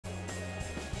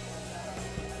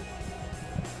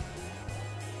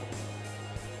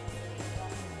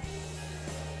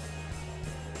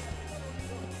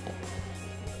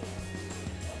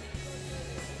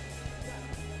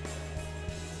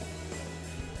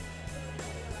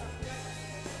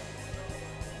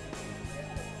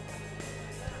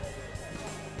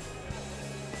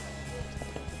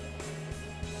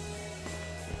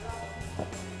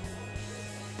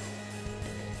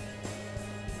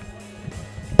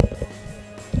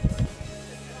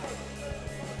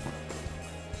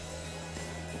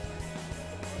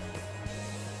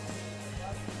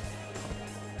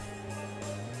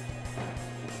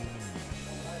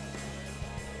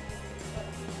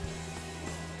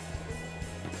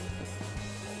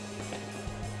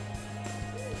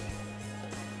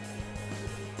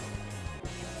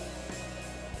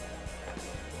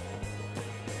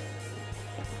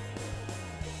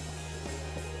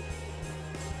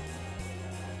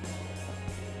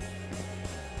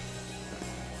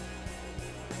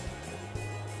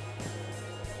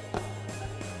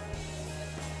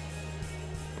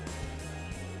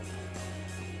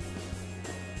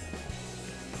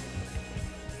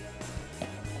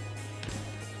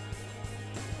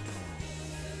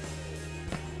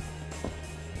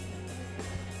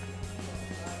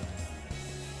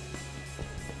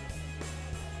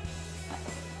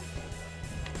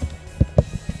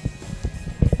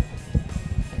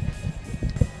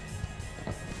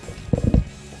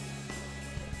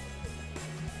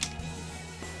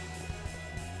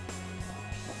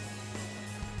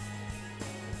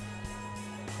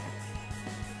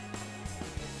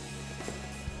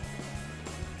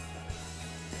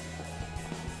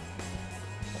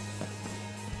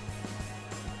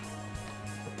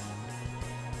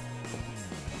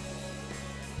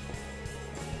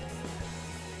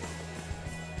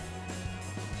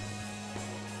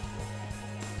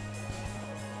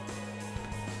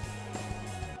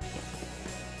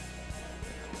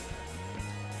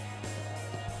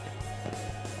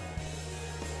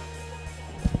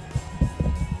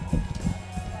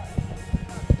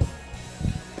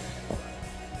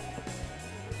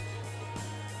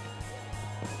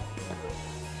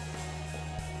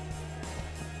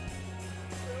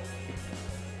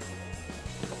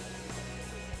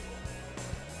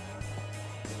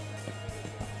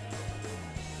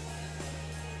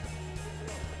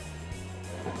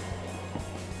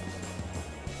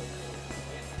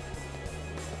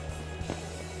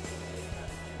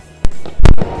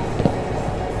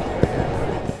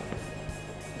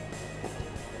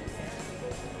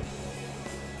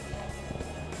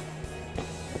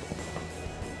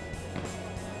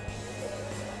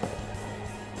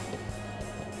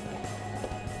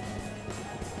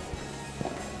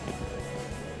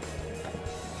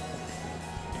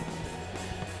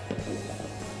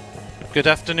Good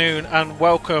afternoon and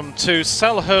welcome to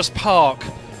Selhurst Park,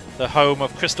 the home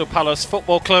of Crystal Palace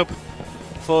Football Club,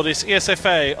 for this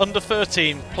ESFA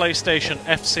Under-13 PlayStation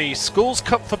FC Schools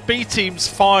Cup for B Teams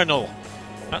final.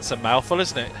 That's a mouthful,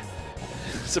 isn't it?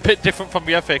 It's a bit different from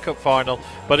the FA Cup final,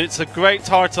 but it's a great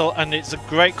title and it's a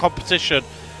great competition.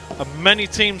 And many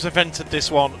teams have entered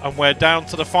this one, and we're down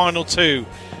to the final two.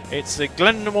 It's the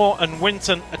Glenmoor and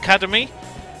Winton Academy,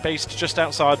 based just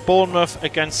outside Bournemouth,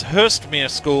 against Hurstmere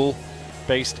School,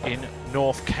 based in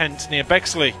North Kent near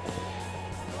Bexley.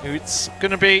 It's going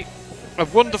to be a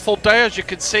wonderful day, as you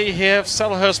can see here.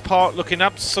 Selhurst Park looking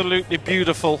absolutely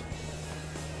beautiful,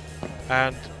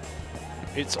 and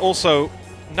it's also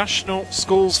National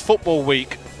Schools Football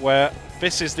Week, where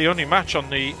this is the only match on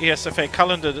the ESFA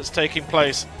calendar that's taking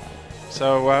place.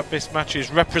 So this match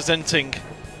is representing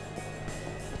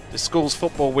the Schools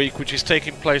Football Week, which is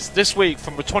taking place this week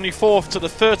from the 24th to the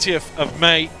 30th of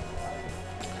May.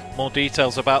 More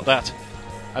details about that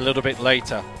a little bit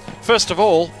later. First of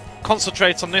all,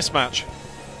 concentrate on this match.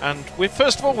 And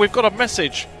first of all, we've got a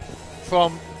message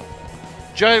from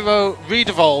Jairo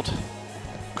Riedewald,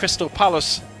 Crystal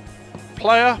Palace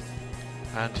player,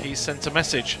 and he sent a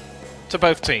message to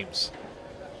both teams.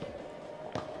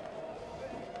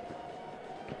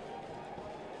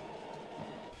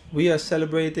 We are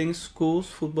celebrating Schools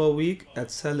Football Week at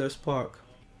Selhurst Park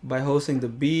by hosting the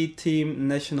B Team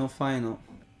National Final.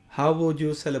 How would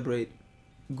you celebrate?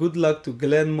 Good luck to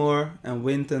Glenmoor and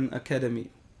Winton Academy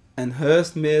and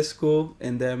Hurstmere School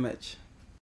in their match.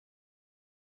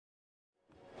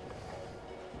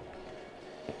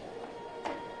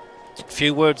 A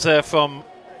few words there from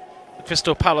the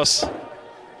Crystal Palace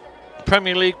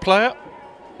Premier League player.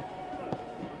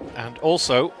 And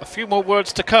also a few more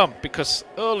words to come, because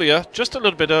earlier, just a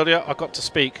little bit earlier, I got to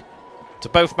speak to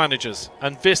both managers,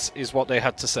 and this is what they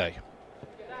had to say.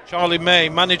 Charlie May,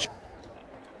 manager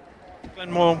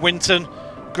Glenmoor and Winton.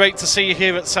 Great to see you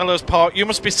here at Selhurst Park. You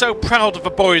must be so proud of the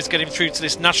boys getting through to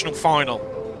this national final.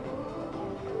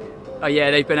 Oh yeah,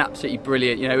 they've been absolutely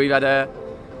brilliant. You know, we've had a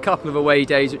couple of away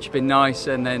days which have been nice,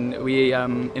 and then we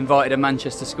invited a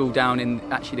Manchester school down in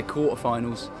actually the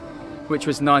quarterfinals, which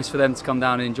was nice for them to come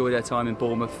down and enjoy their time in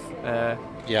Bournemouth.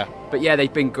 But yeah,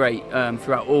 they've been great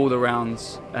throughout all the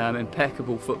rounds.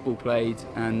 Impeccable football played,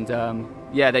 and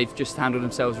yeah, they've just handled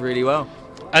themselves really well.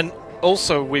 And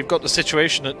also, we've got the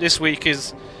situation that this week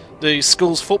is the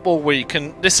Schools Football Week,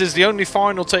 and this is the only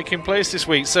final taking place this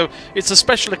week. So it's a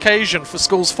special occasion for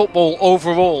schools football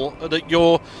overall that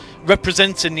you're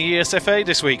representing the ESFA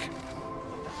this week.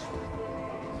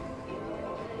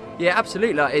 Yeah,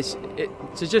 absolutely. Like,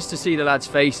 so just to see the lads'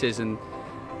 faces, and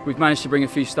we've managed to bring a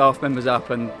few staff members up,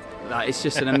 and it's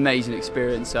just an amazing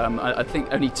experience. I think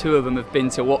only two of them have been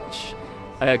to watch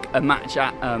a match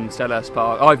at Selhurst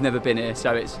Park. I've never been here,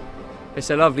 so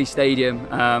it's a lovely stadium.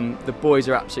 The boys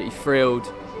are absolutely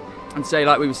thrilled, and say,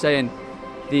 like we were saying,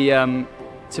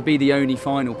 to be the only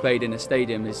final played in a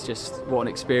stadium is just what an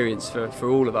experience for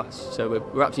all of us. So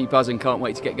we're absolutely buzzing, can't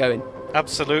wait to get going.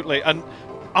 Absolutely. And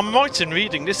I'm right in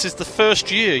reading this is the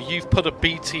first year you've put a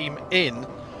B team in,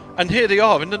 and here they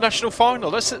are in the national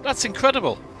final. That's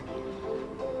incredible.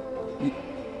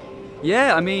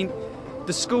 Yeah, I mean,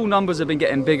 the school numbers have been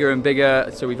getting bigger and bigger,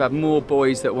 so we've had more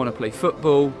boys that want to play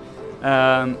football,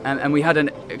 and we had an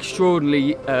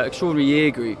extraordinary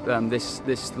year group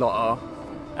this lot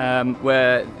are,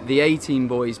 where the 18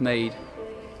 boys made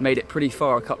it pretty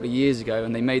far a couple of years ago,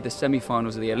 and they made the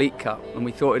semi-finals of the Elite Cup, and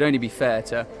we thought it'd only be fair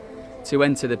to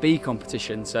enter the B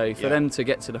competition. So for them to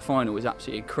get to the final was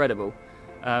absolutely incredible,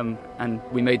 and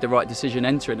we made the right decision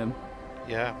entering them.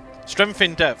 Yeah, strength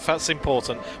in depth, that's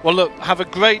important. Well look, have a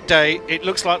great day. It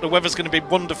looks like the weather's going to be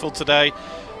wonderful today,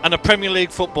 and a Premier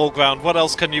League football ground. What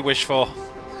else can you wish for?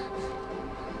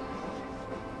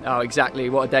 Oh, exactly,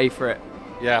 what a day for it.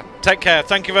 Yeah, take care,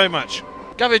 thank you very much.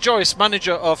 Gary Joyce,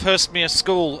 manager of Hurstmere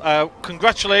School.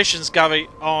 Congratulations, Gary,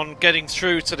 on getting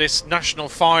through to this national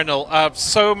final.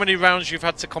 So many rounds you've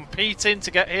had to compete in to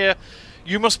get here.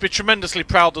 You must be tremendously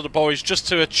proud of the boys just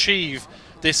to achieve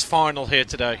this final here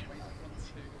today.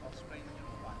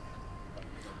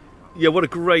 Yeah, what a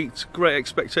great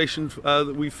expectation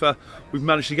that we've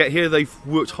managed to get here. They've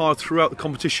worked hard throughout the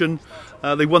competition.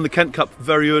 They won the Kent Cup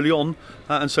very early on,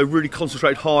 and so really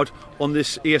concentrated hard on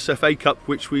this ESFA Cup,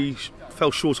 which we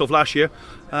fell short of last year,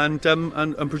 and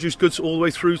produced goods all the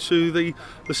way through to the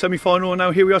semi-final, and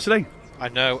now here we are today. I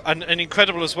know, and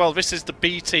incredible as well. This is the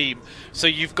B team, so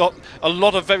you've got a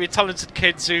lot of very talented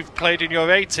kids who've played in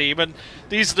your A team, and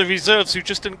these are the reserves who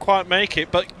just didn't quite make it.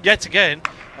 But yet again,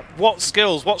 what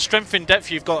skills, what strength in depth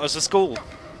you've got as a school.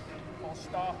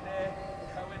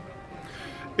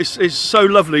 It's so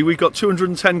lovely. We've got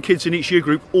 210 kids in each year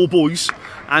group, all boys,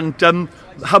 and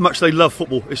how much they love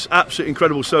football. It's absolutely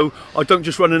incredible. So I don't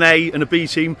just run an A and a B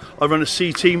team, I run a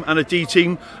C team and a D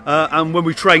team, and when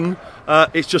we train,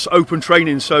 it's just open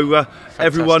training. So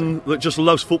everyone that just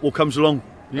loves football comes along.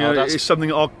 It's something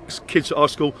that our kids at our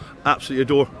school absolutely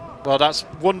adore. Well, that's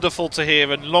wonderful to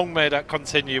hear, and long may that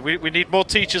continue. We need more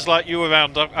teachers like you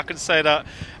around, I can say that.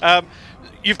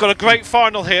 You've got a great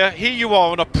final here. Here you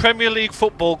are on a Premier League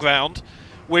football ground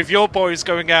with your boys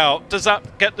going out. Does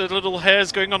that get the little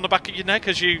hairs going on the back of your neck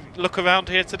as you look around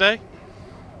here today?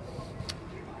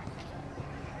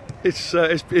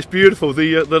 It's beautiful.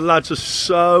 The lads are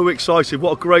so excited.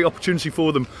 What a great opportunity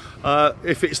for them.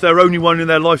 If it's their only one in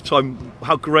their lifetime,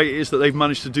 how great it is that they've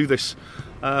managed to do this.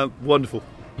 Wonderful.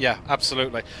 Yeah,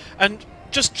 absolutely. And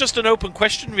just an open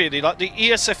question, really. Like, the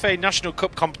ESFA National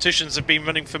Cup competitions have been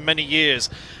running for many years.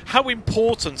 How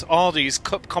important are these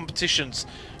cup competitions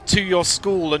to your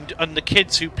school and the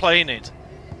kids who play in it?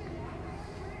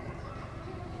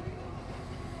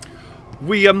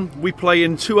 We play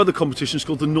in two other competitions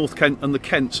called the North Kent and the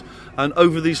Kent, and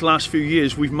over these last few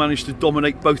years we've managed to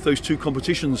dominate both those two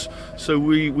competitions. So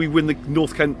we win the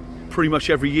North Kent pretty much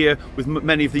every year with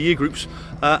many of the year groups,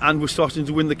 and we're starting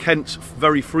to win the Kent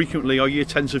very frequently. Our year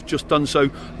 10s have just done so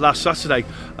last Saturday.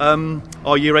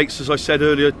 Our year 8s, as I said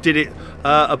earlier, did it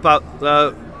about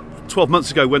 12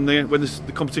 months ago when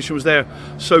the competition was there.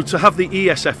 So to have the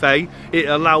ESFA, it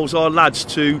allows our lads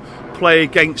to play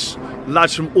against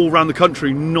lads from all around the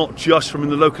country, not just from in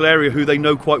the local area who they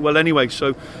know quite well anyway.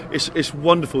 So it's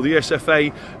wonderful. The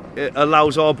ESFA, it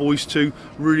allows our boys to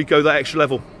really go that extra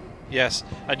level. Yes,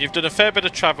 and you've done a fair bit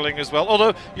of travelling as well,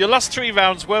 although your last 3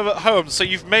 rounds were at home, so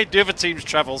you've made the other teams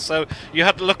travel, so you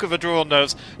had the luck of a draw on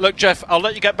those. Look, Jeff, I'll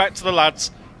let you get back to the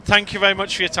lads. Thank you very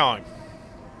much for your time.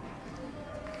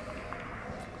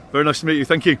 Very nice to meet you,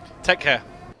 thank you. Take care.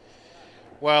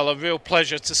 Well, a real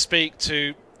pleasure to speak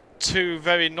to 2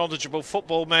 very knowledgeable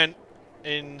football men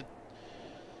in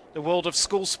the world of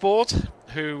school sport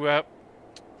who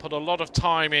put a lot of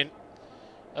time in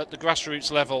at the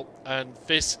grassroots level, and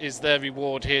this is their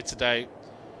reward here today.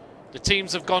 The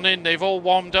teams have gone in, they've all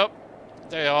warmed up,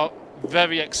 they are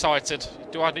very excited.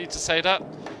 Do I need to say that?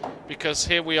 Because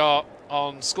here we are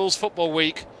on Schools Football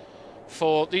Week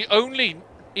for the only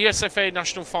ESFA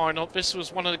National Final. This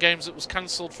was one of the games that was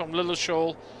cancelled from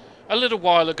Lilleshall a little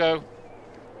while ago,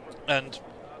 and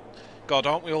God,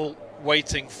 aren't we all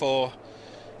waiting for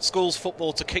schools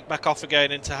football to kick back off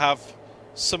again and to have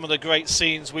some of the great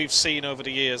scenes we've seen over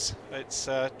the years. It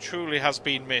truly has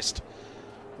been missed.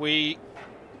 We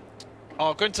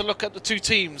are going to look at the 2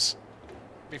 teams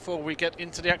before we get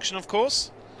into the action, of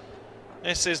course.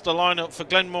 This is the lineup for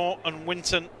Glenmoor and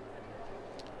Winton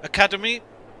Academy.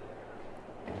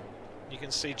 You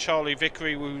can see Charlie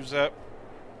Vickery, who's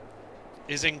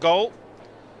is in goal.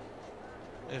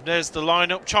 And there's the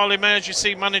lineup. Charlie Mayer, as you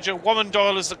see, manager. Warren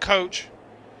Doyle is the coach,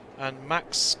 and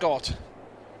Max Scott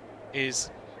is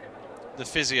the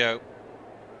physio.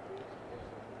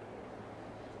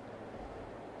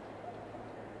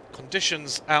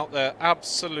 Conditions out there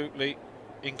absolutely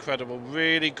incredible.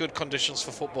 Really good conditions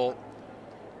for football.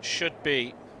 Should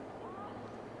be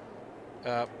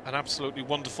an absolutely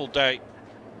wonderful day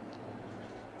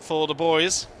for the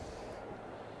boys.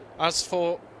 As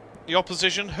for the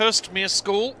opposition, Hurstmere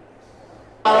School.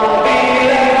 Oh, Jesus.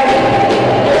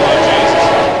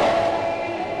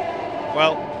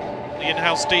 Well, the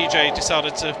in-house DJ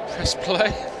decided to press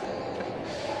play.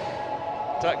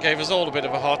 That gave us all a bit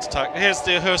of a heart attack. Here's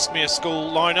the Hurstmere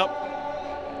School lineup.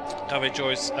 David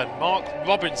Joyce and Mark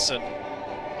Robinson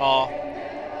are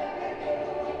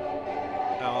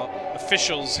our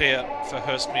officials here for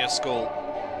Hurstmere School.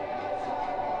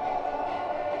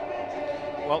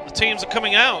 Well, the teams are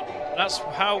coming out. That's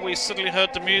how we suddenly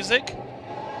heard the music.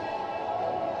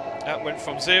 That went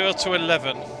from 0 to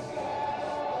 11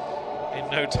 in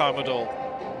no time at all.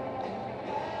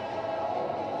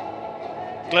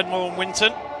 Glenmoor and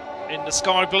Winton in the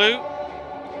sky blue,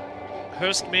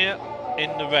 Hurstmere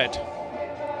in the red.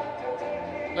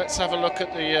 Let's have a look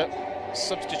at the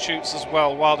substitutes as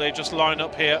well while they just line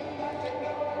up here.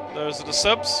 Those are the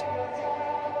subs.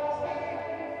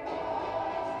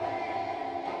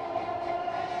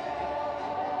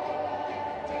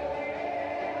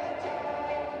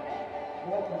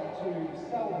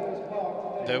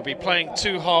 They'll be playing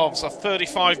 2 halves of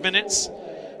 35 minutes,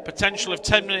 potential of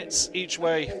 10 minutes each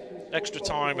way, extra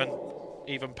time and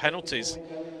even penalties.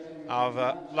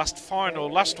 Our last final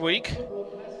last week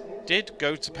did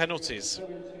go to penalties.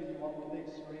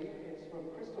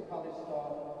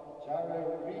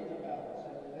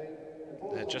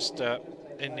 They're just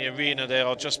in the arena, they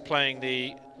are just playing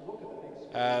the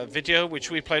video,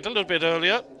 which we played a little bit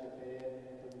earlier.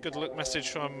 Good luck message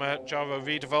from Jaro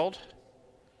Wiedevold.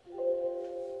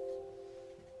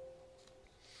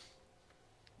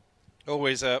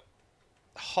 Always a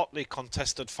hotly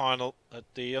contested final at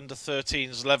the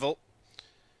under-13s level,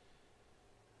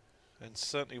 and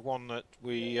certainly one that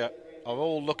we are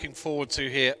all looking forward to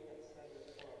here.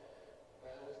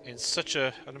 In such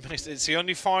a, it's the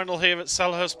only final here at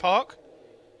Selhurst Park.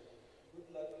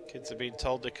 Kids are being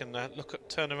told they can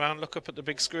turn around, look up at the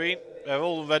big screen. They're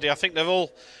all ready. I think they're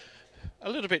all a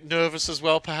little bit nervous as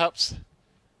well, perhaps,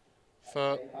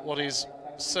 for what is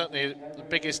certainly the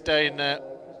biggest day in their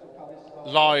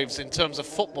lives in terms of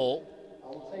football.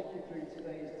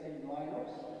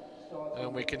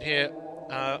 And we can hear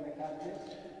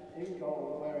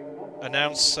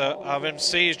announce our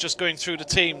MC is just going through the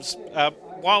teams.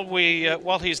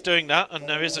 While he's doing that, and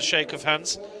there is a shake of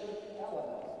hands,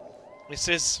 this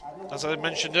is, as I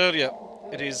mentioned earlier,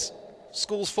 it is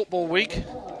Schools Football Week,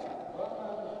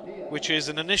 which is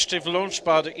an initiative launched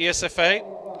by the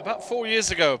ESFA about 4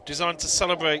 years ago, designed to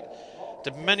celebrate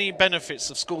the many benefits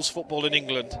of schools football in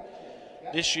England.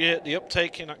 This year, the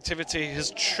uptake in activity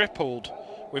has tripled,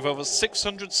 with over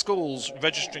 600 schools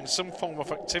registering some form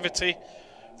of activity,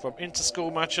 from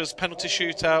inter-school matches, penalty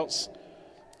shootouts,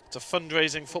 to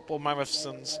fundraising football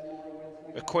marathons,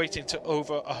 equating to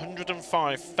over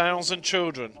 105,000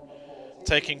 children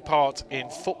taking part in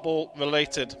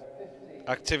football-related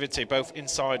activity, both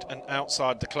inside and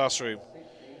outside the classroom.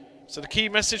 So the key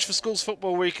message for Schools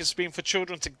Football Week has been for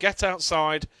children to get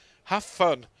outside, have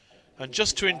fun, and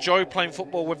just to enjoy playing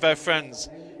football with their friends.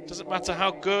 Doesn't matter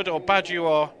how good or bad you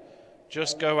are,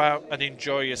 just go out and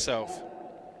enjoy yourself.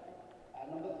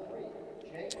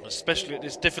 Especially at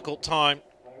this difficult time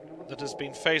that has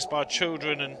been faced by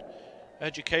children and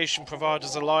education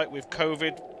providers alike, with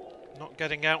COVID not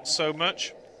getting out so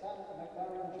much.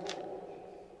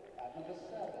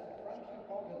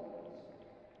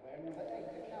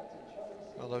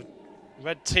 Well, the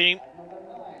red team,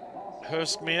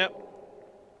 Hurstmere,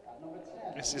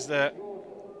 this is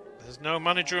there's no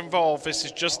manager involved, this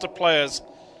is just the players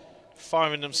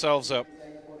firing themselves up.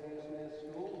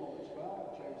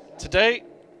 Today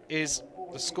is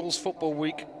the Schools Football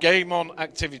Week Game On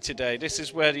Activity Day. This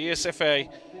is where the ESFA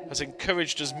has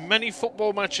encouraged as many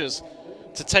football matches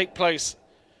to take place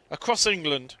across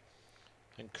England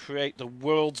and create the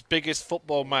world's biggest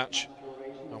football match.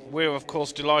 And we're of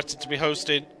course delighted to be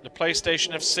hosting the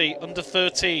PlayStation FC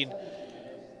Under-13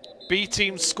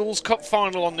 B-Team Schools Cup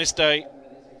final on this day,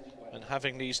 and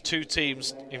having these two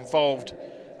teams involved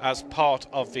as part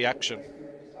of the action.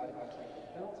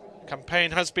 The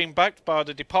campaign has been backed by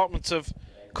the Department of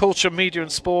Culture, Media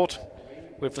and Sport,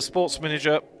 with the sports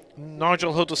manager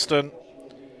Nigel Huddleston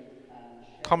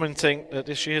commenting that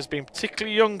this year has been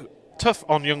particularly tough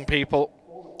on young people,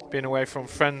 being away from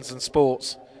friends and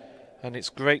sports, and it's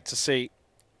great to see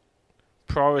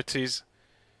priorities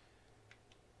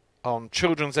on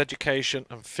children's education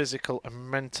and physical and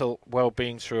mental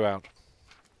well-being throughout.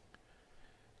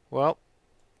 Well,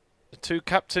 the two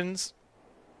captains,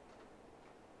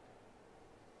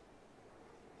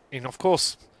 and of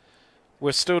course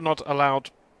we're still not allowed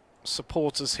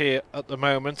supporters here at the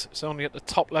moment. It's only at the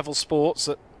top level sports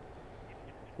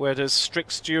where there's strict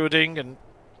stewarding and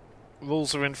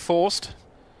rules are enforced,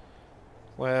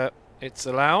 where it's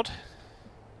allowed.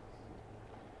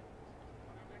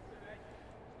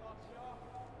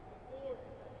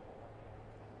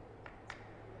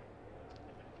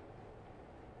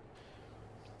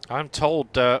 I'm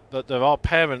told that there are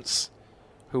parents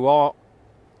who are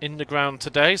in the ground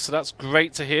today, so that's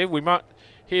great to hear. We might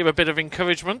hear a bit of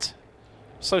encouragement,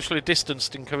 socially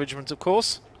distanced encouragement, of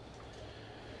course.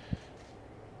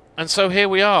 And so here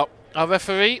we are. Our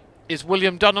referee is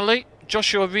William Donnelly.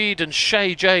 Joshua Reed and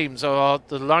Shay James are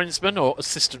the linesmen, or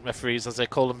assistant referees as they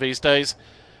call them these days.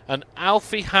 And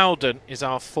Alfie Howden is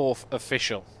our fourth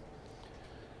official.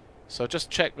 So just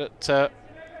check that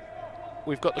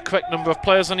we've got the correct number of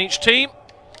players on each team.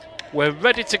 We're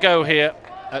ready to go here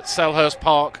at Selhurst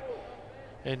Park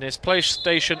in this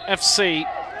PlayStation FC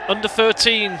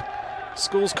Under-13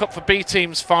 Schools Cup for B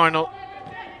teams final.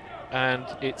 And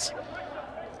it's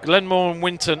Glenmoor and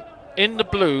Winton in the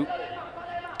blue,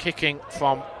 kicking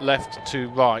from left to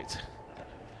right.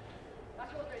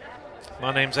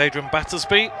 My name's Adrian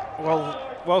Battersby.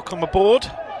 Well, welcome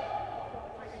aboard.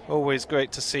 Always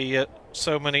great to see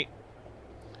so many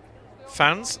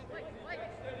fans.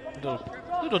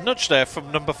 Little nudge there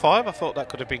from number 5. I thought that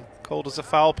could have been called as a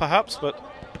foul perhaps, but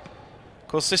of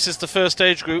course this is the first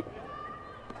age group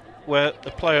where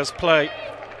the players play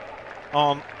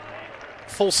on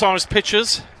full-size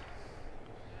pitches.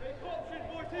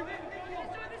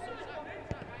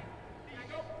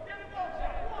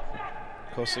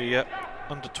 Of course, the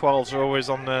under 12s are always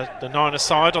on the Niner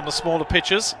side on the smaller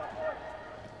pitches.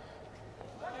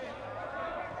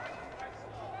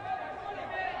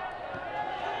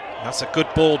 That's a good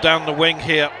ball down the wing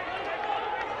here.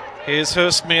 Here's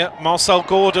Hurstmere, Marcel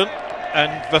Gordon,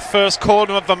 and the first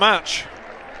corner of the match.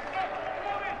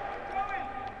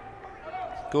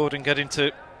 Gordon getting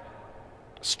to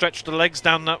stretch the legs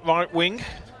down that right wing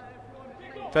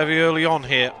very early on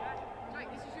here.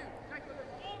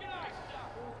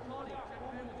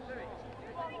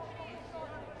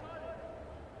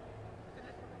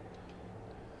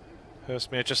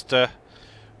 Hurstmere just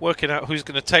working out who's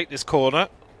going to take this corner.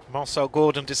 Marcel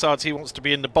Gordon decides he wants to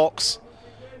be in the box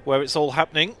where it's all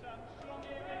happening.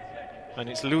 And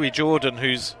it's Louis Jordan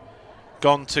who's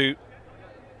gone to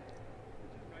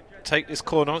take this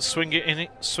corner and swing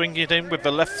it in with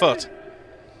the left foot.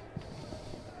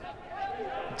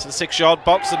 Into the 6-yard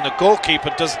box, and the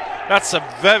goalkeeper does. That's a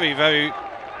very, very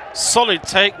solid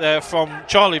take there from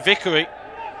Charlie Vickery.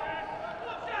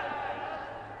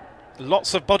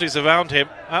 Lots of bodies around him.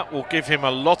 That will give him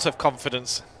a lot of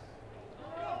confidence.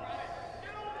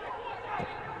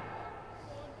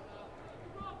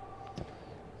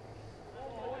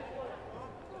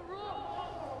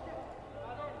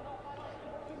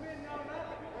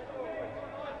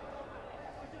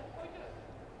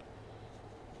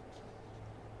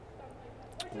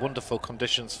 Wonderful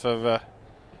conditions for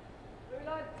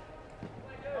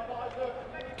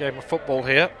game of football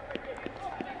here.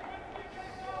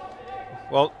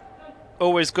 Well,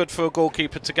 always good for a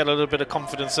goalkeeper to get a little bit of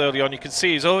confidence early on. You can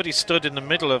see he's already stood in the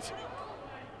middle of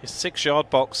his 6-yard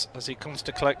box as he comes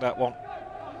to collect that one.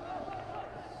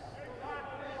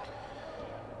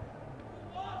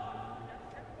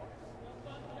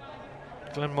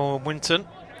 Glenmoor and Winton.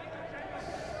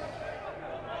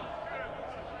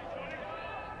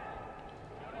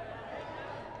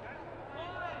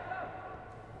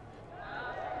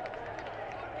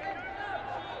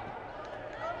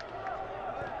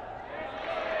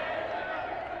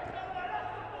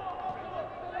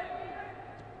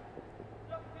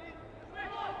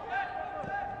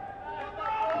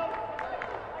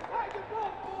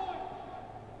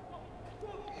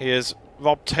 Here's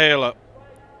Rob Taylor.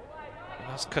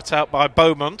 That's cut out by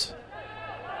Beaumont.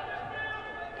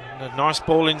 And a nice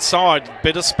ball inside.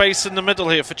 Bit of space in the middle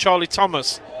here for Charlie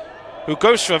Thomas, who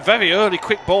goes for a very early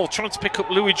quick ball, trying to pick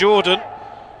up Louis Jordan,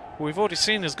 who we've already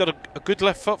seen has got a good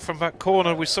left foot from that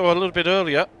corner we saw a little bit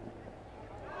earlier.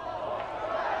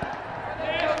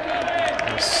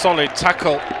 A solid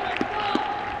tackle.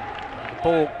 The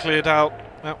ball cleared out.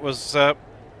 That was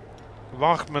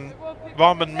Rahman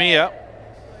Mia.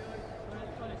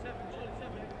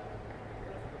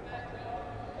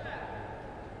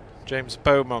 James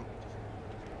Beaumont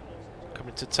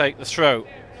coming to take the throw.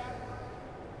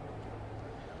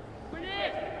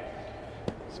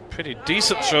 It's a pretty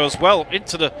decent throw as well,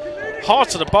 into the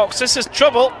heart of the box. This is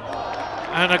trouble,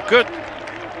 and a good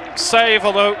save,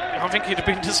 although I think he'd have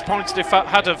been disappointed if that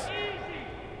had have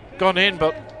gone in,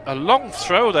 but a long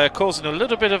throw there causing a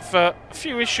little bit of a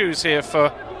few issues here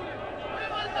for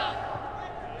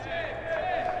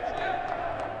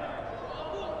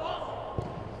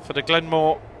the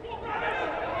Glenmoor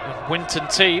and Winton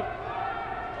team.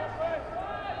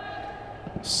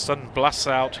 Sun blasts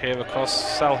out here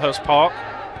across Selhurst Park.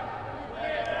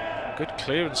 Good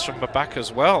clearance from the back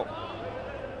as well.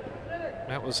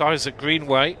 That was Isaac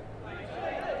Greenway.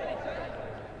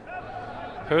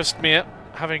 Hurstmere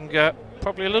having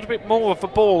probably a little bit more of the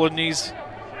ball in these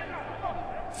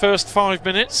first 5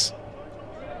 minutes.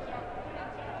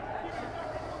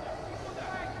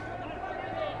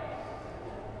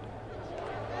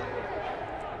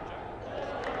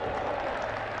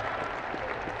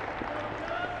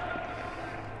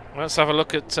 Let's have a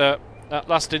look at that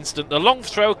last instant. The long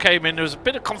throw came in. There was a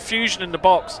bit of confusion in the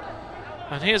box.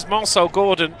 And here's Marcel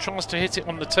Gordon, tries to hit it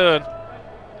on the turn,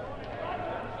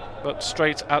 but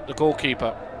straight at the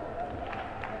goalkeeper.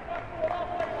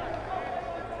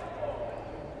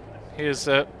 Here's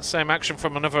the same action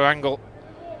from another angle.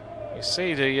 You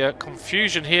see the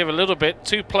confusion here a little bit.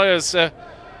 Two players,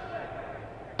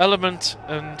 Element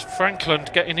and Franklin,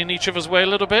 getting in each other's way a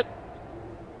little bit.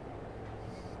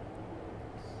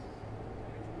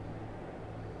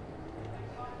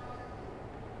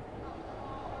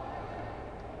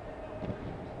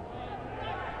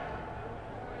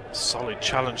 Solid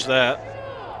challenge there.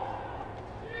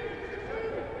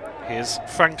 Here's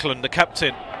Franklin, the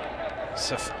captain.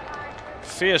 It's a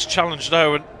fierce challenge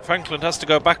though, and Franklin has to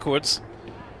go backwards.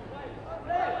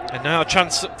 And now a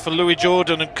chance for Louis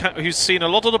Jordan, who's seen a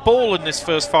lot of the ball in this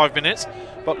first 5 minutes,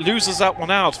 but loses that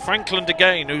one out. Frankland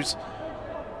again, who's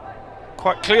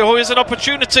quite clear. Oh, here's an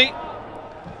opportunity.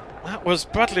 That was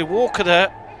Bradley Walker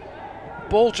there.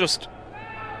 Ball just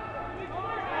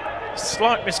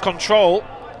slight miscontrol.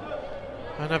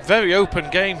 And a very open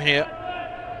game here.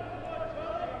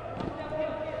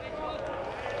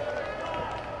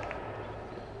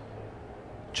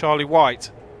 Charlie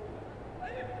White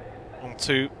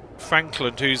onto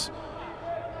Frankland, who's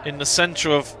in the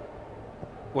centre of,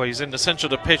 well, he's in the centre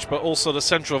of the pitch, but also the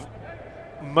centre of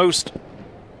most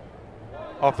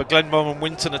of the Glenmoor and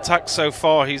Winton attack so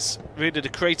far. He's really the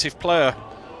creative player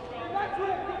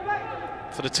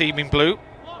for the team in blue.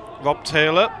 Rob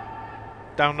Taylor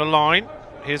down the line.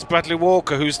 Here's Bradley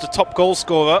Walker, who's the top goal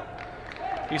scorer.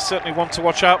 He's certainly one to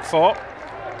watch out for.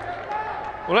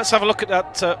 Well, let's have a look at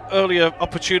that earlier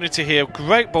opportunity here.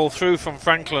 Great ball through from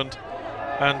Frankland.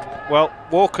 And, well,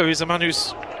 Walker is a man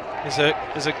who's is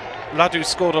a lad who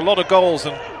scored a lot of goals.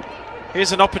 And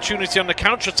here's an opportunity on the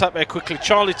counter-attack there quickly.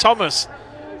 Charlie Thomas.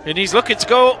 And he's looking to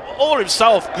go all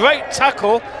himself. Great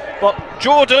tackle. But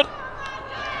Jordan,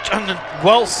 and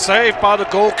well saved by the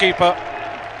goalkeeper.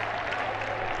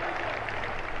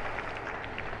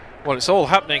 Well, it's all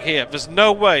happening here. There's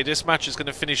no way this match is going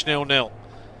to finish 0-0.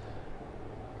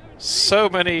 So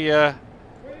many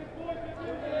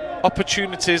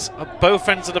opportunities at both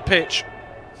ends of the pitch.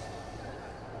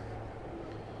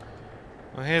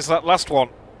 And here's that last one.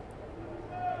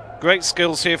 Great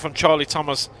skills here from Charlie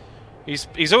Thomas.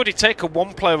 He's already taken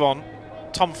one player on,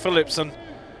 Tom Phillips, and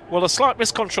well, a slight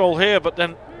miscontrol here, but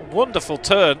then wonderful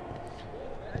turn.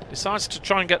 Decides to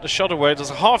try and get the shot away. There's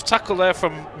a half tackle there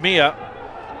from Mia,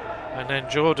 and then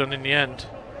Jordan in the end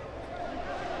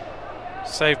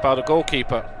saved by the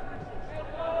goalkeeper.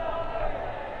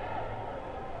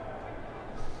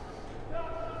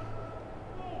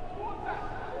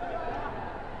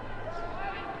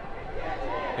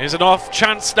 Here's an off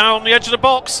chance now on the edge of the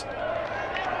box.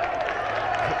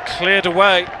 Cleared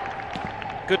away.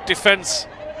 Good defence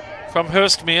from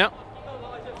Hurstmere.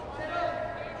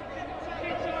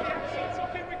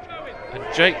 And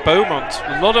Jake Beaumont,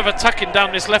 a lot of attacking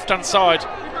down this left-hand side.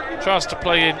 Tries to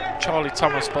play in Charlie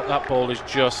Thomas, but that ball is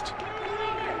just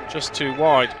too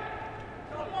wide.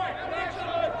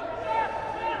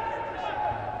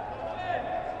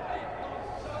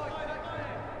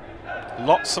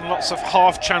 Lots and lots of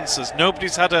half chances.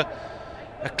 Nobody's had a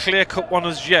clear-cut one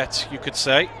as yet, you could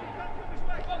say.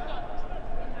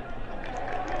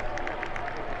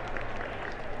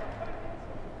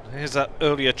 Here's that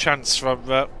earlier chance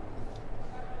from...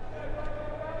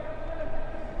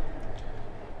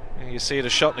 you see the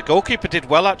shot. The goalkeeper did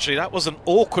well, actually. That was an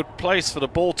awkward place for the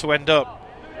ball to end up.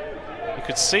 You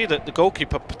could see that the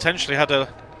goalkeeper potentially had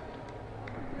a...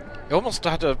 he almost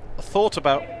had a thought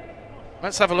about...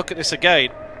 let's have a look at this again.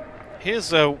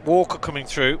 Here's Walker coming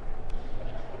through.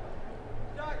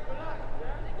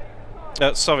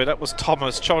 Sorry, that was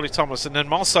Thomas, Charlie Thomas, and then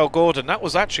Marcel Gordon. That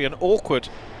was actually an awkward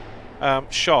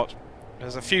shot.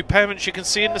 There's a few parents you can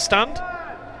see in the stand.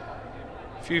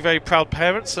 A few very proud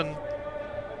parents, and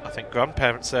I think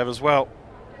grandparents there as well.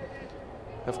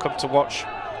 Have come to watch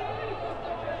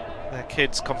their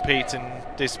kids compete in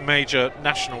this major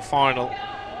national final.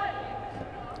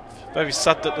 Very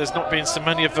sad that there's not been so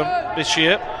many of them this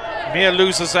year. Mia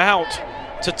loses out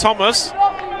to Thomas,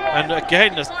 and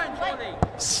again a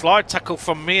slide tackle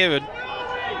from Mia, and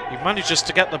he manages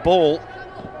to get the ball.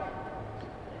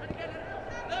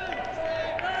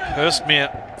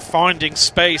 Hurstmere finding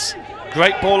space.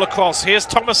 Great ball across. Here's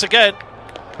Thomas again.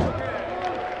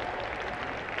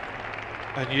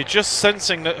 And you're just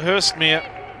sensing that Hurstmere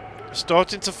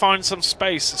starting to find some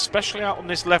space, especially out on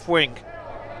this left wing.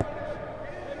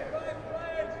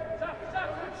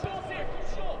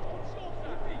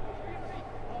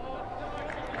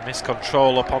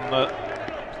 Miscontrol up on the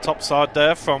top side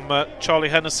there from Charlie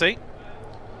Hennessy.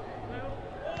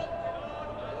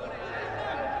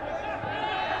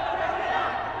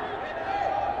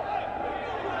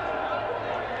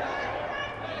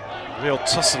 Real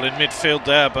tussle in midfield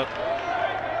there, but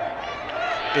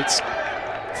it's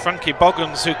Frankie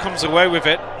Boggins who comes away with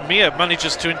it. Mia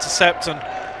manages to intercept, and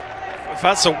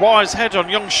that's a wise head on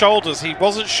young shoulders. He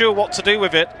wasn't sure what to do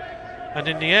with it, and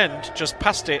in the end just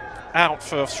passed it out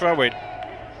for a throw-in,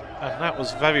 and that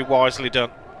was very wisely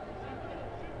done.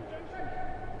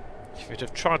 If he'd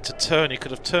have tried to turn, he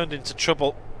could have turned into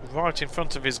trouble right in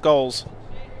front of his goals.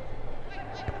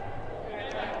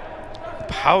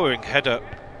 Powering header.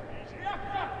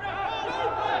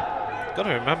 Got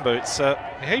to remember, it's the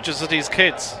ages of these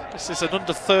kids. This is an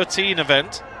under-13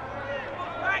 event.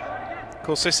 Of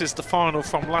course, this is the final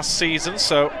from last season,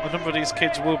 so a number of these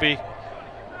kids will be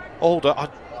older. I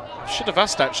should have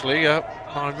asked, actually,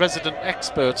 my resident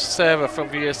expert, Sarah from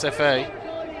the ESFA,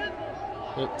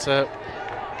 that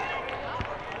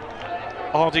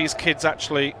are these kids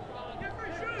actually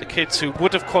the kids who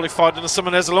would have qualified in the summer?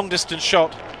 There's a long distance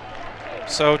shot.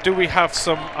 So do we have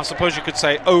some, I suppose you could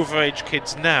say, overage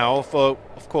kids now? For,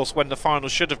 of course, when the final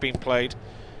should have been played,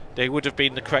 they would have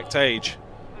been the correct age.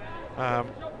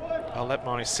 I'll let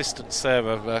my assistant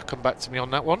Sarah come back to me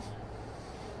on that one.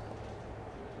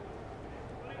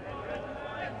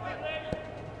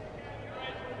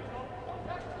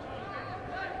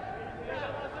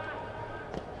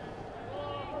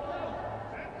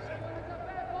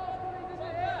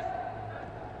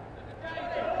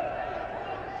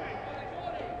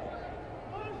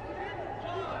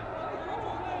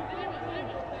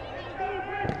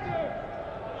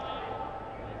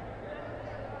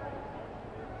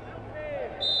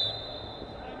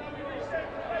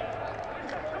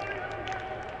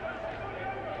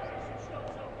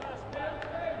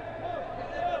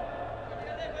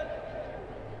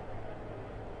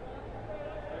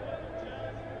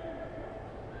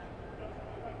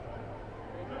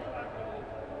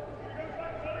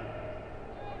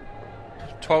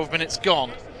 Minutes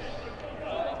gone.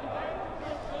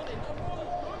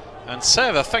 And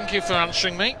Sarah, thank you for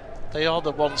answering me. They are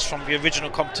the ones from the original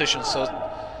competition, so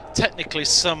technically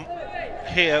some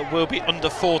here will be under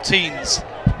 14s.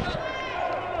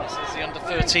 This is the under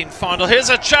 13 final. Here's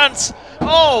a chance.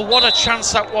 Oh, what a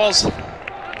chance that was.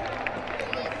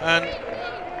 And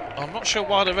I'm not sure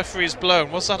why the referee's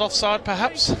blown. Was that offside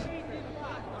perhaps?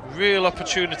 Real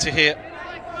opportunity here.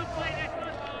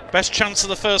 Best chance of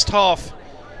the first half.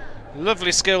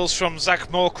 Lovely skills from Zach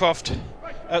Moorcroft,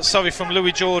 from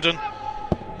Louis Jordan,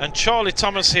 and Charlie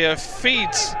Thomas here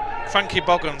feeds Frankie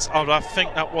Boggins. Oh, I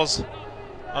think that was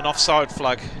an offside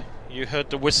flag. You heard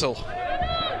the whistle.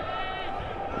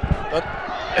 But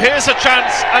here's a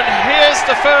chance, and here's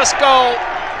the first goal.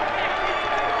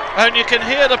 And you can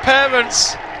hear the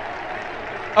parents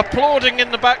applauding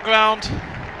in the background.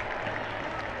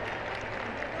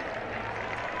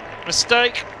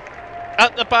 Mistake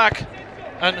at the back.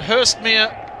 And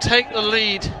Hurstmere take the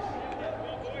lead.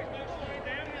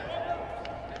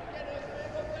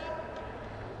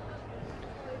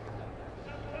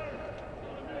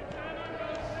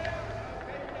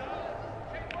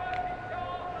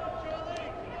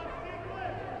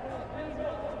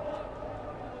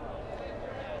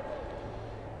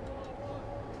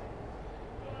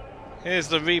 Here's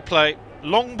the replay.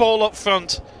 Long ball up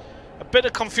front. A bit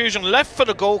of confusion left for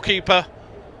the goalkeeper.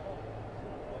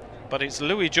 But it's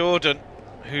Louis Jordan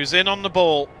who's in on the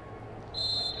ball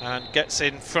and gets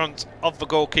in front of the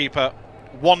goalkeeper.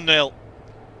 1-0,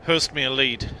 Hurstmere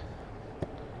lead.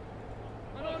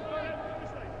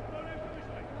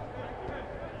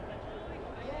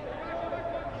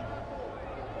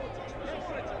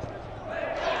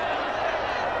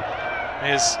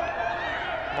 Here's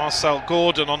Marcel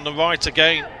Gordon on the right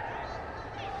again.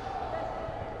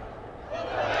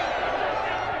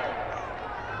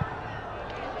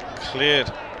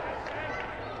 Cleared.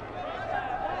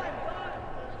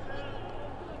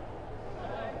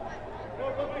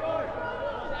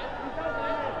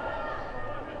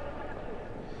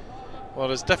 Well,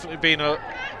 there's definitely been a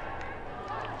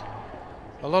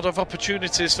lot of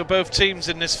opportunities for both teams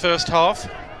in this first half.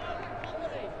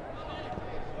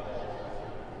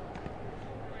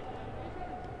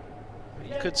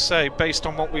 You could say, based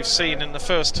on what we've seen in the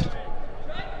first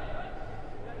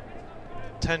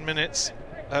 15 minutes,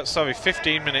 that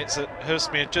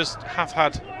Hurstmere just have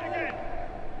had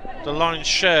the lion's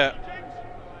share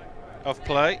of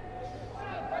play.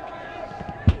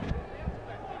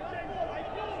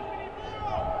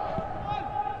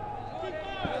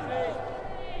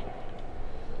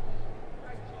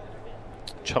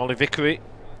 Charlie Vickery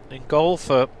in goal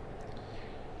for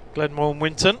Glenmoor and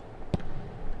Winton.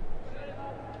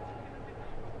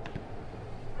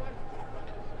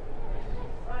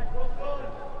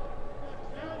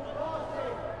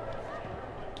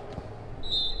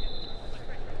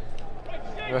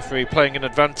 Referee playing an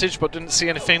advantage, but didn't see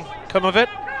anything come of it.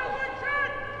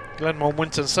 Glenmoor and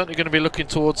Winton certainly going to be looking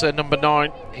towards their number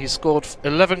 9. He's scored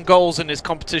 11 goals in this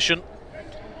competition,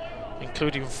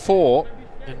 including 4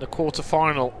 in the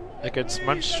quarter-final against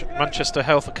Manchester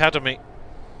Health Academy.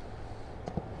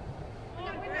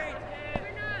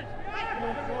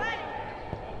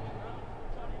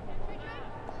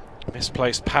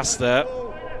 Misplaced pass there.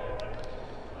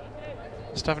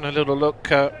 Just having a little look.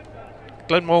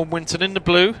 Glenmoor and Winton in the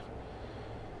blue,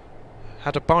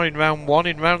 had a bye in round 1.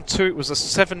 In round 2 it was a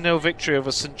 7-0 victory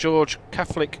over St George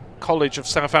Catholic College of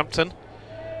Southampton.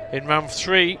 In round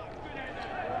 3,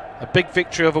 a big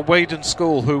victory over Winton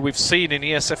School, who we've seen in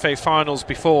ESFA finals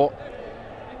before.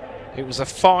 It was a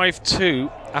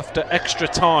 5-2 after extra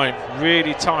time.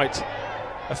 Really tight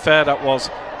affair that was.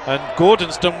 And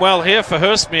Gordon's done well here for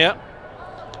Hurstmere,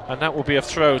 and that will be a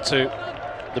throw to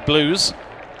the Blues.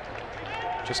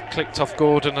 Just clicked off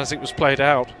Gordon as it was played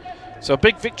out. So a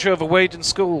big victory over Winton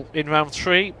School in round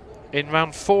 3. In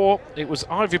round 4 it was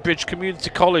Ivybridge Community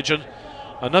College, and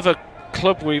another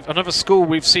school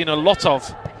we've seen a lot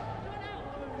of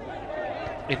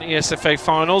in ESFA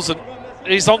finals, and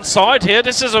he's onside here.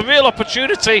 This is a real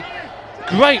opportunity.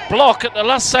 Great block at the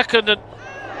last second, and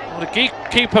the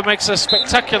keeper makes a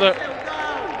spectacular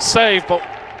save, but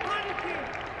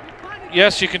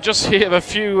yes, you can just hear a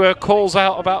few calls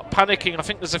out about panicking. I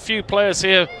think there's a few players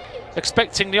here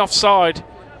expecting the offside.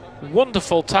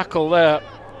 Wonderful tackle there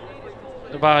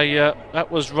by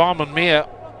that was Rahman Mir,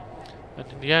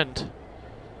 and in the end,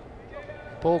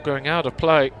 ball going out of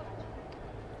play.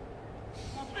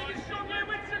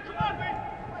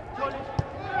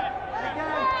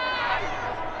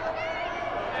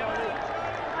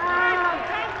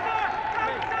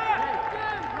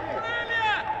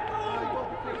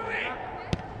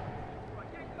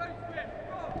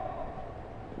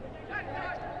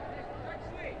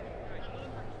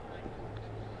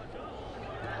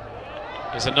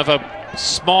 There's another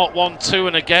smart 1-2,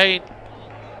 and again,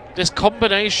 this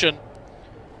combination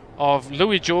of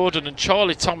Louis Jordan and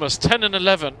Charlie Thomas, 10 and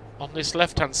 11 on this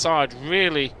left-hand side,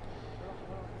 really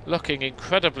looking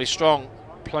incredibly strong,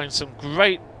 playing some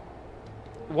great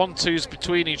 1-2s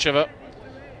between each other.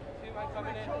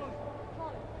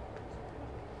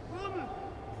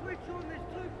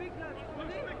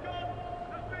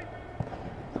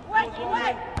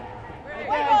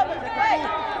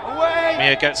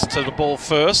 Mia gets to the ball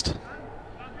first.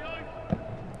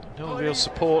 No real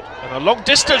support, and a long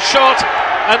distance shot,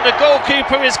 and the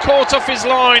goalkeeper is caught off his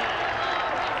line.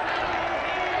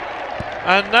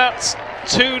 And that's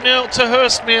 2-0 to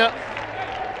Hurstmere.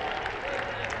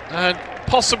 And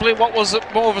possibly what was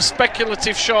more of a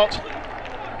speculative shot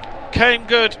came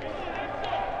good.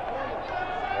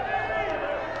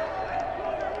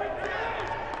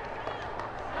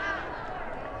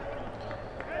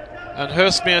 And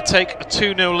Hurstmere take a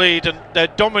 2-0 lead, and their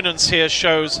dominance here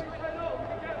shows.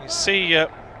 You see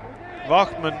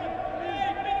Rahman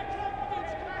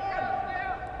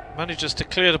manages to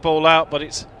clear the ball out, but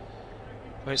it's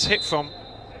hit from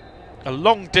a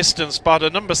long distance by the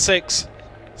number 6,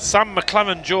 Sam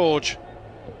McLaren George,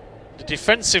 the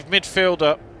defensive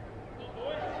midfielder,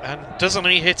 and doesn't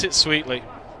he hit it sweetly?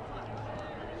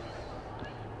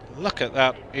 Look at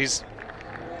that, he's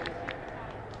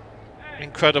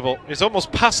incredible. He's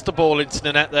almost passed the ball into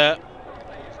the net there,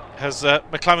 has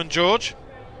McLaren George.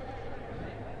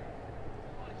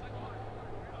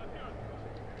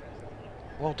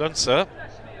 Well done, sir.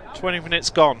 20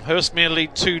 minutes gone. Hurstmere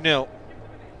lead 2-0.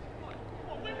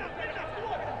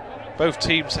 Both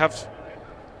teams have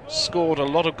scored a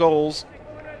lot of goals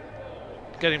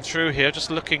getting through here.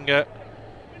 Just looking at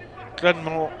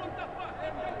Glenmoor,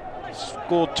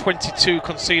 scored 22,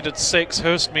 conceded 6.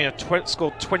 Hurstmere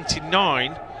scored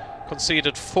 29,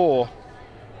 conceded 4.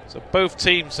 So both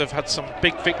teams have had some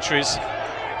big victories.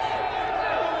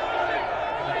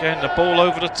 And again, the ball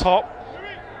over the top.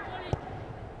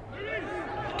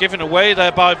 Given away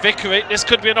there by Vickery. This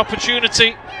could be an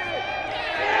opportunity.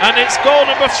 And it's goal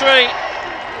number 3.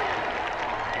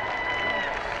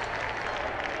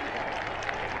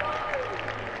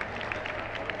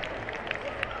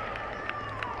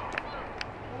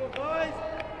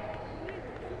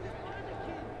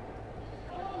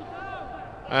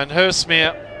 And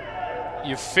Hurstmere,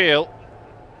 you feel,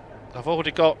 I've already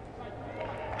got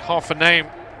half a name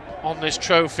on this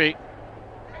trophy.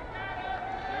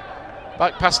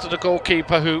 Back pass to the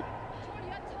goalkeeper, who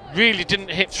really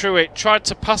didn't hit through it. Tried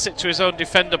to pass it to his own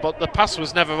defender, but the pass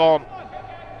was never on.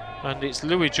 And it's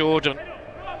Louis Jordan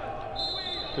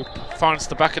who finds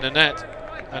the back of the net.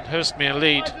 And Hurstmere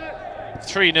lead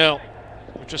 3-0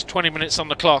 with just 20 minutes on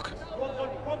the clock.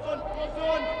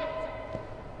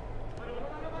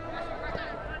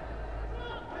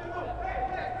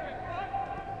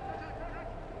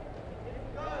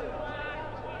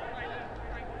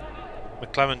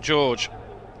 McLaren George.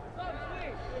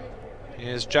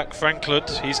 Here's Jack Franklin.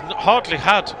 He's looked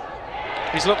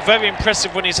very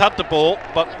impressive when he's had the ball,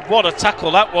 but what a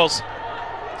tackle that was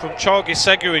from Chargi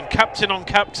Seguin, captain on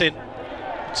captain,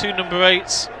 2 number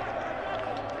 8s.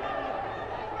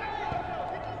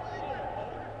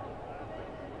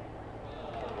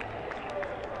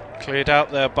 Cleared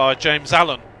out there by James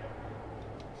Allen.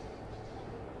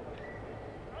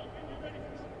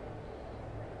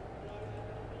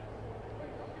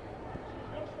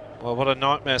 Well, what a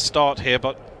nightmare start here,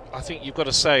 but I think you've got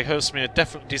to say Hurstmere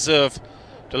definitely deserve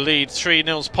the lead.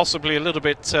 3-0's possibly a little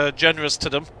bit generous to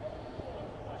them.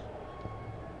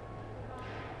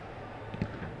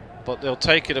 But they'll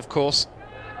take it, of course.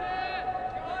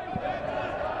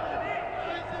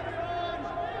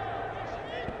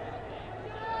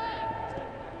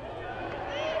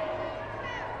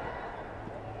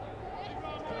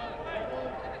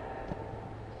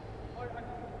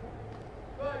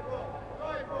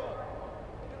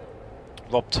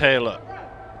 Rob Taylor,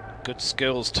 good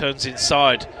skills, turns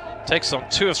inside, takes on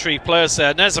 2 or 3 players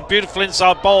there, and there's a beautiful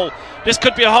inside ball. This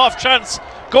could be a half chance.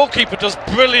 Goalkeeper does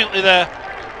brilliantly there.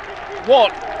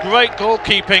 What great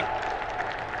goalkeeping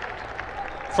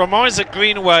from Isaac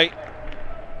Greenaway.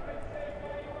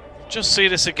 Just see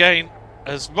this again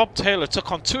as Rob Taylor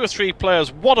took on 2 or 3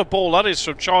 players. What a ball that is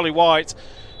from Charlie White,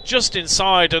 just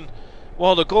inside, and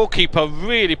well, the goalkeeper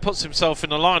really puts himself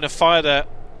in the line of fire there.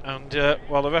 And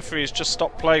well, the referee has just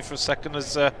stopped play for a second,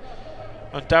 as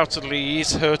undoubtedly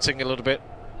he's hurting a little bit.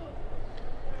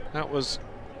 That was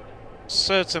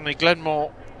certainly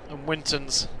Glenmoor and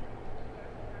Winton's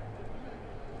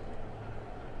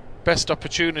best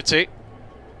opportunity.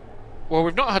 Well,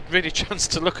 we've not had really a chance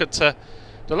to look at the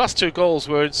last 2 goals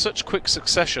were in such quick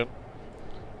succession.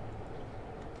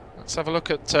 Let's have a look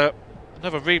at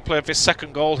another replay of this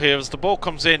second goal here. As the ball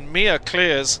comes in, Mia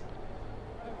clears.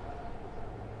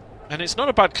 And it's not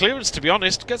a bad clearance, to be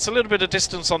honest. Gets a little bit of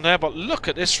distance on there, but look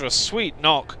at this for a sweet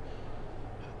knock.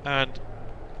 And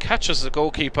catches the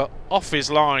goalkeeper off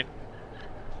his line.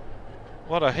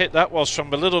 What a hit that was from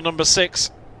the little number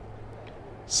 6,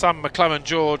 Sam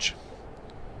McLaren-George.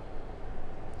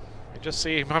 You just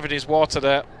see him having his water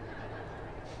there.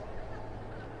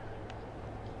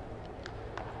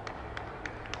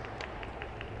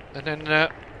 And then,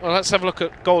 well, let's have a look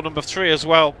at goal number 3 as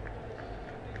well.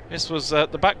 This was the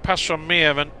back pass from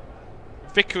Mir, and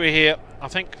Vickery here, I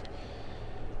think,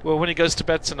 well, when he goes to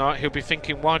bed tonight, he'll be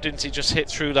thinking, why didn't he just hit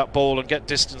through that ball and get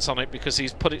distance on it? Because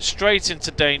he's put it straight into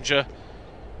danger.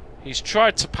 He's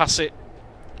tried to pass it,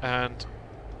 and,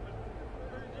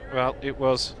 well, it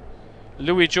was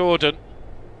Louis Jordan,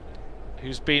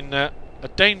 who's been a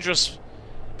dangerous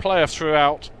player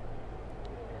throughout,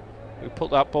 who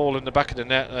put that ball in the back of the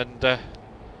net, and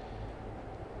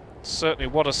certainly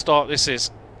what a start this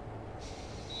is.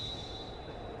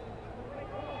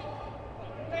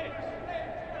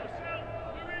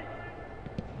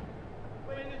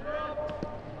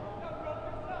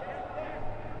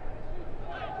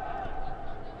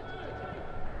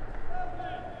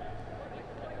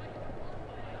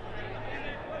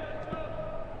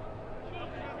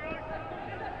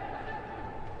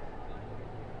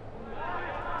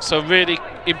 So really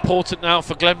important now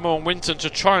for Glenmoor and Winton to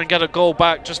try and get a goal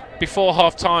back just before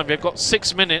half-time. They've got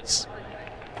 6 minutes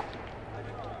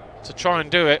to try and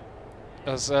do it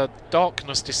as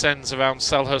darkness descends around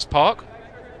Selhurst Park.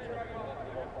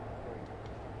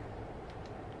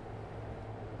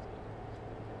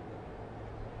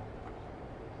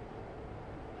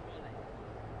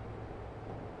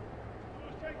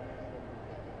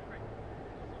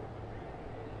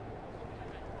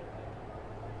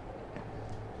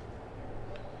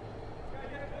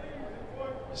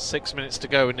 Six minutes to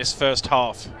go in this first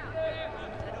half.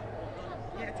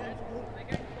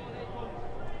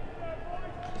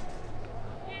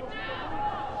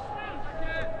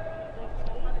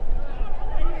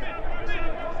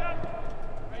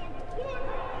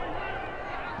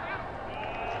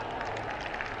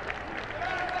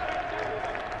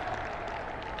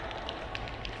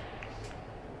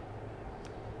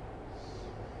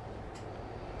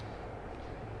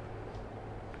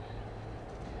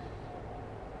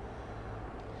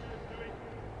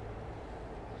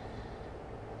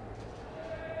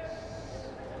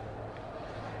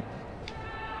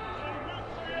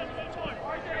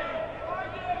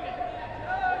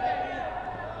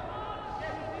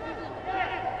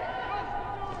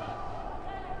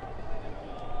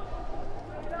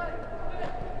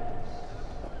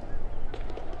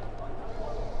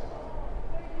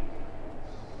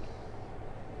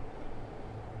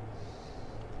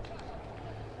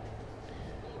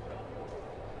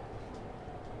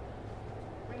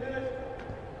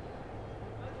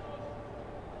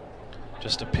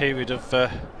 Just a period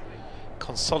of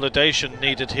consolidation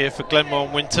needed here for Glenmoor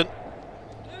and Winton.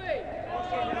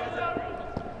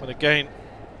 But again,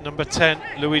 number 10,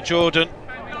 Louis Jordan,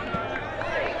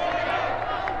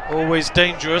 always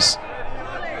dangerous.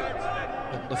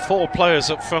 And the 4 players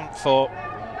up front for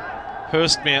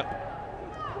Hurstmere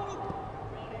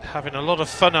having a lot of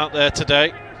fun out there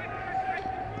today.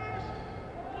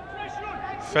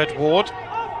 Fred Ward,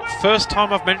 first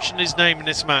time I've mentioned his name in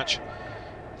this match.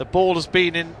 The ball has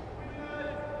been in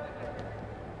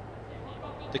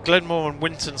the Glenmoor and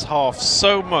Winton's half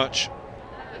so much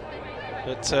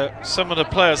that some of the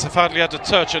players have hardly had a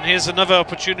touch. And here's another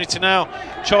opportunity now.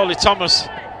 Charlie Thomas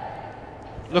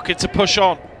looking to push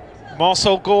on.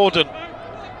 Marcel Gordon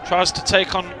tries to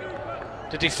take on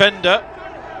the defender.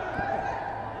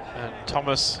 And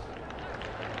Thomas,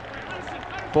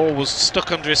 ball was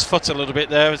stuck under his foot a little bit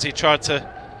there as he tried to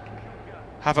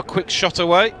have a quick shot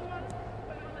away.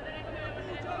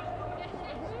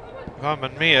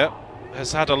 Raman Mir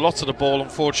has had a lot of the ball,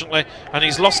 unfortunately, and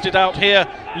he's lost it out here.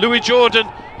 Louis Jordan,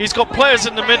 he's got players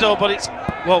in the middle, but it's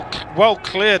well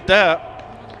cleared there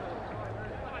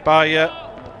by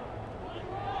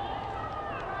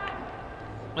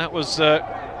that was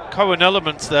Cohen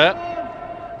Elements there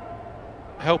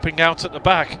helping out at the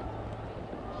back.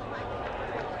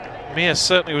 Mir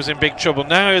certainly was in big trouble.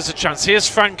 Now here's a chance. Here's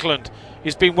Frankland.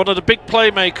 He's been one of the big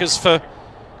playmakers for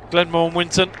Glenmoor and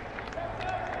Winton,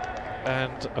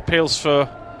 and appeals for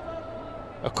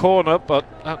a corner, but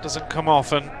that doesn't come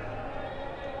off, and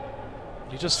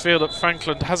you just feel that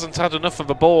Frankland hasn't had enough of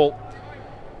the ball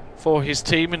for his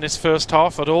team in this first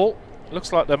half at all.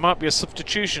 Looks like there might be a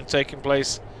substitution taking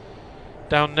place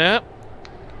down there.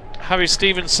 Harry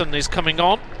Stevenson is coming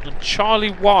on, and Charlie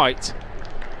White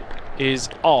is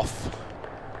off.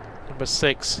 Number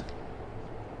 6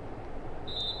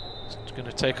 is going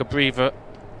to take a breather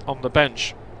on the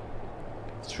bench.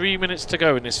 3 minutes to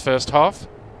go in this first half.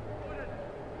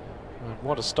 And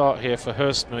what a start here for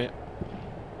Hurstmere.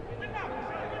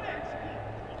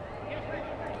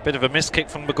 Bit of a miss kick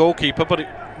from the goalkeeper, but it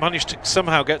managed to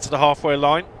somehow get to the halfway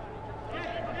line.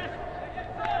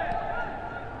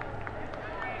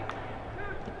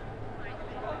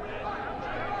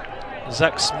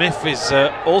 Zach Smith is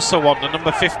also on, the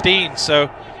number 15,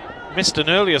 so missed an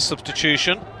earlier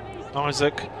substitution.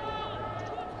 Isaac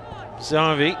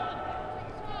Zavi.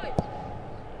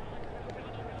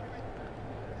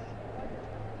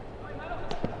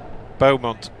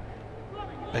 Beaumont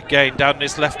again down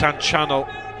this left-hand channel.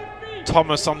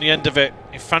 Thomas on the end of it.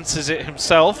 He fancies it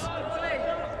himself,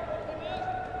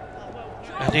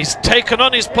 and he's taken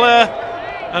on his player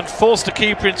and forced the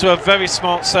keeper into a very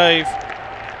smart save.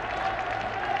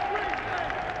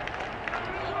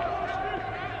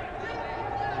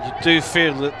 You do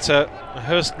feel that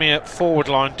Hurstmere forward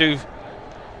line do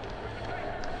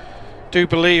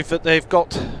believe that they've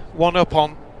got one up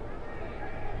on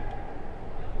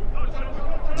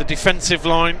the defensive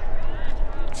line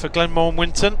for Glenmoor and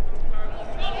Winton.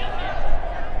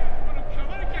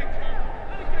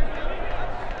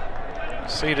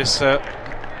 See this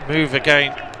move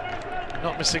again.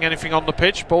 Not missing anything on the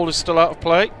pitch. Ball is still out of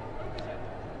play.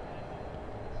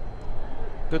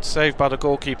 Good save by the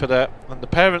goalkeeper there. And the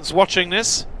parents watching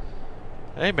this,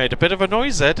 they made a bit of a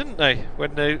noise there, didn't they?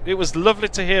 It was lovely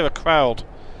to hear a crowd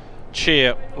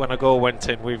cheer when a goal went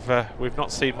in. We've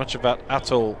not seen much of that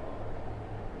at all.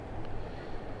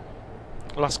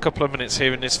 Last couple of minutes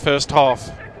here in this first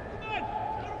half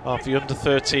of the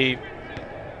under-13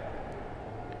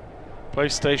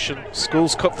 PlayStation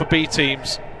Schools Cup for B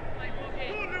teams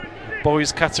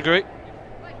boys category.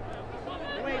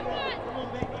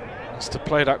 Has to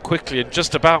play that quickly and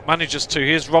just about manages to.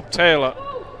 Here's Rob Taylor.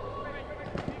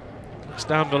 Looks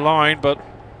down the line, but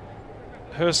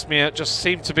Hurstmere just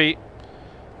seemed to be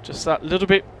just that little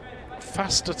bit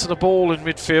faster to the ball in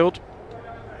midfield.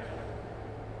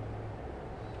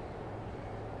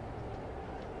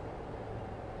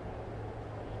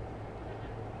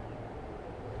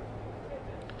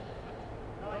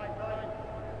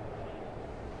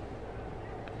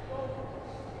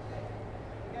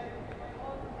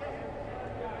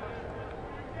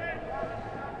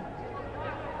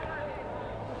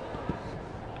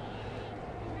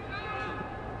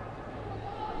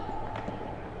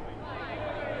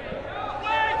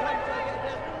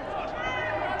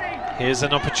 Here's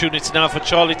an opportunity now for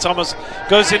Charlie Thomas.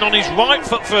 Goes in on his right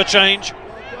foot for a change.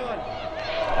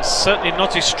 It's certainly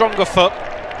not his stronger foot.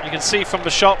 You can see from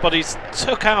the shot, but he's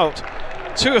took out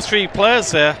 2 or 3 players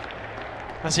there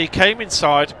as he came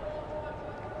inside.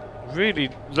 Really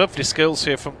lovely skills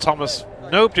here from Thomas.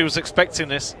 Nobody was expecting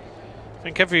this. I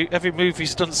think every move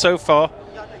he's done so far,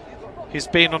 he's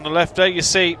been on the left. There you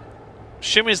see,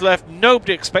 Shimmy's left.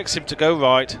 Nobody expects him to go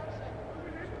right.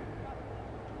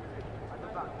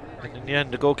 And in the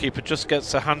end, the goalkeeper just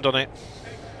gets a hand on it.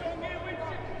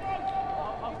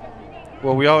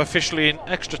 Well, we are officially in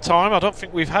extra time. I don't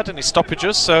think we've had any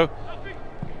stoppages, so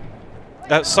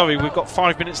Sorry, we've got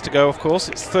 5 minutes to go, of course.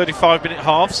 It's 35-minute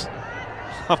halves.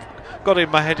 I've got it in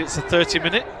my head it's a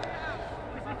 30-minute.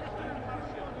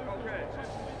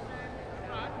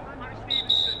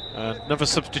 Another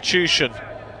substitution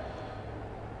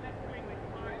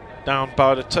down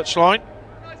by the touchline.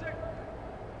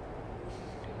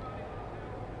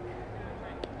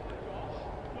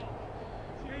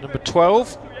 Number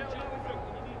 12.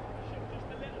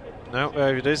 No,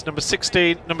 there it is. Number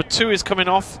 16. Number 2 is coming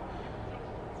off.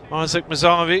 Isaac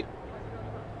Mazzari.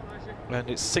 And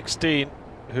it's 16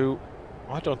 who...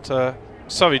 I don't...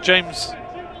 sorry, James...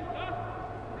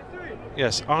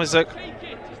 Yes, Isaac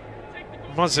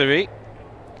Mazzari.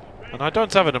 And I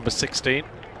don't have a number 16.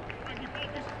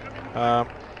 Oh,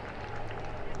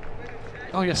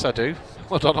 yes, I do.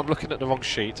 Hold on, I'm looking at the wrong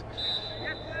sheet.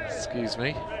 Excuse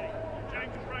me.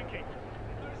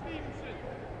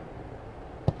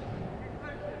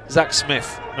 Zach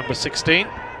Smith, number 16.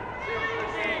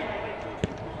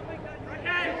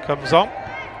 Comes on.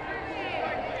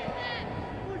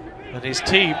 And his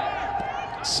team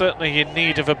certainly in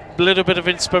need of a little bit of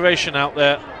inspiration out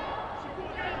there.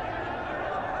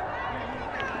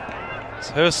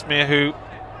 It's Hurstmere who,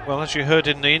 well, as you heard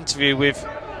in the interview with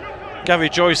Gary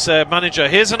Joyce, their manager,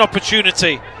 here's an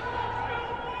opportunity.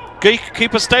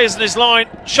 Keeper stays in his line,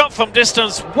 shot from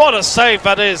distance. What a save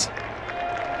that is.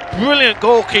 Brilliant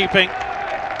goalkeeping.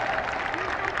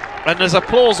 And there's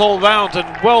applause all round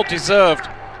and well deserved.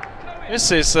 This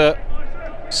is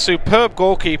superb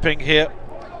goalkeeping here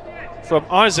from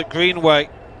Isaac Greenway.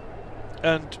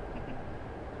 And,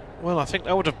 well, I think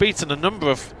that would have beaten a number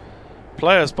of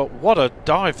players, but what a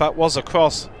dive that was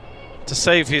across to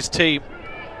save his team.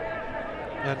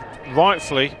 And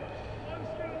rightfully,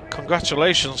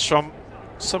 congratulations from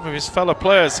some of his fellow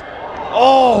players.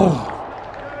 Oh!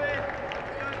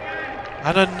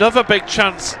 And another big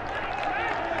chance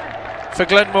for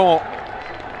Glenmoor.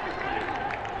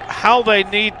 How they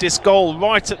need this goal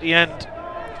right at the end.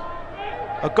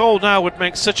 A goal now would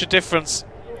make such a difference.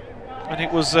 And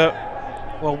it was,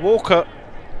 well, Walker.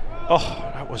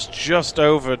 Oh, that was just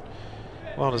over.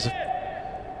 Well, there's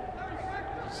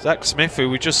Zach Smith, who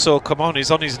we just saw come on.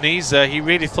 He's on his knees there. He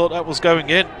really thought that was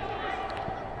going in.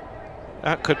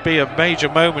 That could be a major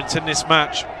moment in this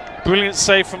match. Brilliant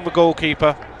save from the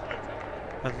goalkeeper.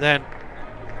 And then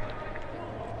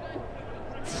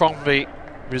from the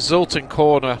resulting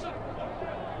corner,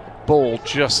 ball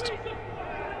just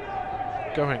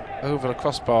going over the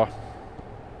crossbar.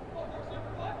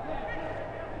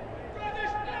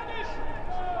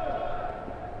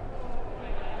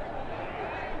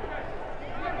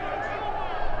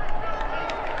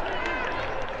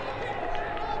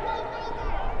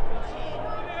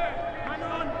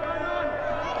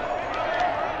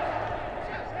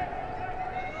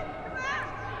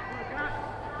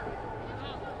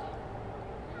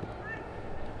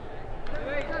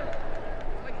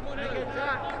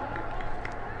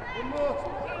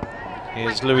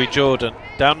 Here's Louis Jordan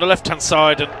down the left hand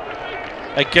side and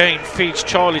again feeds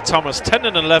Charlie Thomas. 10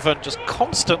 and 11, just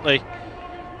constantly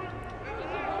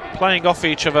playing off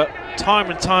each other time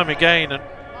and time again, and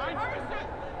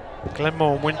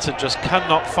Glenmoor and Winton just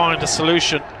cannot find a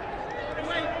solution.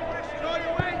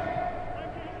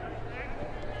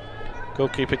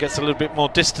 Goalkeeper gets a little bit more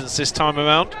distance this time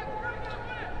around.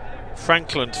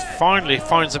 Franklin finally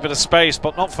finds a bit of space,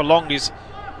 but not for long.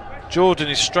 Jordan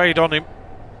is straight on him.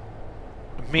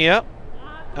 Mia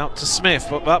out to Smith,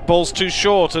 but that ball's too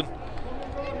short, and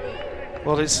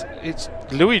well, it's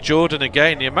Louis Jordan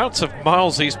again. The amount of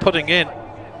miles he's putting in,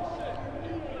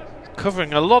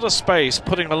 covering a lot of space,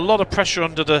 putting a lot of pressure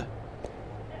under the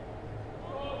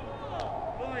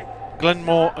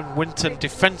Glenmoor and Winton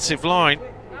defensive line.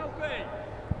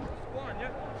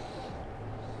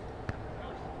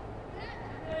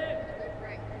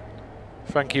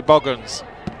 Frankie Boggins.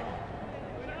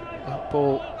 That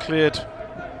ball cleared.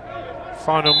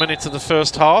 Final minute of the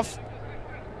first half.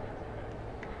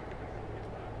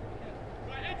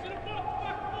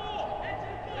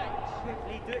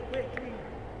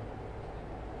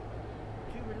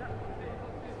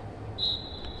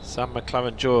 Sam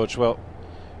McLaren-George, well,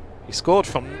 he scored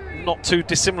from not too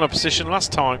dissimilar position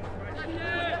last time.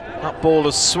 That ball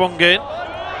has swung in.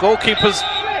 Goalkeeper's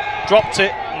dropped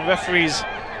it. The referee's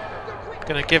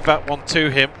going to give that one to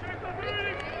him.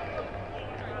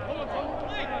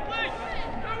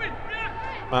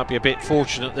 Might be a bit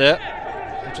fortunate there.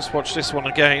 We'll just watch this one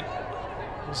again.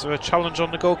 Is there a challenge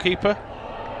on the goalkeeper?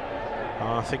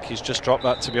 Oh, I think he's just dropped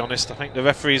that, to be honest. I think the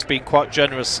referee's been quite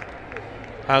generous.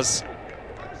 As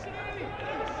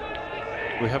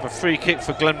we have a free kick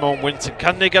for Glenmoor and Winton.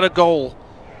 Can they get a goal?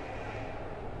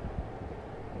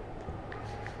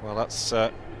 Well,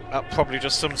 that probably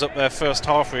just sums up their first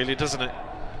half, really, doesn't it?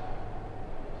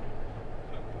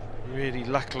 Really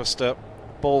lacklustre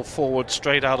ball forward,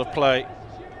 straight out of play.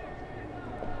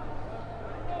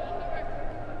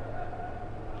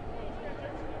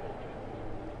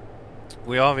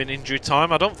 We are in injury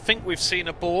time. I don't think we've seen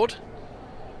a board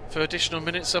for additional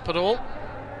minutes up at all.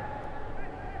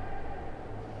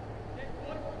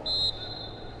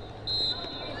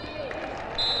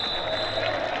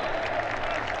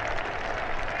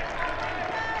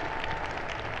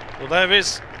 Well, there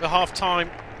is the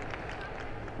half-time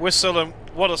whistle, and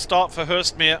what a start for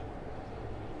Hurstmere.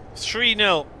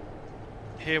 3-0.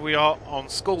 Here we are on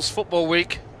Schools Football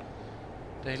Week.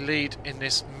 They lead in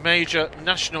this major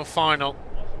national final.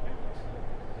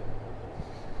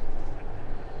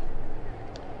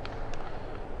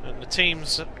 And the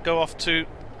teams go off to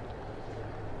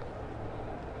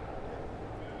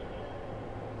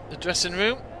the dressing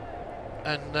room,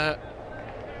 and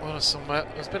there's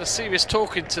a bit of serious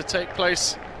talking to take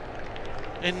place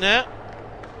in there.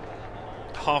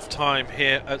 Half time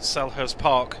here at Selhurst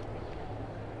Park.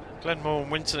 Glenmoor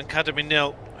and Winton Academy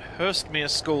 0, Hurstmere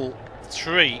School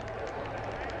 3.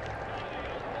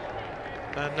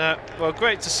 And well,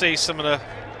 great to see some of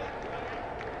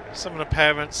the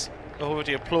parents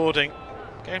already applauding.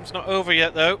 Game's not over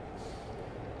yet though.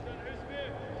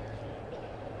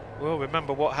 We'll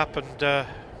remember what happened.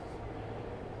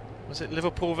 Was it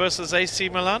Liverpool versus AC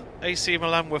Milan? AC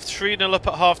Milan were 3-0 up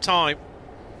at half time.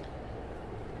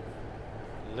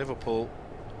 Liverpool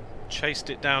chased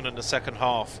it down in the second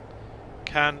half.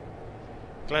 Can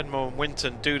Glenmoor and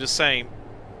Winton do the same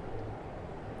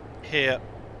here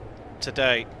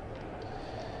today?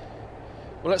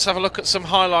 Well, let's have a look at some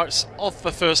highlights of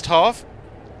the first half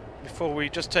before we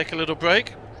just take a little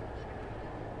break.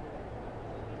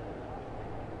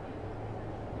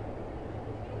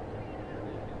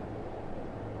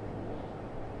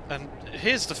 And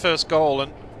here's the first goal,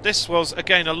 and this was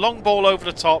again a long ball over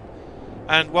the top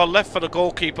and well left for the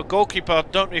goalkeeper. Goalkeeper, I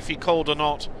don't know if he called or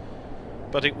not,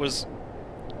 but it was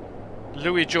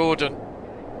Louis Jordan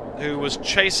who was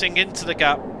chasing into the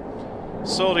gap,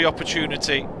 saw the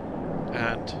opportunity,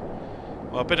 and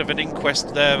well, a bit of an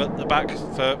inquest there at the back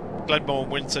for Glenmoor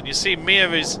and Winton. You see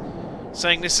Mir is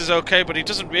saying this is okay, but he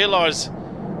doesn't realise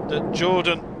that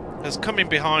Jordan has come in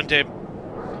behind him,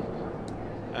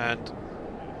 and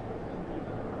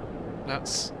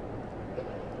that's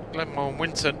Glenmoor and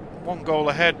Winton 1 goal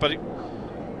ahead. But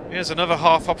here's another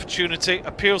half opportunity.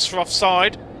 Appeals for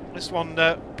offside. This one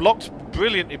blocked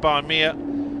brilliantly by Mir,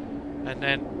 and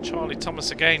then Charlie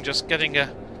Thomas again just getting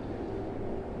a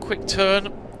quick turn,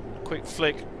 a quick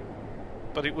flick.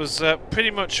 But it was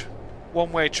pretty much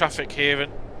one-way traffic here,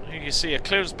 and here you see a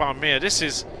clearance by Mir. This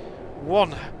is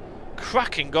one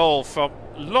cracking goal from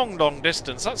long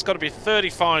distance. That's got to be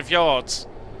 35 yards.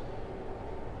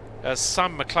 As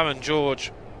Sam McLaren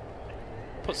George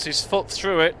puts his foot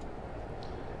through it,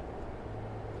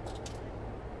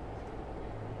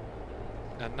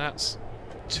 and that's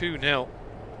 2-0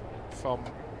 from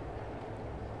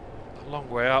a long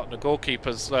way out, and the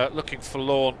goalkeeper's looking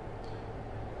forlorn.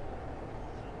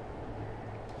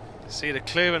 See, the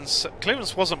clearance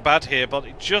wasn't bad here, but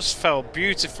it just fell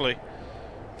beautifully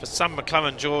for Sam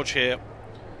McLaren George here,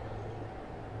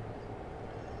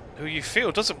 who you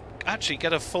feel doesn't actually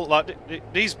get a full, like,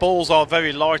 these balls are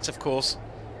very light, of course.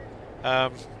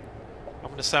 I'm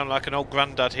going to sound like an old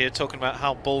granddad here talking about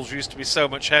how balls used to be so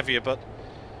much heavier, but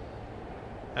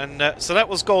so that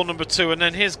was goal number 2, and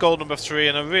then here's goal number 3,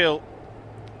 and a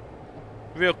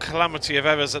real calamity of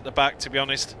errors at the back, to be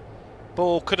honest.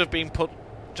 Ball could have been put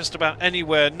just about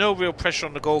anywhere, no real pressure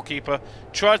on the goalkeeper,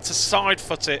 tried to side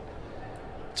foot it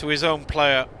to his own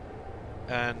player,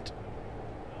 and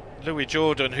Louis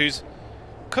Jordan, who's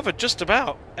covered just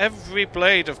about every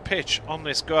blade of pitch on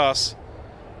this grass,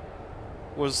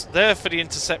 was there for the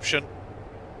interception,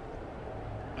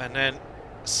 and then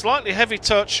slightly heavy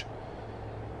touch,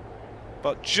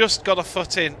 but just got a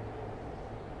foot in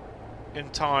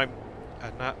time,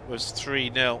 and that was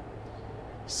 3-0.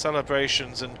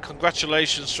 Celebrations and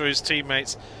congratulations to his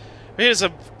teammates. Here's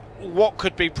what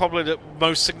could be probably the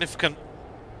most significant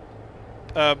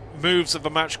moves of the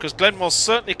match, because Glenmoor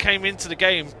certainly came into the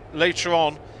game later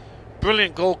on.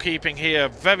 Brilliant goalkeeping here,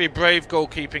 very brave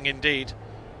goalkeeping indeed.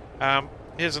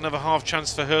 Here's another half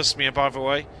chance for Hurstmere, by the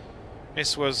way.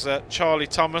 This was Charlie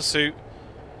Thomas, who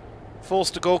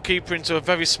forced the goalkeeper into a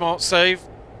very smart save.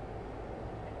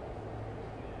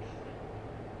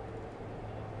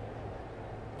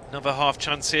 Another half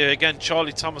chance here, again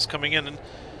Charlie Thomas coming in, and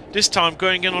this time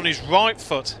going in on his right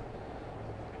foot.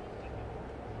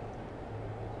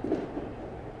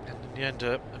 And In the end,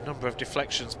 a number of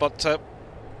deflections, but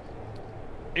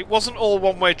it wasn't all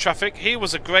one-way traffic. Here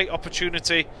was a great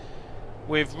opportunity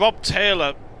with Rob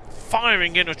Taylor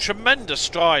firing in a tremendous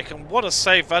strike, and what a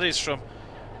save that is from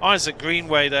Isaac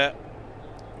Greenway there.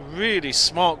 Really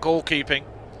smart goalkeeping.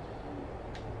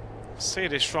 See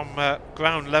this from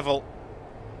ground level.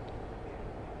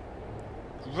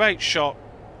 Great shot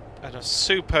and a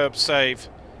superb save,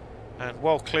 and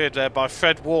well cleared there by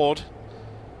Fred Ward.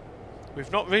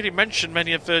 We've not really mentioned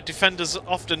many of the defenders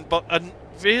often, but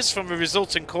here's from a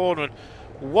resulting corner, and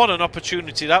what an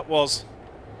opportunity that was.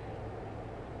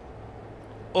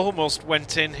 Almost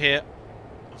went in here.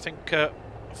 I think a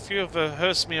few of the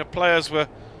Hurstmere players were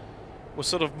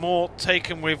sort of more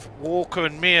taken with Walker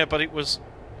and Mere, but it was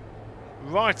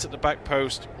right at the back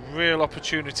post. Real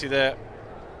opportunity there.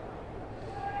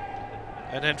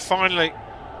 And then finally,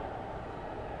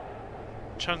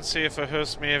 chance here for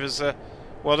Hurstmere as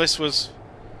well, this was,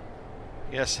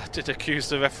 yes, I did accuse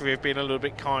the referee of being a little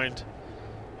bit kind,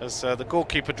 as the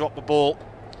goalkeeper dropped the ball,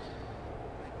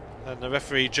 and the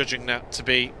referee judging that to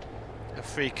be a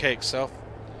free kick. So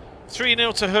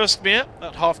 3-0 to Hurstmere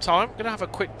at half-time. Going to have a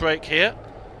quick break here,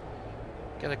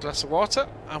 get a glass of water,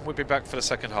 and we'll be back for the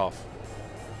second half.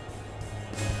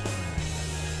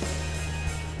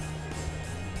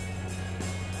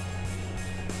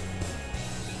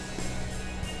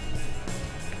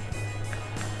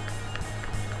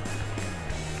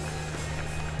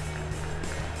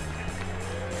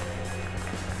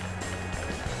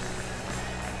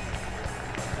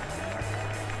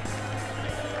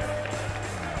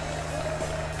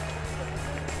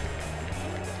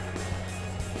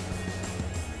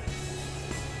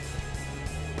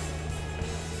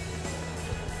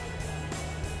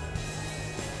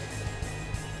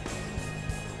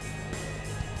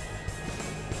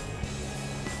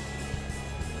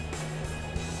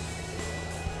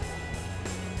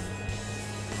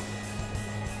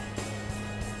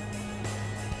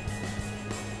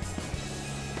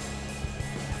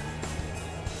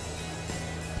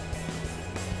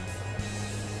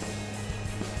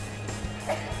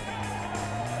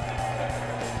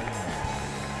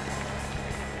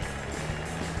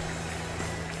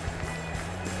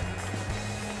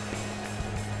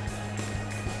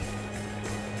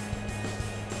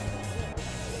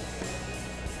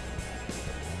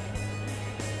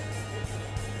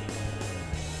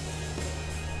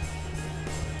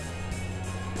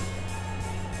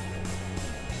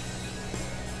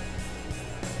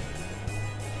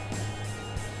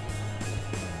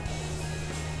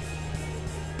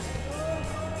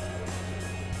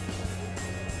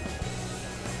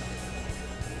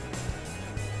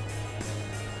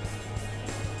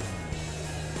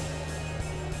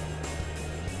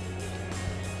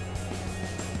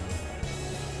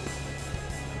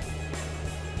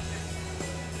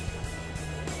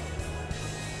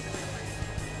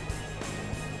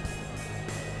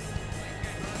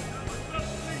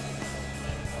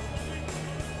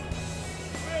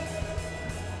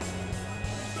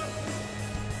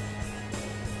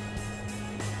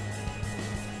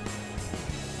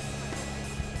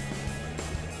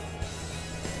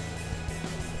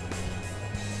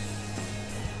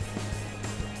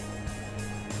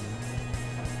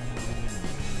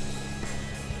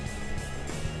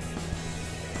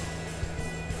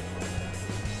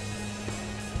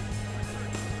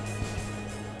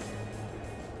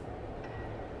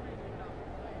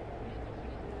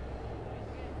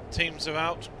 Teams are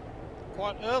out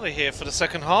quite early here for the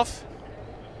second half.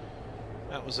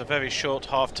 That was a very short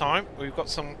half time. We've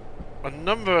got a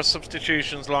number of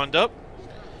substitutions lined up.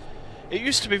 It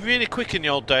used to be really quick in the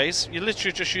old days. You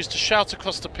literally just used to shout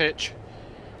across the pitch,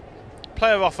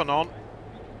 player off and on.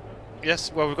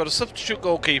 Yes, well, we've got a substitute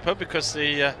goalkeeper because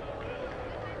the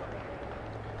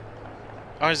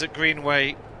Isaac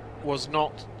Greenway was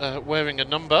not wearing a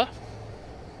number.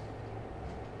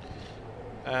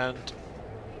 And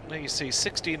there you see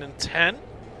 16 and 10.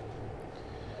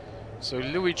 So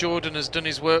Louis Jordan has done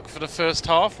his work for the first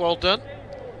half. Well done.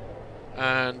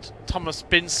 And Thomas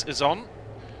Bince is on.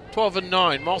 12 and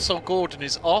 9. Marcel Gordon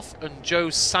is off and Joe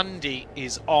Sandy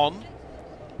is on.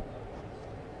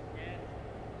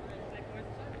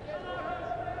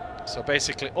 So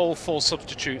basically all four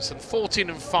substitutes. And 14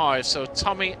 and 5. So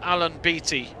Tommy Allen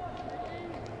Beattie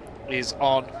is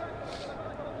on.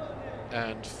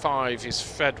 And 5 is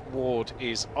Fred Ward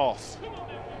is off.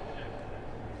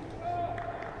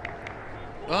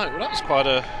 Right, well, that was quite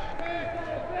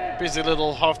a busy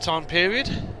little half-time period.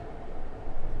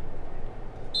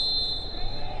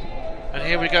 And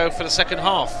here we go for the second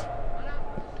half.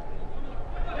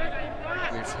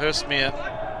 With Hurstmere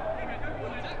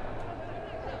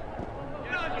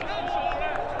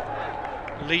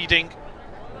leading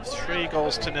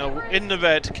 3-0 in the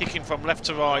red, kicking from left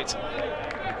to right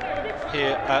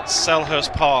here at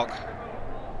Selhurst Park.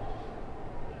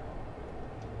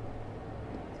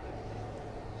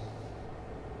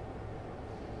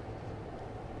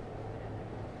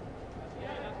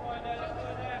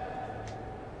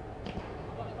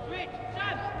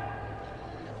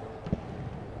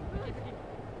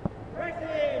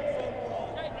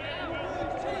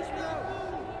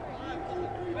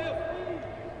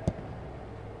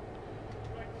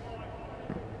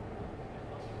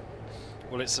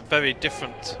 Well, it's a very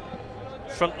different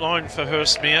front line for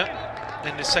Hurstmere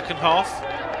in the second half.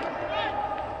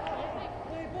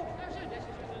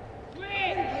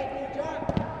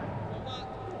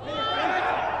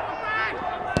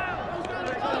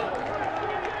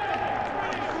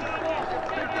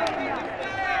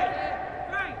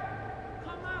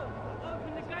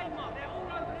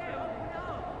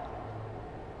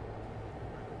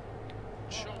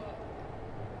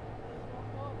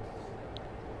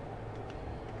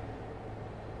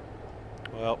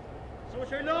 Well,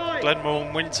 Glenmoor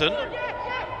and Winton,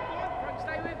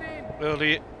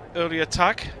 early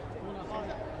attack,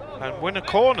 and win a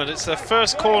corner. It's their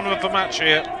first corner of the match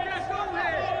here.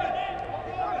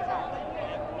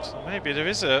 So maybe there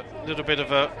is a little bit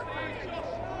of a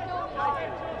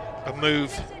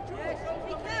move.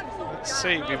 Let's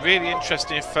see, it'd be really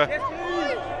interesting if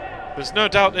there's no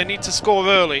doubt they need to score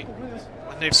early.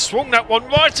 And they've swung that one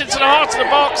right into the heart of the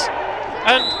box.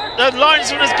 And the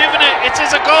linesman has given it. It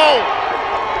is a goal.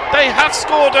 They have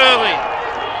scored early.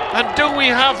 And do we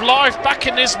have life back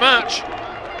in this match?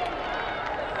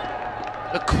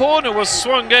 The corner was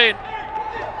swung in.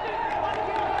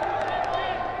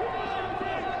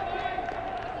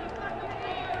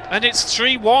 And it's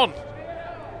 3-1.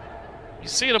 You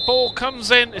see the ball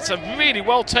comes in. It's a really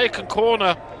well taken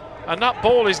corner. And that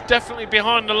ball is definitely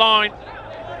behind the line.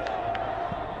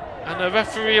 And the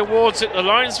referee awards it. The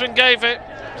linesman gave it.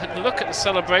 And look at the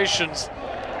celebrations.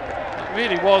 It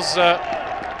really was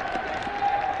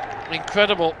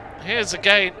incredible. Here's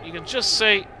again. You can just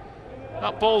see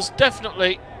that ball's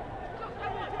definitely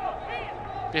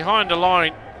behind the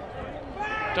line.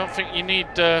 Don't think you need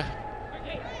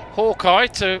Hawkeye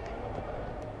to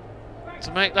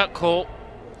make that call.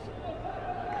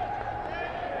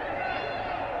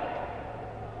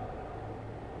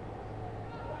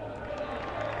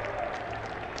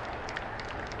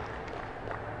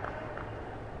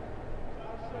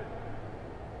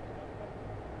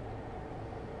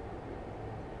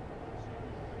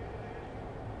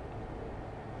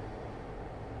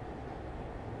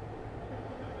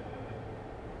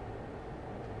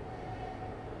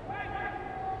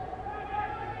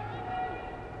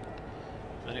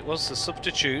 And it was the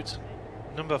substitute,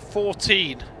 number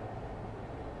 14,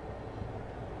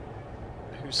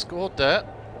 who scored there.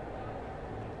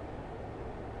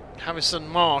 Harrison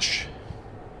Marsh.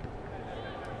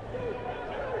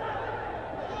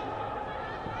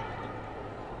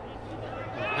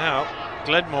 And now,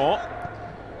 Glenmoor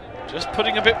just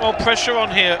putting a bit more pressure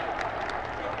on here.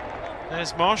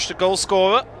 There's Marsh, the goal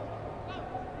scorer.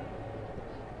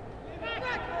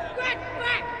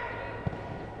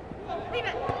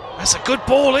 That's a good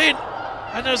ball in,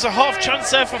 and there's a half chance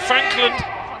there for Franklin,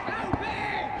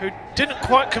 who didn't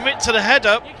quite commit to the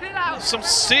header. Some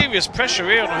serious pressure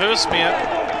here on Hurstmere,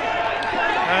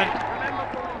 and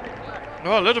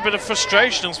well, a little bit of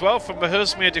frustration as well from the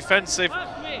Hurstmere defence. They've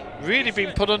really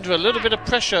been put under a little bit of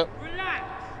pressure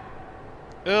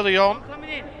early on,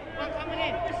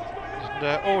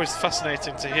 and always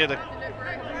fascinating to hear the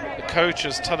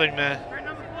coaches telling their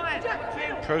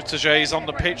proteges on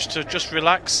the pitch to just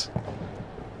relax.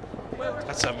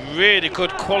 That's a really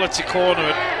good quality corner,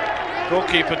 and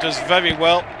goalkeeper does very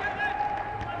well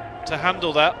to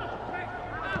handle that.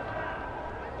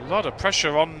 A lot of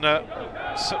pressure on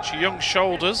such young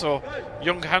shoulders, or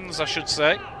young hands I should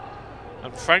say.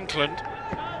 And Franklin,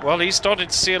 well, he's starting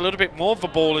to see a little bit more of the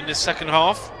ball in this second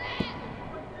half.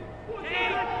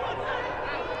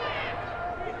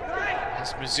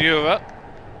 That's Missouri.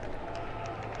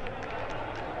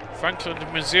 Franklin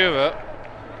and Missouri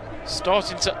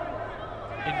starting to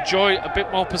enjoy a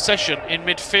bit more possession in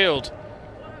midfield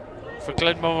for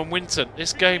Glenmoor and Winton.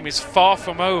 This game is far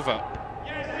from over.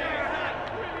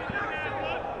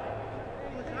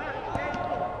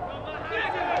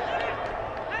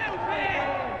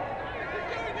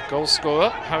 Goal scorer,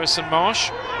 Harrison Marsh,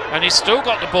 and he's still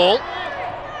got the ball.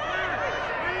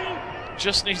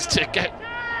 Just needs to get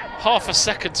half a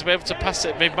second to be able to pass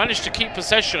it. They've managed to keep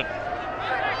possession.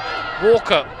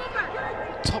 Walker,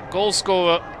 top goal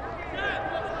scorer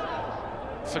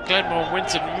for Glenmoor and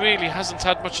Winton, really hasn't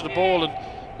had much of the ball, and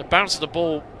the bounce of the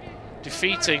ball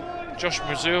defeating Josh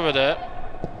Mazura there.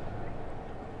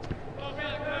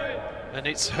 And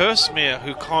it's Hurstmere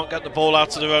who can't get the ball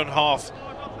out of their own half.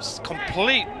 It's a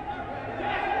complete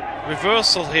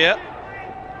reversal here.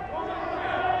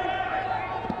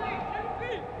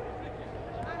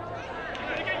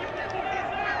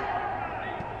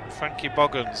 Frankie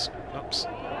Boggins looks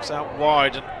out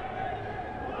wide, and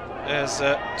there's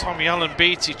Tommy Allen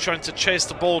Beattie trying to chase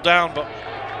the ball down, but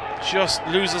just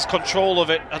loses control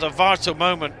of it at a vital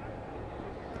moment.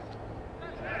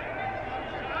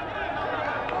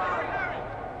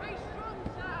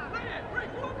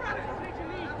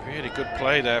 Really good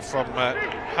play there from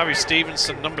Harry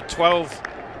Stevenson, number 12.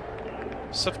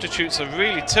 Substitutes are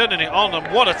really turning it on,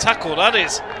 and what a tackle that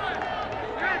is.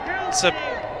 It's a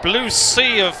blue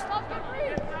sea of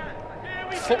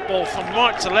football from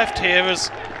right to left here, as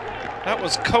that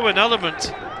was Cohen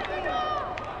Element.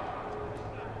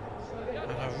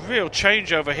 And a real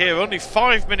changeover here. Only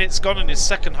 5 minutes gone in his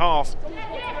second half.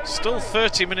 Still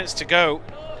 30 minutes to go.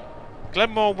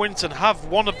 Glenmoor Winton have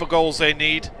one of the goals they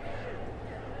need.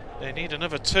 They need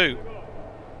another two.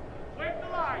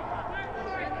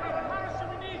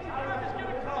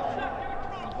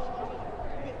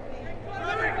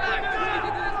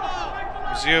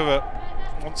 Zura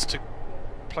wants to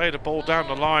play the ball down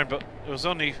the line, but it was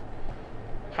only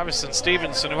Harrison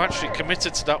Stevenson who actually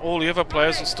committed to that. All the other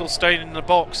players were still staying in the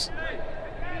box.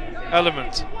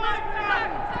 Element.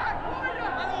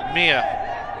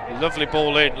 Mia. Lovely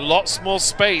ball in. Lots more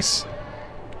space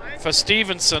for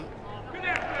Stevenson,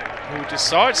 who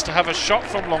decides to have a shot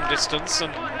from long distance.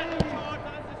 And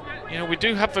you know, we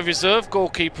do have the reserve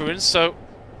goalkeeper in, so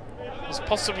there's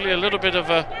possibly a little bit of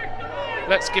a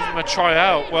let's give him a try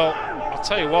out. Well, I'll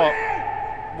tell you what,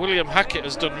 William Hackett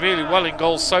has done really well in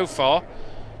goals so far.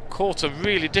 Caught a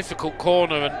really difficult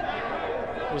corner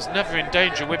and was never in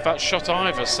danger with that shot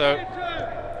either, so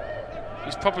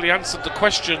he's probably answered the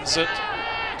questions that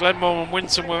Glenmoor and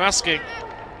Winton were asking.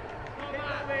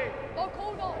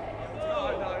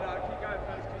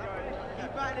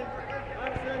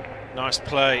 Nice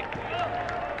play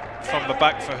from the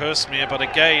back for Hurstmere, but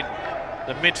again,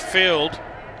 the midfield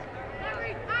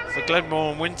for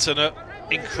Glenmoor and Winton are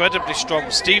incredibly strong.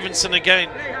 Stevenson again.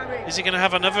 Is he going to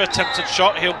have another attempted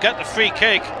shot? He'll get the free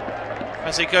kick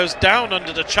as he goes down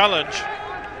under the challenge.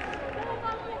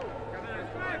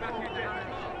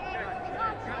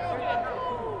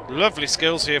 Lovely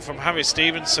skills here from Harry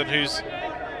Stevenson, who's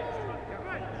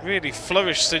really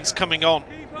flourished since coming on.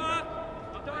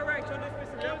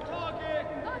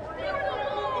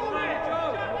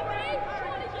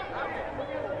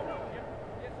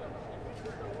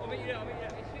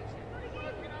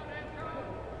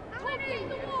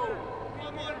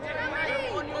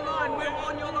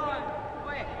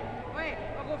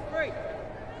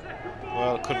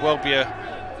 Well, it could well be a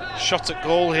shot at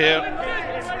goal here.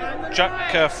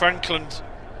 Jack Franklin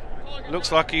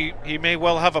looks like he may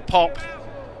well have a pop.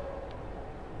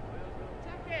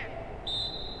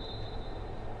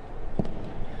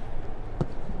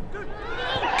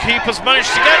 Keeper's managed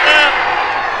to get there,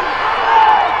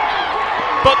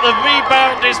 but the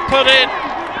rebound is put in.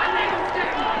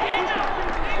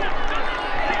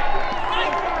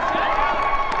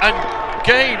 And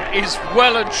game is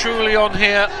well and truly on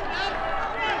here.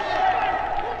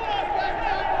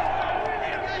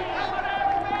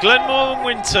 Glenmoor and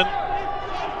Winton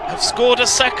have scored a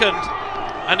second,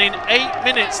 and in 8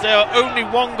 minutes they are only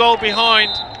one goal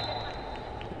behind.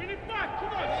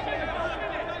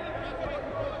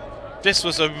 This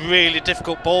was a really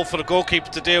difficult ball for the goalkeeper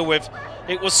to deal with.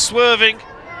 It was swerving,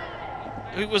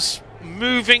 it was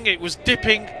moving, it was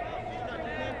dipping,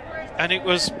 and it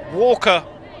was Walker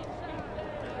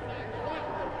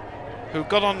who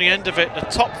got on the end of it, the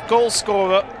top goal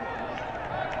scorer.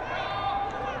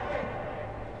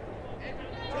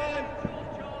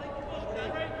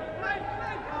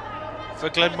 For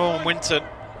Glenmoor and Winton,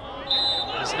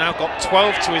 has now got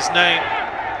 12 to his name,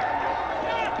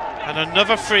 and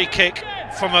another free kick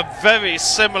from a very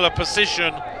similar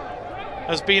position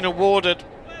has been awarded.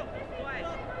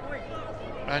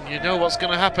 And you know what's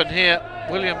going to happen here.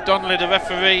 William Donnelly, the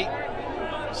referee,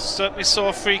 certainly saw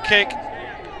a free kick,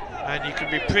 and you can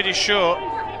be pretty sure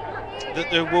that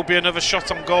there will be another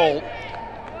shot on goal.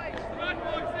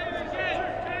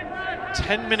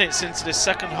 10 minutes into this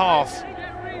second half.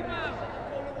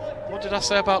 What did I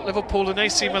say about Liverpool and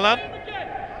AC Milan?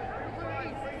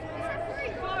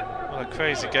 What a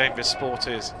crazy game this sport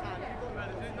is.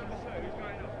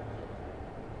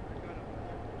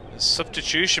 There's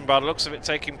substitution by the looks of it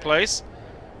taking place.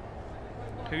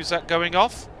 Who's that going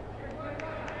off?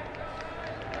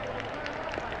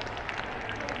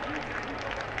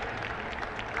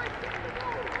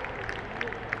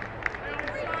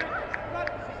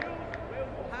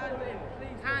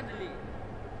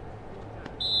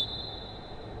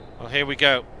 here we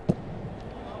go.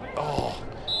 Oh,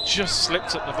 just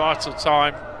slipped at the vital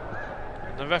time.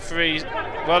 And the referee,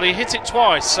 well, he hit it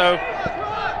twice, so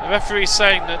the referee's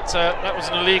saying that that was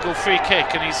an illegal free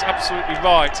kick, and he's absolutely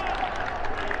right.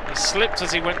 He slipped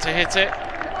as he went to hit it,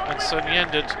 and so in the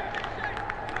end had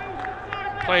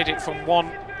played it from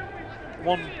one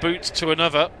boot to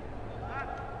another.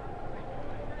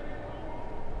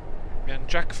 And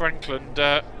Jack Franklin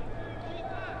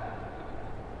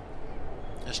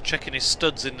is checking his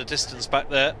studs in the distance back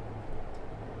there.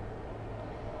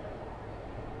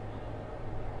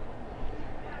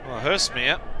 Well,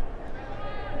 Hurstmere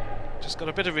just got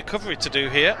a bit of recovery to do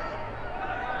here.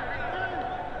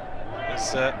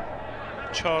 As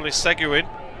Charlie Seguin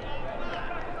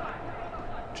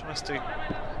tries to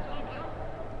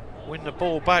win the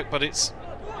ball back, but it's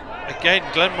again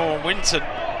Glenmoor and Winton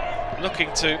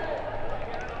looking to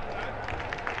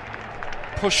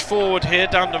push forward here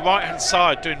down the right hand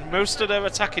side, doing most of their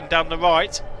attacking down the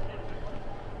right.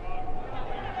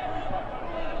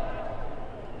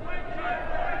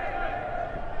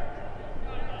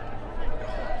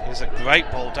 Here's a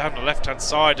great ball down the left hand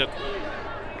side, and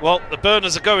well, the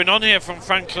burners are going on here from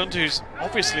Franklin, who's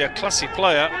obviously a classy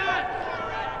player.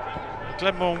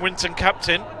 Glenmoor and Winton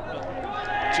captain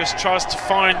just tries to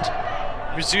find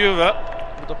Missoura,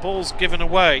 but the ball's given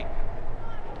away.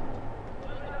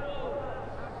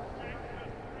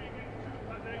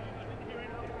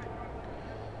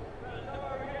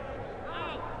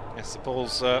 Yes, the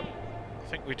ball's I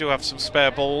think we do have some spare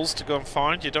balls to go and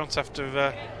find. You don't have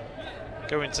to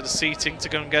go into the seating to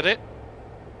go and get it.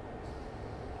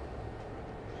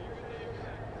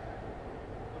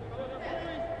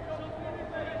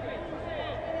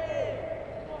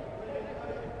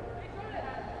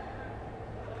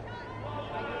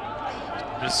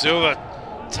 Missoura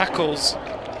tackles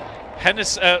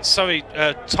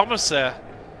Thomas there.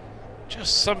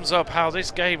 Just sums up how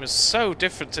this game is so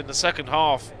different in the second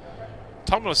half.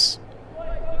 Thomas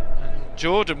and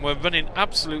Jordan were running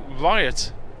absolute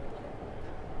riot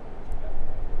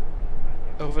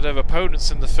over their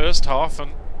opponents in the first half,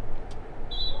 and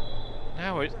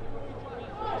now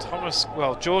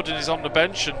Jordan is on the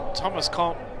bench, and Thomas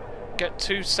can't get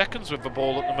 2 seconds with the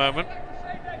ball at the moment.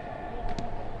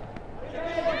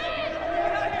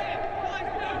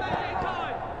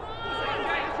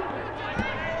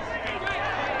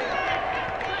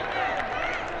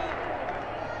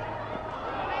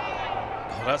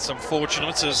 That's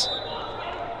unfortunate, as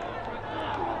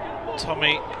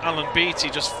Tommy Allen Beattie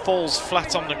just falls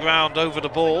flat on the ground over the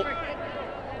ball.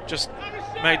 Just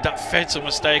made that fatal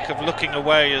mistake of looking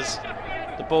away as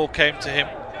the ball came to him.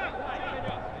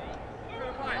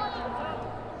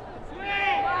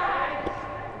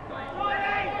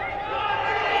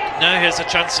 Now here's a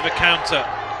chance of a counter.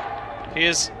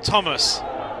 Here's Thomas.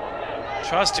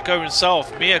 Tries to go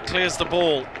himself. Mia clears the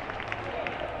ball.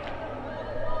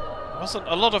 Wasn't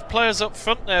a lot of players up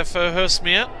front there for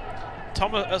Hurstmere.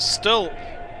 Thomas still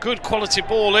good quality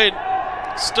ball in.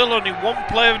 Still only one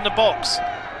player in the box.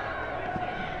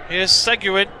 Here's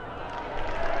Seguin.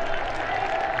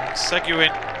 And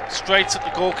Seguin straight at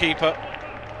the goalkeeper.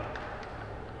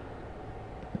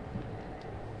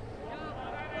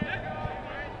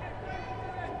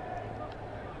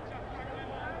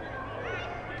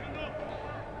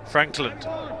 Franklin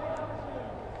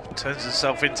turns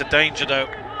himself into danger though.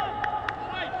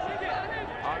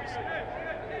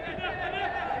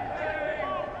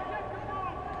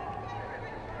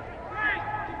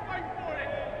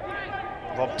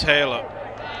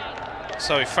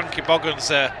 Frankie Boggins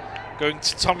there, going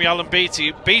to Tommy Allen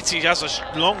Beattie. Beattie has a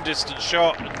long distance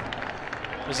shot, and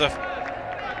there's a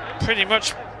pretty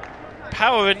much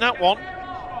power in that one,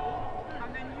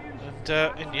 and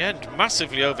in the end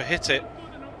massively overhit it.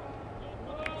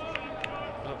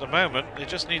 At the moment they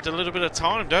just need a little bit of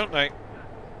time, don't they?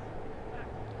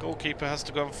 Goalkeeper has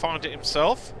to go and find it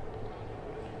himself.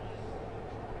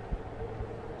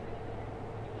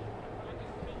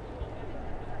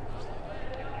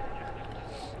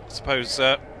 I suppose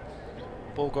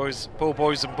ball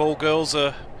boys and ball girls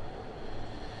are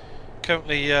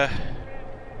currently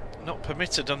not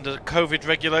permitted under COVID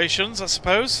regulations, I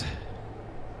suppose.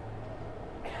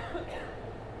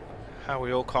 How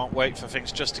we all can't wait for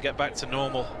things just to get back to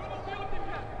normal.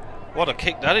 What a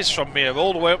kick that is from Mia,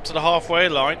 all the way up to the halfway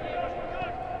line.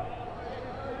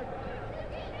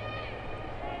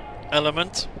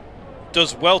 Element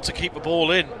does well to keep the ball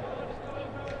in.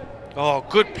 Oh,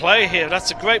 good play here.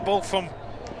 That's a great ball from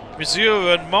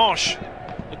Missoura, and Marsh,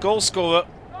 the goal scorer,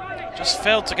 just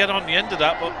failed to get on the end of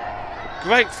that, but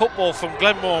great football from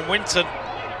Glenmoor and Winton.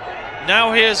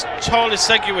 Now here's Charlie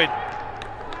Seguin.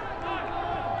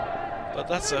 But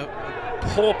that's a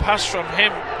poor pass from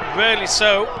him, really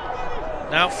so.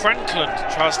 Now Franklin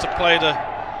tries to play the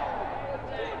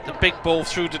big ball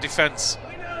through the defence.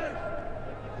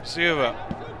 Zura,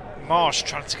 Marsh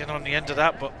trying to get on the end of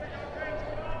that, but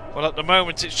well, at the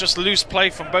moment it's just loose play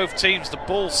from both teams. The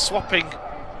ball swapping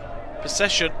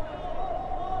possession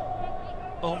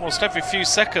almost every few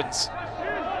seconds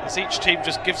as each team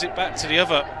just gives it back to the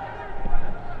other.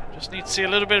 Just need to see a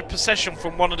little bit of possession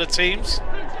from one of the teams.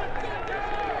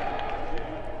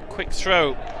 Quick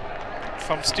throw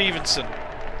from Stevenson.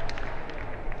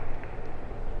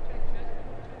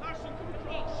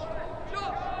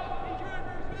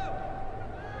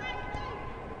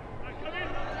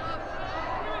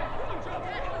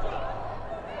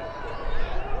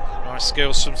 Nice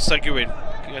skills from Seguin,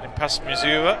 getting past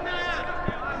Missouri.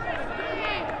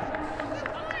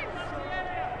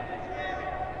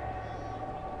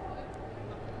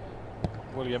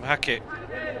 William Hackett,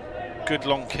 good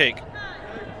long kick.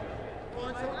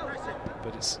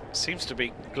 But it seems to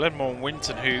be Glenmoor and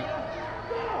Winton who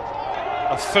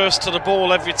are first to the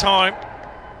ball every time.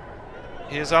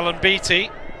 Here's Alan Beattie.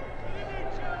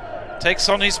 Takes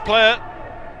on his player.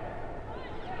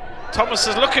 Thomas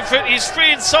is looking for it. He's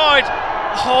free inside.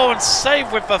 Oh, and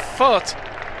save with the foot.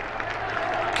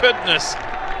 Goodness.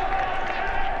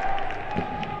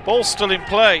 Ball still in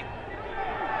play.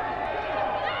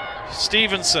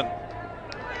 Stevenson.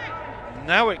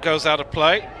 Now it goes out of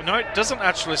play. No, it doesn't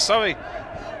actually, sorry.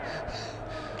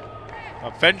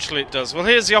 Eventually it does. Well,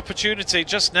 here's the opportunity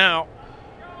just now.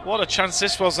 What a chance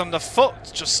this was, and the foot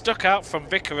just stuck out from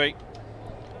Vickery.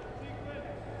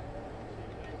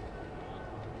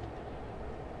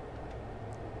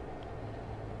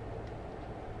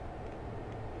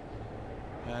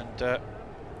 And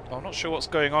I'm not sure what's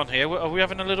going on here. Are we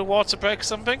having a little water break or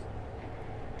something?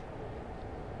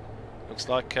 Looks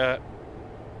like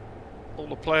all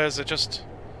the players are just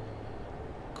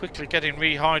quickly getting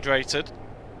rehydrated.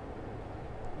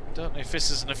 Don't know if this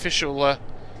is an official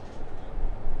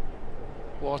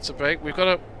water break. We've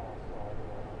got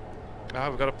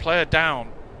a player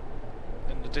down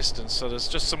in the distance, so there's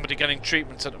just somebody getting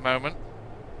treatment at the moment.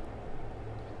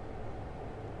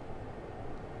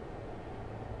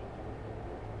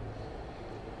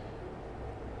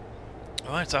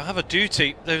 Right, I have a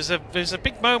duty. There's a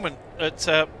big moment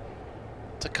to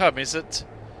come. Is that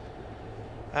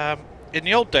in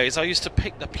the old days I used to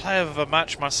pick the player of a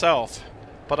match myself,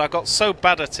 but I got so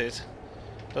bad at it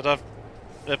that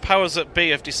the powers that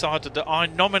be have decided that I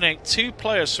nominate 2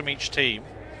 players from each team,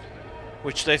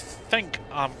 which they think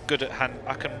I'm good at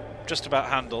I can just about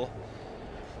handle,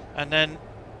 and then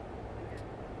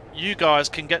you guys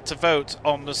can get to vote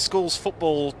on the school's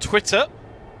football Twitter,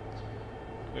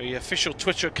 the official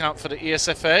Twitter account for the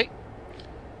ESFA,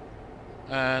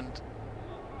 and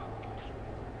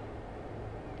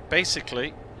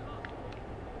basically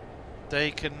they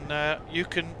can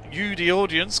you the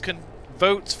audience can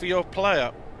vote for your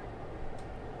player.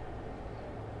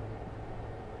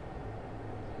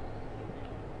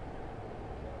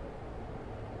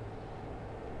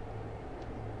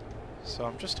 So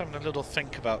I'm just having a little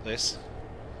think about this.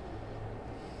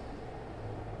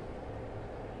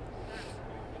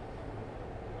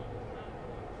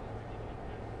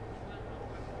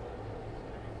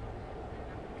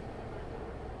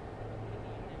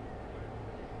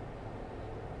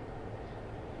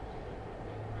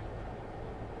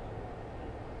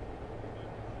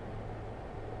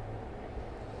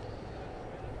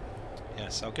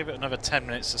 Yes, I'll give it another 10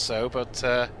 minutes or so, but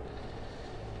I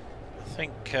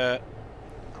think I've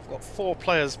got 4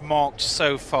 players marked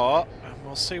so far, and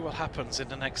we'll see what happens in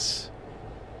the next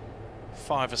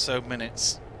 5 or so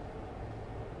minutes.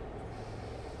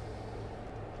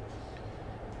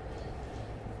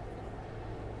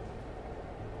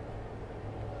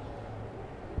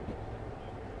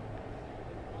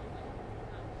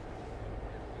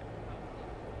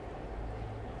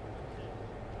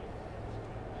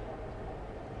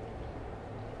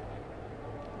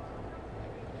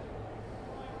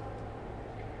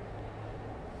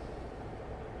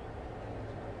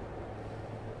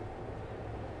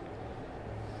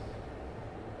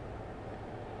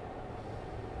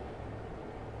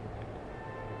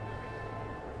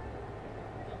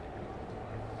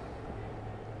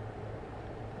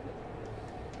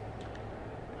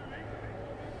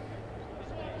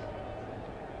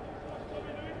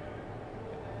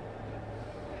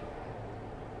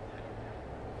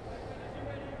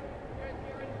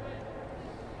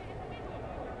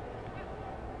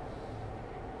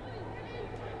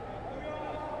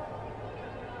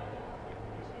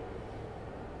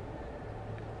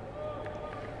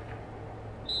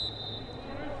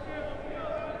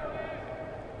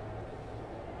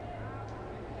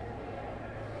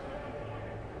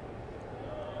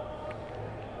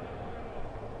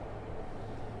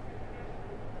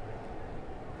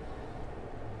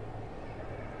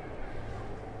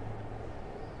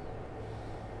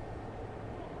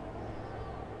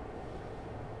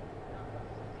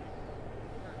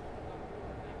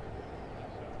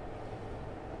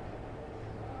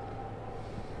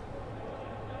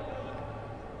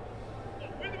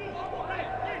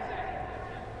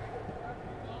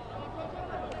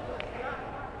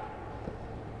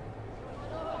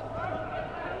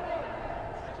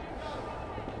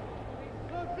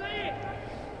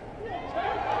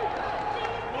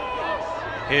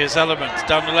 Here's Element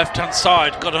down the left-hand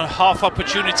side. Got a half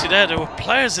opportunity there. There were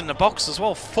players in the box as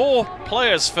well. 4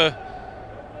 players for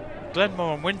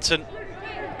Glenmoor and Winton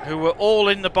who were all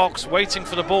in the box waiting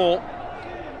for the ball.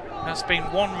 That's been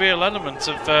one real element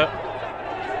of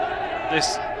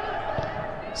this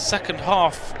second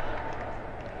half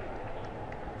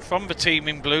from the team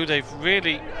in blue. They've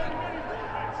really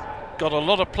got a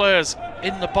lot of players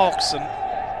in the box and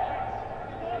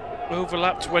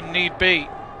overlapped when need be.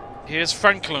 Here's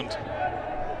Frankland,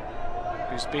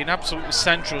 who's been absolutely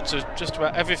central to just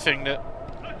about everything that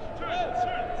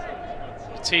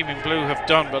the team in blue have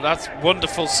done, but that's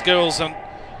wonderful skills. And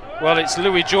well, it's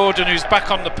Louis Jordan who's back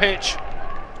on the pitch.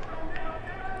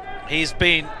 He's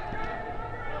been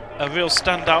a real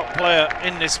standout player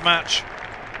in this match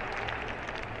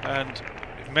and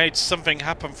made something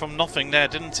happen from nothing there,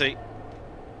 didn't he?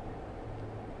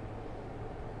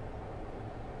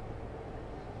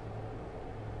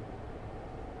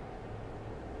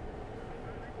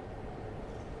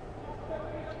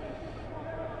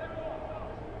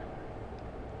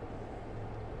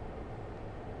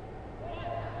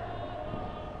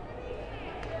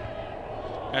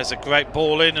 There's a great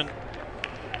ball in, and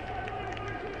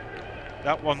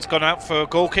that one's gone out for a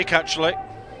goal kick actually.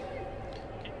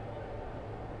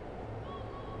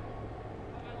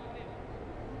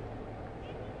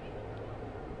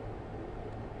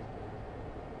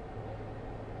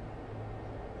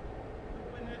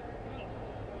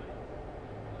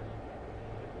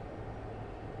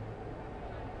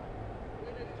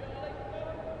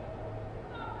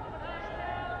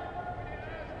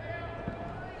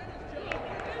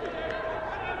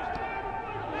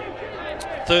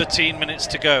 "13 minutes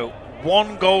to go,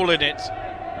 1 goal in it."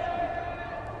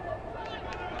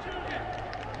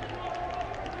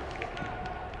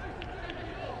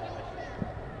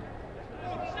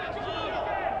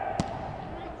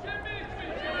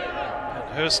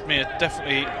 And Hurstmere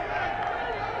definitely,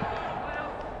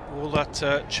 all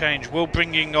that change will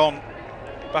bringing on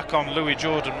back on Louis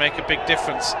Jordan make a big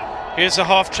difference. Here's a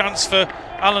half chance for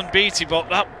Alan Beattie, but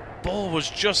that ball was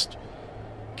just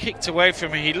kicked away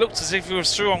from him. He looked as if he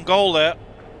was through on goal there.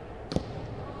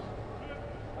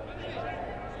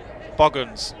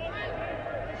 Boggins,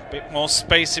 a bit more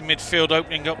space in midfield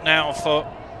opening up now for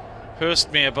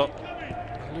Hurstmere, but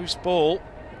a loose ball.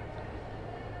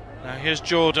 Now here's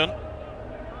Jordan,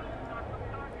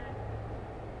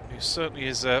 who certainly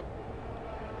is a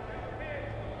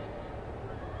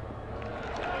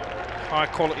high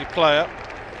quality player.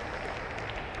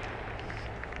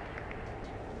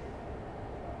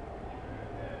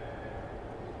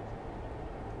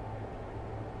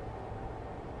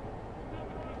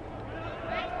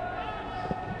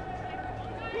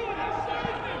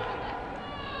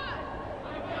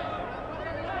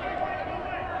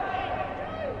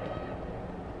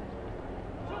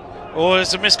 Oh,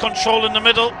 there's a miscontrol in the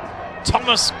middle.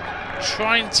 Thomas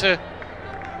trying to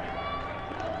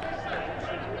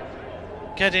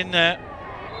get in there.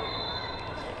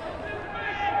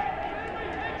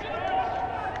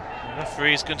 The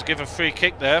referee is going to give a free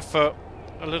kick there for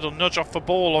a little nudge off the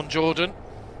ball on Jordan.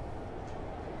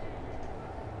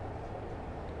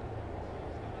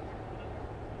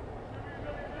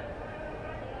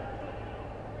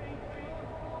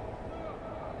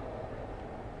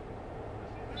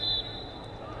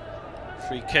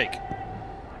 Free kick.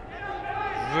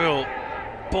 Real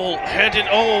ball heading.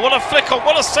 Oh, what a flick on,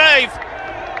 what a save!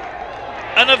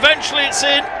 And eventually it's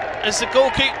in as the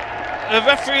goalkeeper, the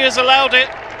referee has allowed it.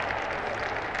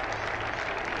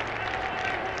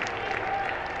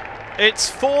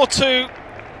 It's 4-2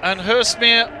 and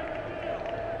Hurstmere.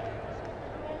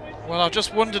 Well, I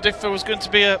just wondered if there was going to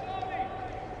be a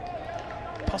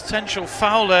potential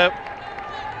foul there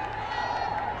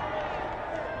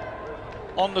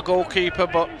on the goalkeeper,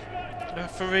 but the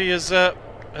referee has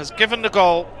given the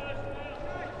goal.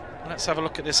 Let's have a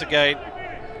look at this again.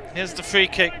 Here's the free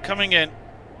kick coming in,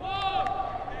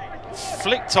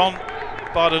 flicked on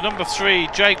by the number 3,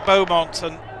 Jake Beaumont,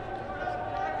 and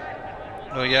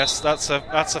oh yes, that's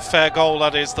a fair goal.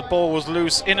 That is. The ball was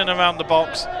loose in and around the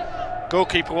box.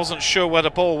 Goalkeeper wasn't sure where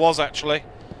the ball was actually,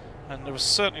 and there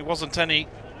certainly wasn't any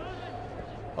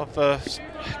of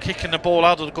kicking the ball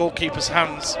out of the goalkeeper's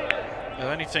hands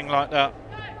or anything like that.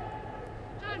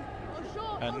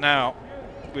 And now,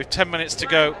 with 10 minutes to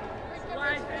go,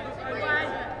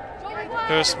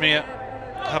 Hurstmere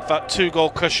have that 2-goal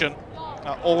cushion,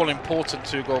 that all-important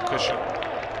 2-goal cushion.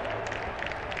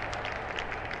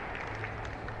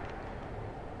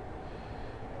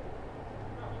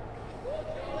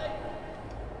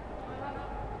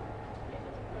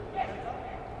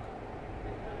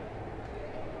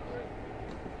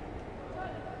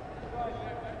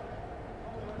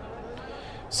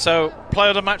 So, player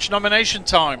of the match nomination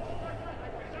time.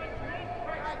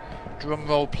 Drum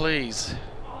roll, please.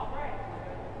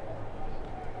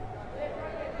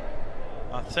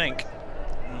 I think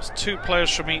there's 2 players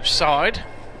from each side.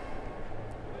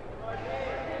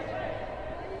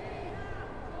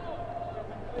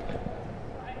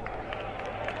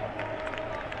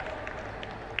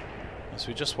 As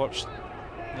we just watched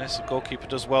this, the goalkeeper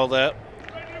does well there.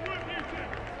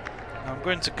 I'm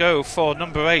going to go for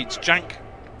number 8, Jank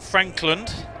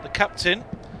Frankland, the captain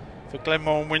for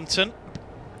Glenmoor and Winton.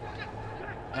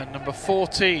 And number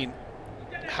 14,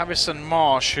 Harrison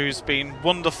Marsh, who's been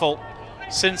wonderful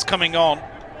since coming on.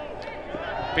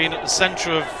 Been at the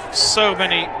centre of so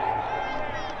many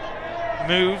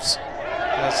moves.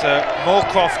 There's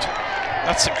Moorcroft.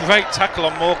 That's a great tackle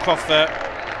on Moorcroft there.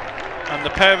 And the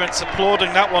parents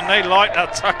applauding that one. They like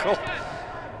that tackle.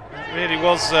 It really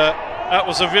was. That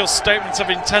was a real statement of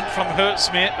intent from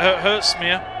Hurstmere.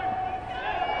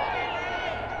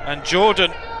 And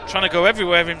Jordan trying to go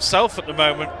everywhere himself at the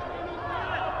moment.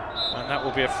 And that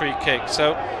will be a free kick.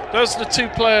 So those are the 2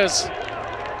 players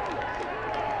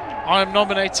I am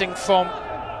nominating from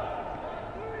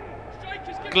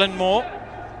Glenmoor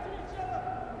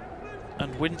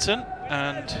and Winton,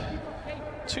 and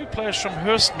 2 players from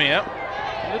Hurstmere.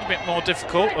 A little bit more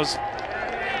difficult, as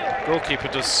goalkeeper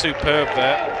does superb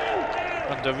there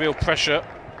under real pressure.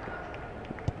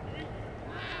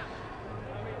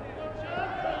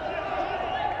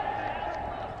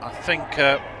 I think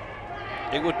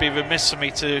it would be remiss for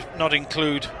me to not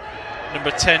include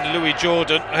number 10, Louis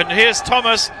Jordan. And here's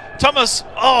Thomas. Thomas,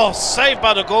 oh, saved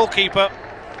by the goalkeeper.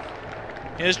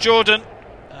 Here's Jordan,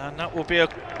 and that will be a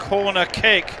corner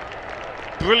kick.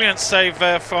 Brilliant save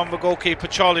there from the goalkeeper,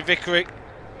 Charlie Vickery.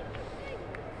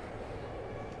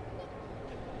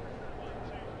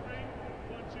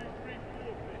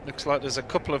 Looks like there's a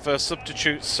couple of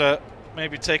substitutes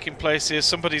maybe taking place here.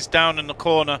 Somebody's down in the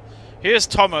corner. Here's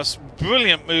Thomas,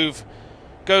 brilliant move.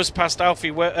 Goes past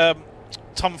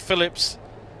Tom Phillips,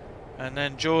 and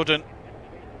then Jordan.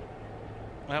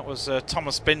 That was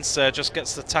Thomas Bince there, just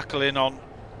gets the tackle in on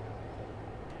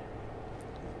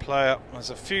player. There's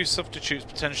a few substitutes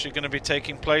potentially going to be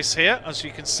taking place here, as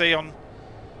you can see on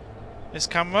this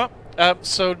camera.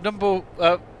 So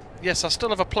yes, I still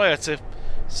have a player to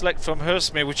select from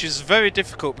Hurstmere, which is very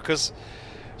difficult because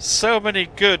so many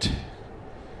good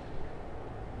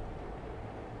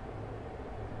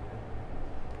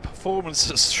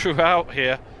performances throughout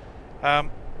here. But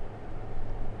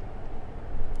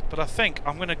I think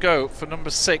I'm going to go for number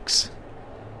 6,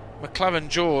 McLaren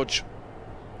George,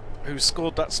 who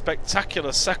scored that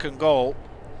spectacular second goal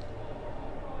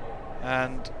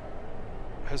and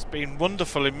has been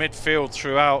wonderful in midfield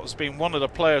throughout. Has been one of the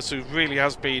players who really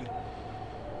has been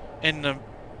in the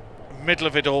middle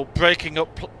of it all, breaking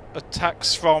up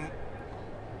attacks from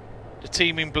the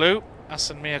team in blue.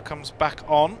 Hurstmere comes back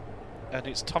on, and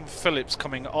it's Tom Phillips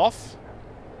coming off.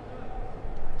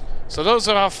 So those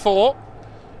are our 4.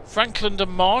 Frankland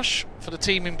and Marsh for the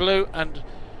team in blue, and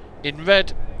in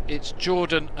red it's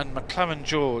Jordan and McLaren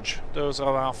George. Those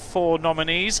are our 4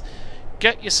 nominees.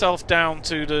 Get yourself down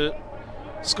to the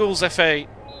Schools FA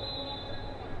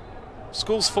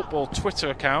Schools Football Twitter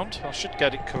account, I should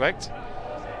get it correct,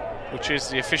 which is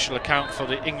the official account for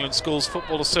the England Schools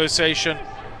Football Association,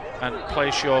 and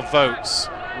place your votes,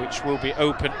 which will be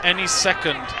open any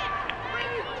second,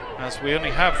 as we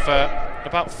only have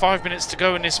about 5 minutes to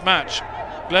go in this match.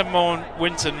 Glenmoor and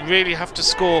Winton really have to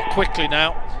score quickly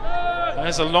now.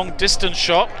 There's a long distance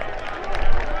shot.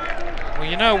 Well,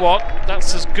 you know what,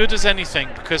 that's as good as anything,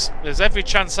 because there's every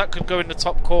chance that could go in the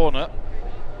top corner.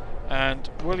 And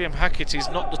William Hackett is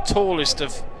not the tallest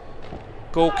of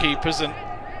goalkeepers, and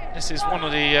this is one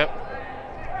of the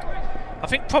I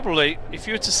think probably, if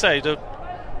you were to say, the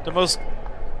most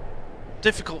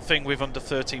difficult thing with under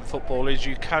 13 football is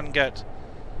you can get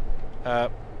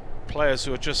players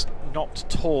who are just not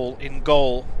tall in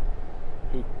goal,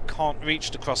 who can't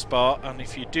reach the crossbar, and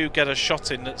if you do get a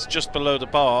shot in that's just below the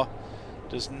bar,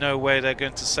 there's no way they're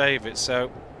going to save it.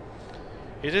 So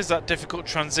it is that difficult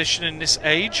transition in this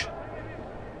age,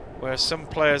 where some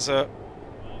players are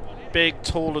big,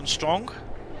 tall and strong,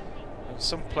 and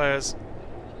some players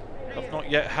have not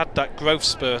yet had that growth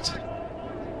spurt.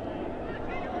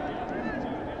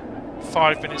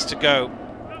 5 minutes to go.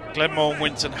 Glenmoor and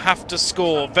Winton have to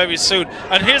score very soon,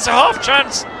 and here's a half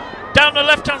chance down the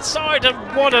left hand side, and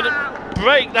what a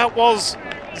break that was.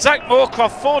 Zach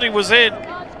Moorcroft thought he was in,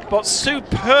 but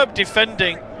superb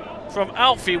defending from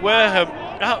Alfie Wareham.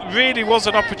 That really was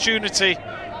an opportunity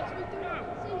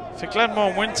for Glenmoor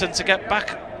and Winton to get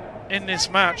back in this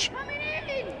match.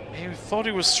 He thought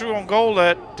he was through on goal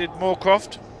there, did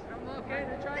Moorcroft.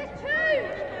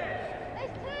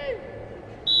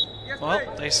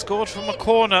 Well, they scored from a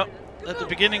corner at the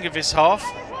beginning of his half.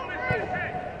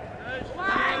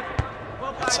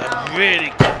 It's a really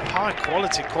high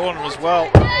quality corner as well.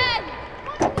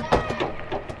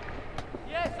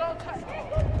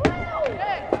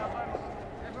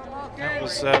 That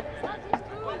was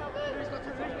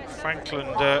Franklin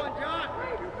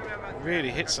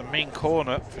really hits a mean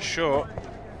corner for sure.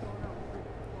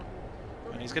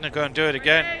 And he's going to go and do it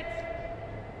again.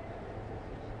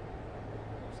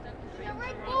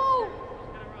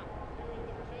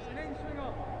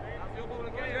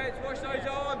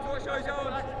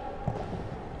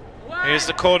 Here's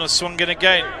the corner swung in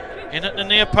again. In at the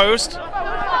near post.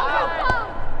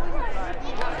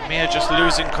 Mere just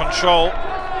losing control.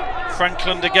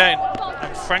 Franklin again.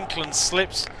 And Franklin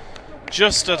slips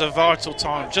just at a vital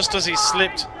time. Just as he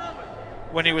slipped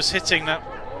when he was hitting that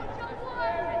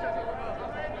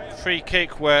free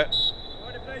kick where...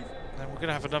 Then we're going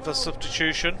to have another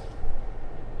substitution.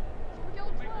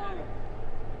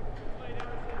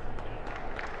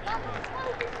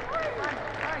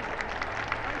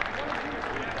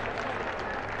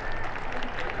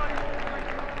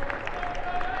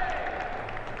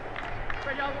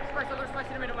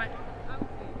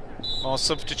 More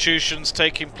substitutions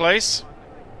taking place.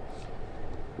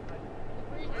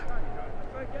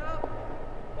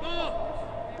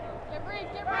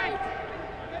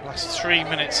 Last 3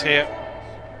 minutes here.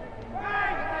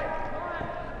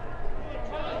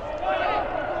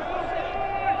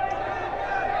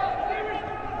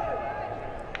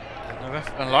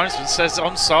 And the linesman says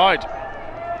onside.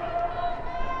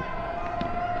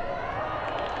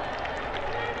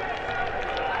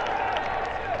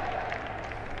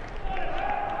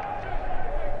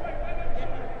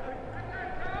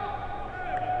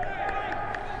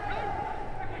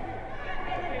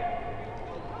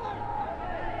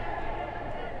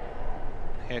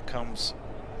 Here comes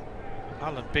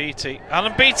Alan Beattie.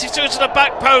 Alan Beattie through to the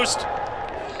back post.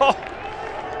 Oh.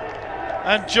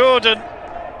 And Jordan,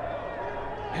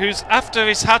 who's after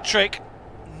his hat-trick,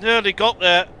 nearly got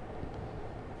there.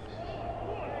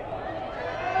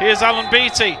 Here's Alan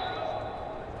Beattie.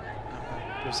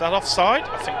 Was that offside?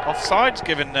 I think offside's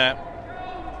given there.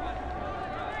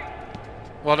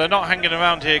 Well, they're not hanging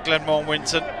around here, Glenmoor and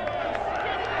Winton.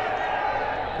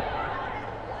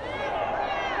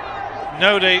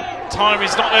 No, the time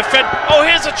is not their friend. Oh,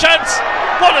 here's a chance!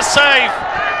 What a save!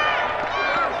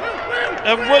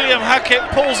 And William Hackett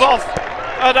pulls off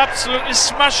an absolutely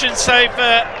smashing save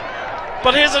there.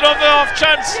 But here's another half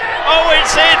chance. Oh,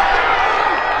 it's in!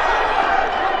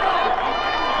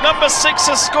 Number 6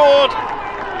 has scored.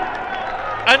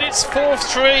 And it's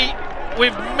 4-3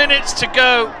 with minutes to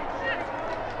go.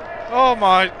 Oh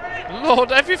my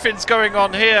Lord, everything's going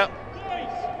on here.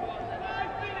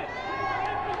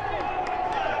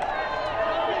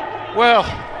 Well,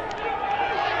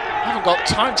 I haven't got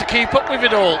time to keep up with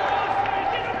it all.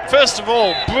 First of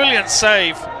all, brilliant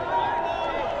save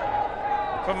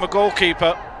from the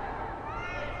goalkeeper.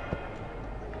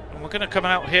 And we're going to come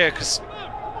out here because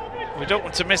we don't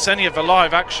want to miss any of the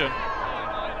live action.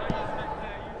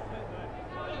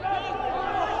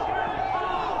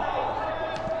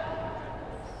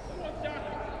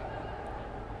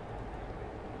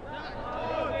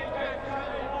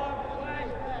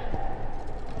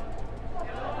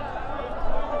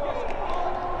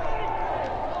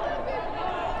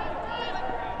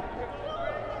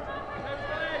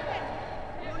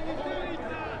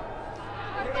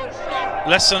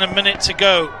 Less than a minute to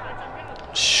go.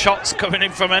 Shots coming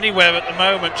in from anywhere at the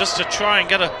moment just to try and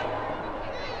get a...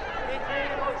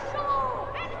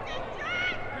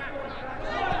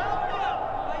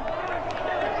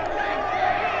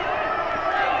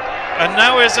 And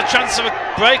now here's a chance of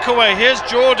a breakaway. Here's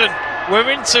Jordan.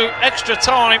 We're into extra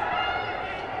time.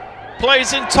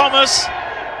 Plays in Thomas.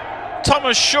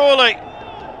 Thomas Shawley.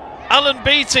 Alan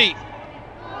Beattie.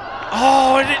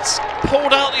 Oh, and it's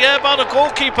pulled out the air by the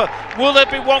goalkeeper. Will there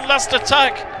be one last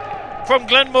attack from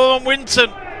Glenmoor and Winton?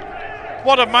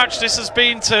 What a match this has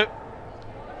been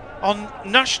on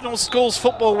National Schools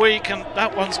Football Week, and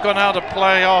that one's gone out of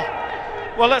play. Oh,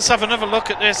 well, let's have another look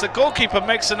at this. The goalkeeper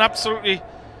makes an absolutely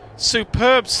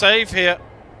superb save here.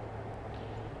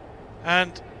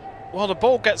 And, well, the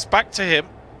ball gets back to him.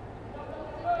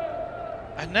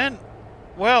 And then,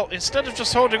 well, instead of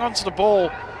just holding on to the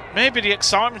ball, maybe the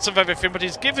excitement of everything, but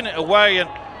he's giving it away. And,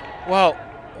 well,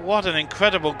 what an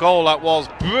incredible goal that was.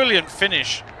 Brilliant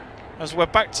finish as we're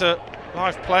back to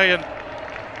live play. And,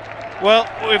 well,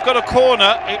 we've got a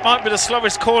corner. It might be the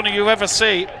slowest corner you ever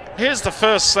see. Here's the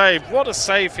first save. What a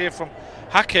save here from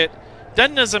Hackett.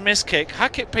 Then there's a miss kick.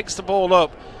 Hackett picks the ball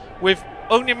up with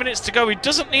only minutes to go. He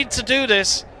doesn't need to do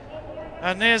this.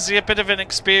 And there's a bit of an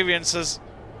experience as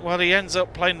well. He ends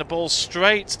up playing the ball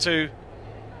straight to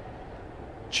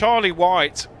Charlie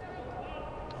White.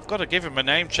 I've got to give him a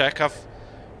name check. I've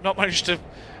not managed to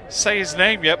say his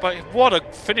name yet, but what a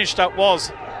finish that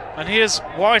was. And here's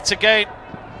White again.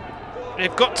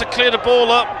 They've got to clear the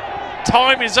ball up.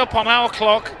 Time is up on our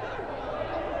clock.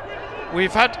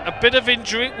 We've had a bit of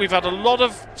injury. We've had a lot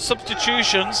of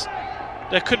substitutions.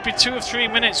 There could be 2 or 3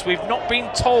 minutes. We've not been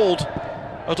told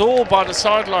at all by the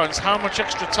sidelines how much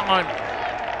extra time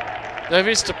there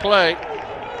is to play.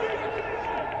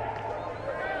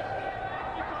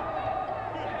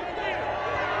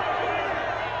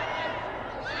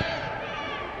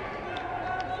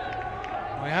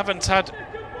 We haven't had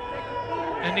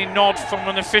any nod from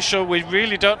an official. We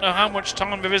really don't know how much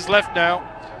time there is left now.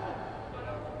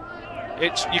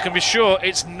 You can be sure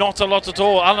it's not a lot at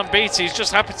all. Alan Beattie's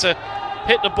just happy to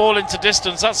hit the ball into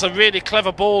distance. That's a really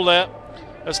clever ball there,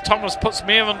 as Thomas puts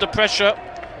Mere under pressure.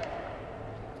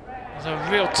 There's a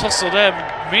real tussle there.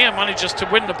 Mere manages to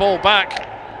win the ball back.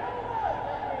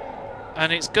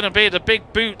 And it's going to be the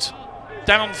big boot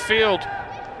downfield.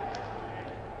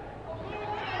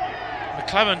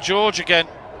 McLaren George again.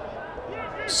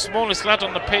 Smallest lad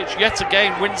on the pitch, yet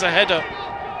again wins a header.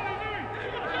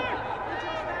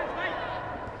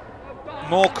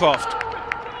 Moorcroft.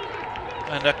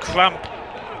 And a cramp.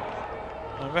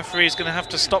 The referee's going to have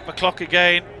to stop the clock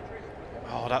again.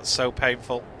 Oh, that's so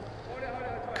painful.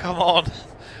 Come on.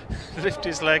 Lift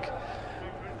his leg.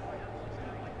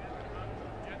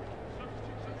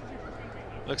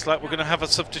 Looks like we're going to have a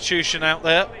substitution out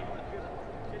there.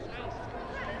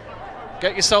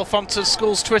 Get yourself onto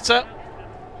school's Twitter.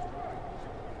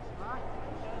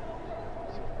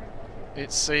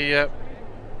 It's the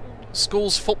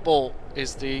Schools Football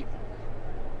is the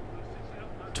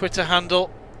Twitter handle,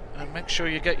 and make sure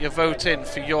you get your vote in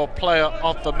for your player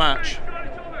of the match.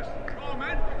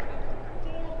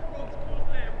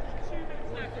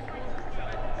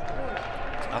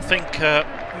 I think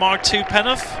Martu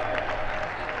Pennoff,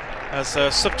 as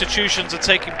substitutions are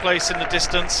taking place in the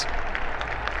distance.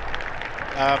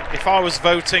 If I was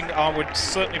voting, I would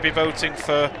certainly be voting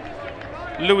for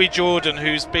Louis Jordan,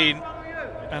 who's been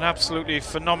an absolutely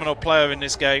phenomenal player in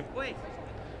this game.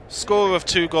 Scorer of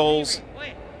 2 goals,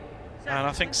 and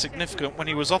I think significant when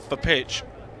he was off the pitch.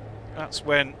 That's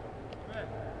when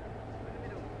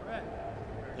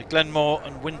the Glenmoor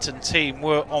and Winton team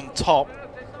were on top.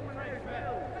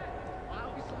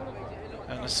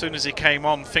 And as soon as he came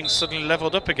on, things suddenly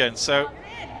levelled up again. So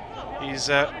he's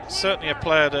certainly a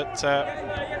player that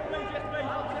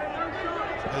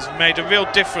has made a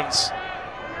real difference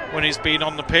when he's been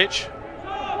on the pitch.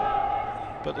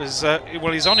 But there's,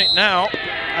 well, he's on it now,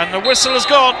 and the whistle has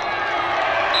gone.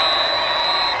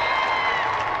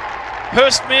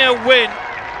 Hurstmere win.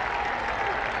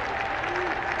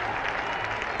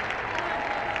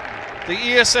 The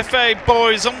ESFA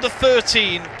Boys Under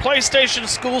 13 PlayStation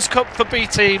Schools Cup for B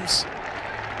teams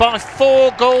by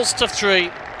 4 goals to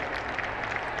 3.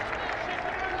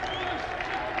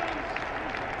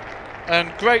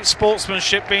 And great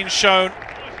sportsmanship being shown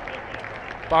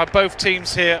by both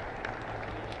teams here.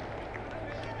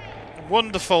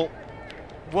 Wonderful,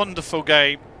 wonderful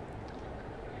game.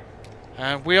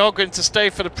 And we are going to stay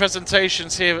for the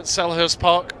presentations here at Selhurst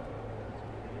Park.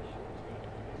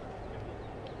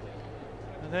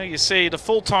 And there you see the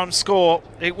full-time score.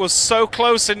 It was so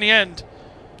close in the end.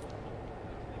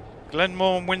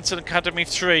 Glenmoor and Winton Academy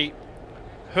 3.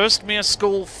 Hurstmere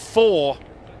School 4.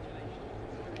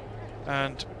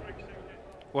 And,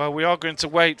 well, we are going to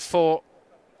wait for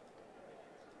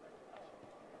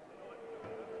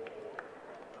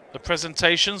the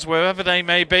presentations, wherever they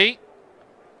may be.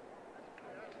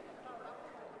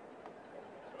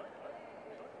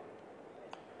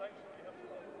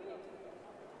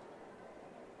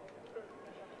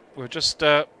 We're just,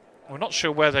 we're not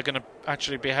sure where they're going to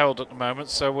actually be held at the moment,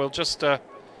 so we'll just,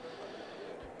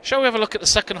 shall we have a look at the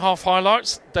second half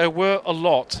highlights? There were a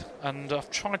lot, and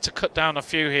I've tried to cut down a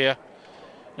few here.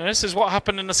 Now this is what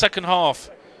happened in the second half.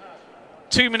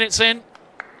 2 minutes in,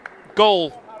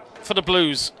 goal for the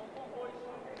Blues.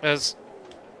 As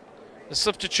the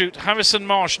substitute Harrison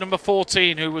Marsh, number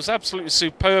 14, who was absolutely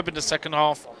superb in the second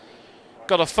half,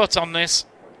 got a foot on this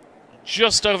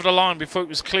just over the line before it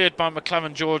was cleared by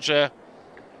McLaren George there.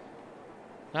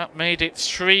 That made it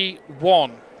 3-1.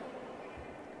 And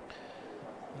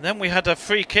then we had a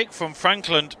free kick from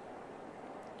Frankland,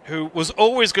 who was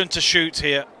always going to shoot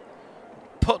here.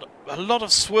 Put a lot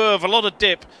of swerve, a lot of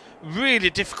dip, really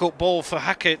difficult ball for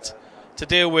Hackett to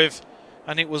deal with,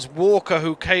 and it was Walker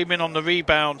who came in on the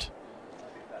rebound,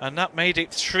 and that made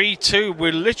it 3-2.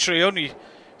 We're literally only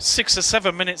 6 or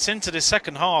 7 minutes into the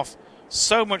second half.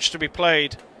 So much to be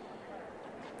played,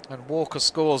 and Walker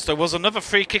scores. There was another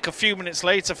free kick a few minutes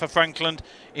later for Frankland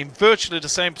in virtually the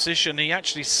same position. He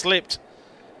actually slipped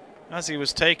as he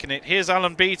was taking it. Here's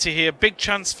Alan Beattie here. Big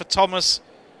chance for Thomas,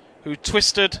 who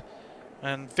twisted,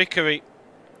 and Vickery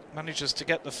manages to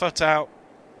get the foot out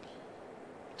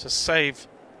to save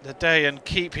the day and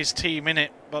keep his team in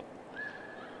it. But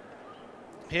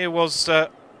here was an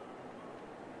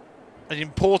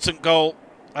important goal,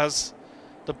 as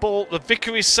the ball, the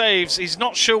Vickery saves. He's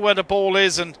not sure where the ball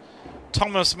is, and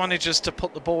Thomas manages to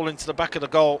put the ball into the back of the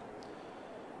goal.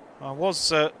 I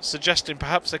was suggesting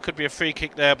perhaps there could be a free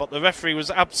kick there, but the referee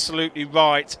was absolutely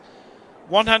right.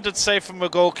 One-handed save from the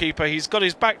goalkeeper. He's got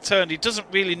his back turned. He doesn't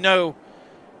really know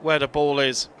where the ball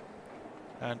is.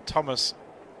 And Thomas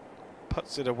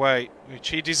puts it away, which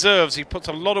he deserves. He put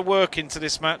a lot of work into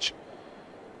this match,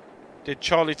 did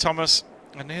Charlie Thomas.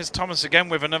 And here's Thomas again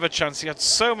with another chance. He had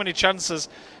so many chances.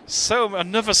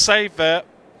 Another save there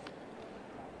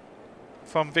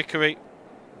from Vickery.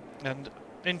 And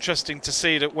interesting to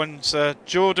see that when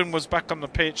Jordan was back on the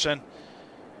pitch, then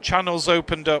channels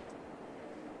opened up.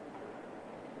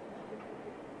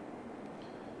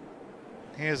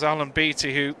 Here's Alan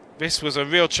Beattie, who, this was a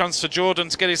real chance for Jordan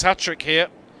to get his hat-trick here.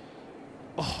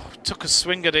 Oh, took a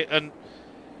swing at it, and,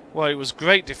 well, it was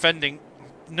great defending.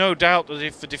 No doubt that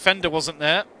if the defender wasn't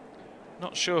there,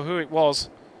 not sure who it was,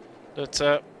 that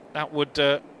that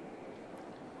would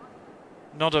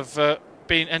not have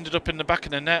ended up in the back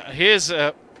of the net. Here's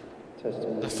the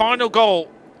final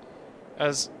goal,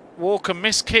 as Walker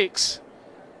missed kicks.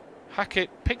 Hackett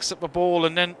picks up the ball,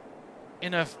 and then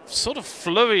in a sort of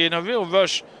flurry, in a real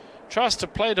rush, tries to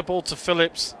play the ball to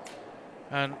Phillips,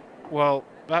 and, well,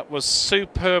 that was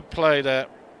superb play there.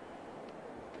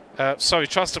 Sorry,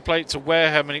 tries to play it to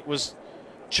Wareham, and it was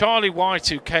Charlie White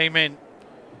who came in.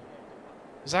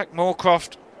 Zach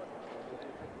Moorcroft,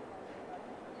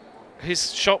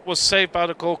 his shot was saved by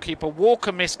the goalkeeper.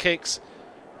 Walker missed kicks,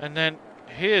 and then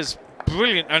here's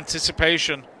brilliant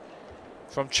anticipation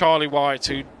from Charlie White,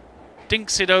 who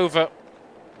dinks it over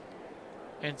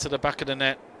into the back of the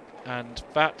net, and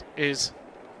that is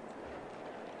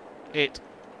it.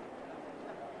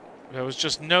 There was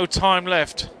just no time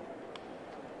left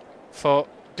for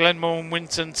Glenmoor and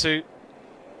Winton to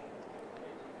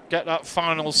get that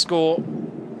final score.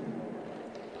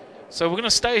 So we're going to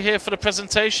stay here for the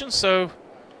presentation, so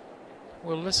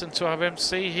we'll listen to our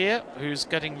MC here, who's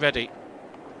getting ready.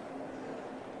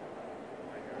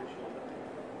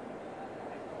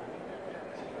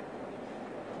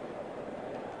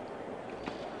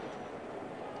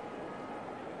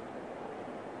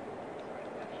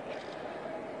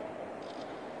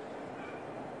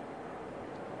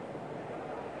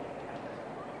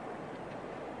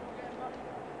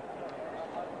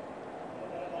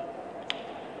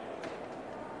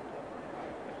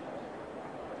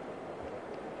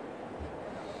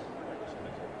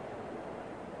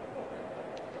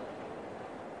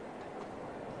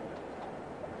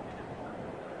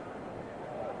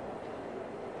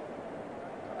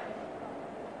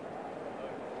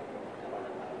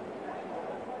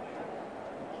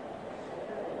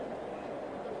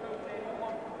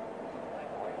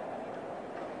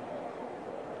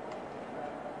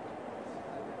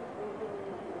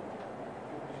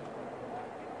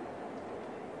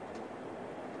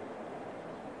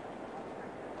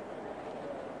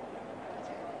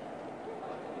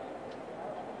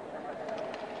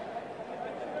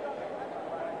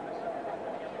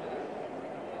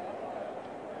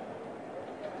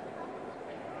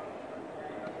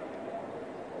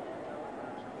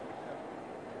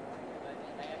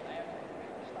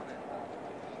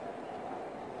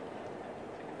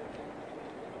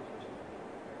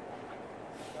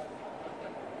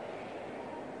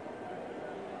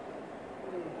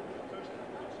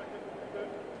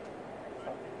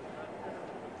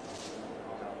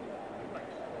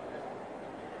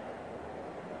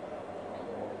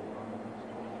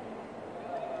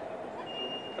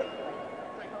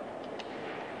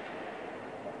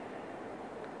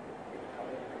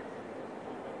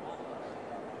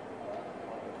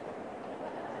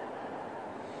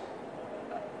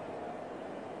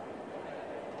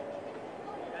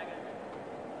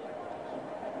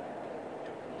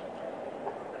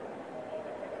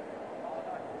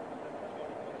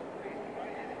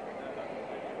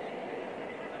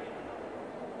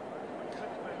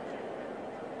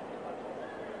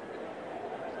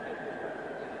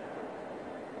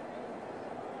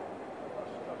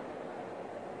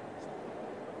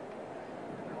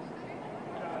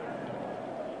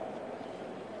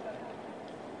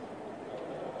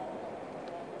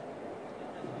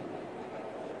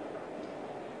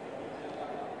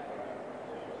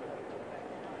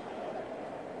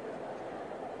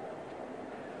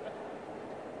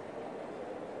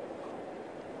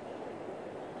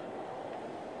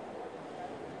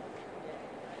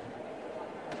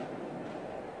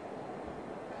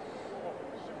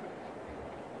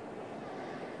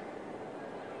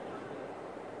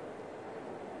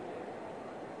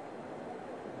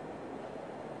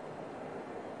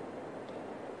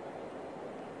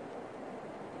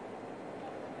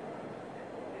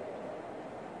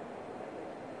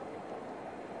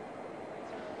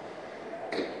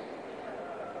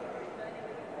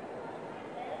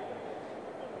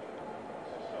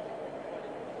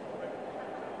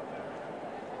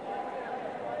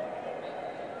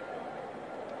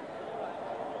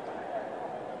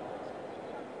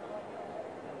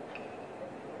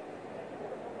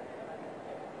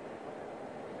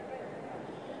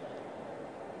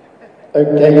 Okay,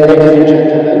 ladies and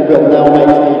gentlemen, we'll now make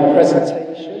the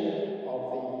presentation of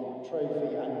the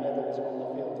trophy and medals on the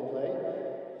field of play.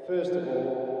 First of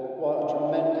all, what a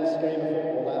tremendous game of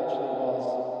football that actually was.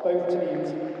 Both teams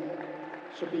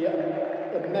should be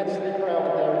immensely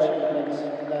proud of their achievements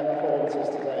and their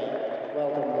performances today.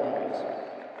 Well done, guys.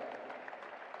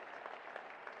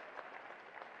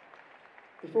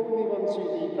 Before we move on to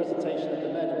the presentation of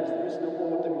the medals, there is an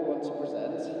award that we want to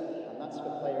present, and that's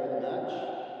for Player of the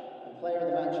Match. And Player of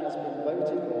the Match has been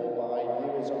voted for by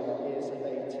viewers on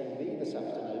ESFA TV this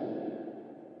afternoon.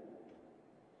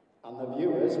 And the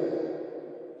viewers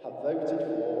have voted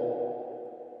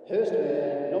for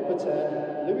Hurstmere, number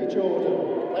 10, Louis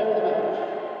Jordan, Player of the Match.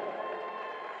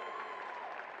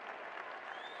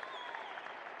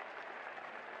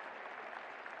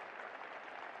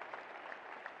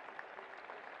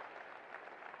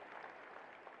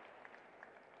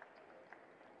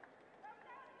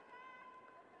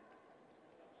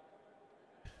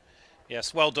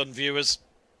 Yes, well done, viewers.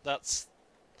 That's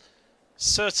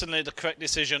certainly the correct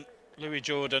decision. Louis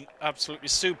Jordan, absolutely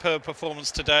superb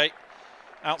performance today.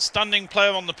 Outstanding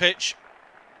player on the pitch.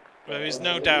 There is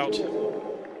no doubt.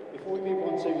 Before we move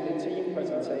on to the team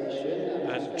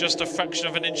presentation, And just a fraction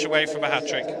of an inch away from a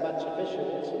hat-trick. Match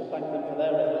officials and thank them for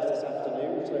their efforts this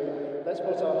afternoon. So let's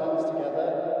put our hands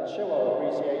together and show our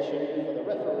appreciation for the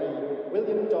referee,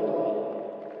 William Donnelly.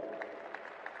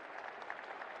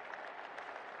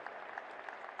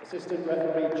 Assistant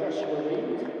referee Joshua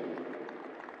Reed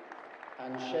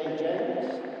and Shay James,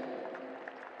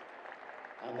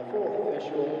 and the fourth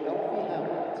official Alfie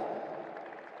Howard.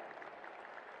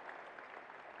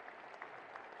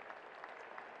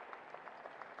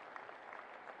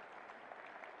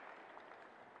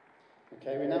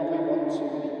 Okay, we now move on to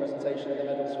the presentation of the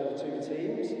medals for the two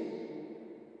teams.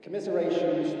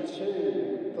 Commiserations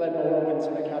to Glenmoor and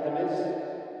Winton Academies.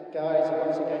 Guys,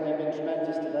 once again, you've been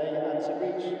tremendous today, and to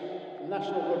reach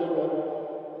national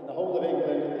runner-up in the whole of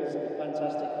England is a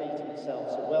fantastic feat in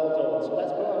itself, so well done. So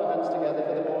let's put our hands together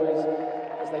for the boys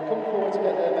as they come forward to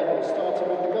get their medals, starting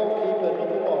with the goalkeeper,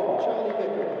 number 1, Charlie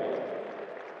Bickery.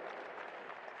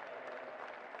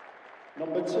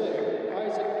 Number 2,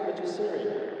 Isaac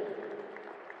Majasiri.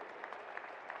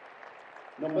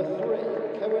 Number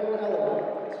 3, Cohen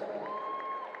Element.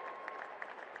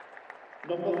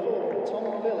 Number 4,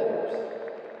 Tom Phillips.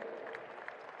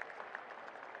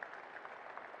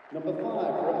 Number 5,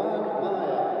 Roman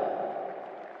Meyer.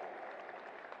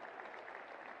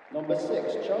 Number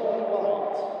 6, Charlie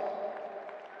White.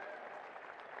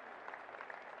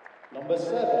 Number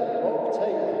 7, Rob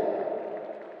Taylor.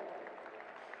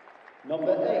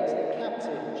 Number 8, the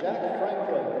captain, Jack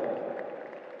Franklin.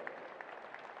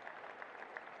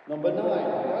 Number 9,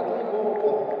 Bradley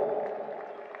Walker.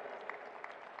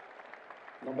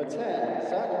 Number 10,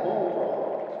 Zach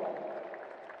Moorcroft.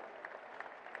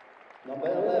 Number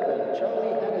 11,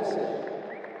 Charlie Hennessy.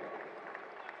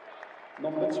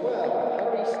 Number 12,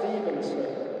 Harry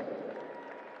Stevenson.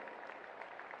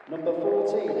 Number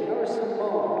 14, Harrison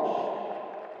Marsh.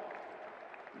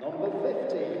 Number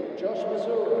 15, Josh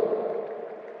Mazura.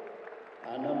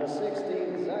 And number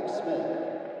 16, Zach Smith.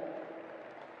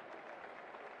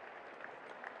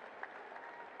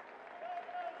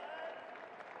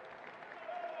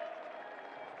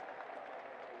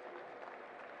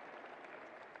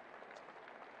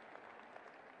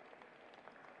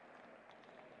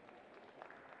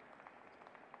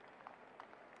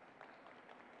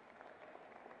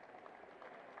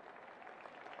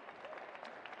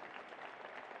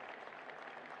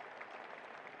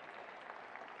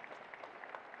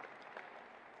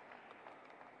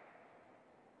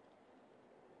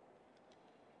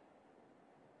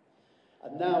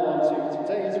 And now on to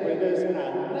today's winners and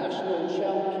national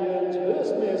champions,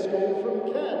 Hurstmere School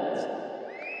from Kent.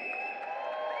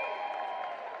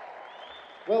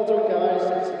 Well done, guys.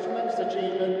 It's a tremendous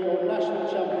achievement. You're national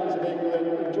champions of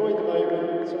England. Enjoy the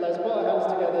moment. So let's put our hands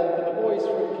together for the boys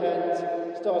from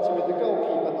Kent, starting with the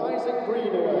goalkeeper, Isaac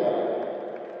Greenaway.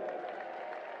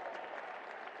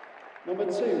 Number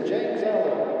 2, James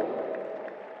Allen.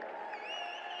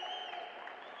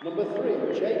 Number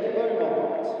 3, Jake Beaumont.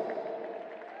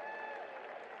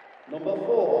 Number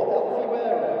 4, Alfie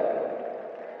Ware.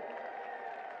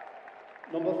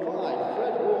 Number 5,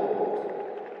 Fred Ward.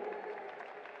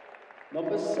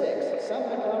 Number 6, Sam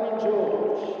McLaren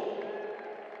George.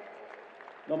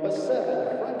 Number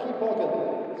 7, Frankie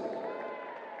Boggins.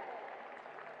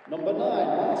 Number 9,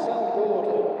 Marcel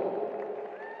Gordon.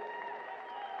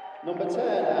 Number 10,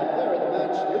 and player of the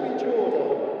match, Louis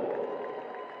Jordan.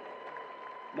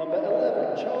 Number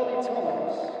 11, Charlie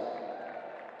Thomas.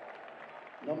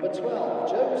 Number 12,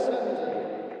 Joe Sandy.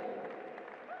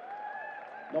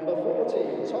 Number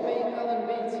 14, Tommy Allen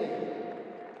Beatty.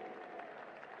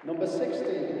 Number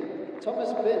 16,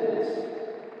 Thomas Binns.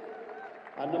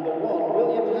 And number 1,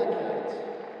 William Hackett.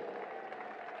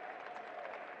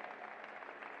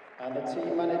 And the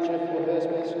team manager for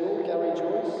Hurstmere School, Gary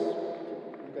Joyce.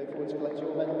 You go forward to collect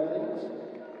your medal, please.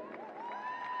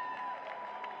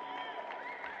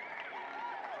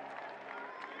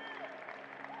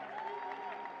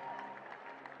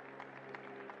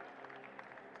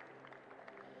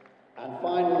 And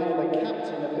finally, the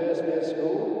captain of Hurstmere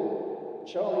School,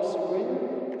 Charlie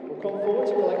Seguin, will come forward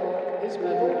to collect his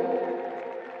medal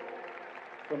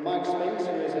from Mike Spinks,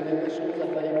 who is an English Schools FA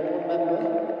board member.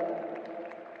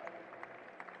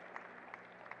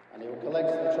 And he will collect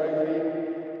the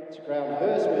trophy to crown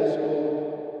Hurstmere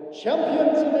School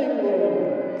champions of England.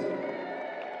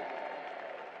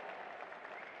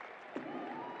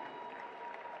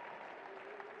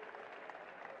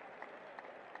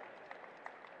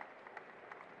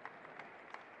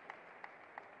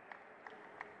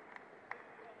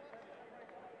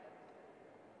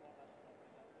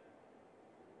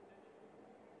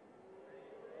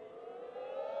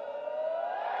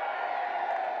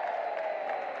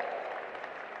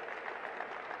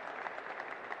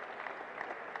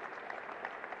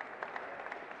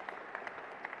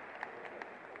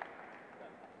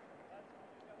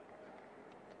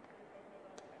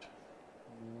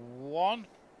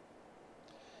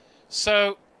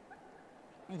 So,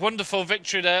 wonderful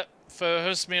victory there for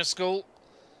Hurstmere School.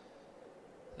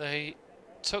 They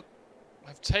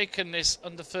have taken this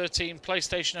under-13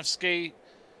 PlayStation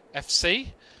FC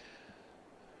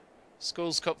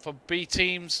Schools Cup for B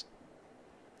teams.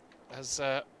 There's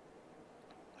a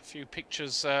few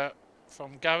pictures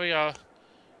from Gary, our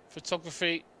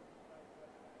photography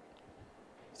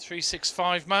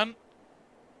 365 man,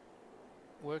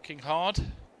 working hard.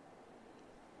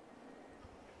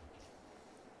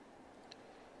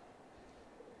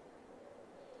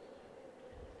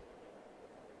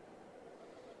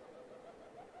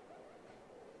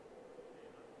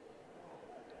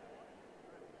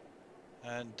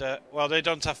 And, well, they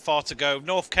don't have far to go.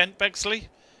 North Kent, Bexley,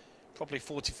 probably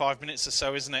 45 minutes or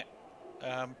so, isn't it?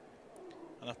 And,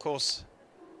 of course,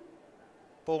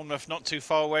 Bournemouth not too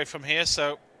far away from here,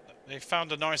 so they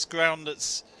found a nice ground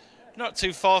that's not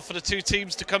too far for the two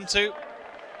teams to come to.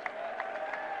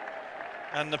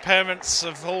 And the parents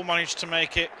have all managed to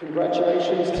make it.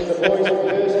 Congratulations to the boys of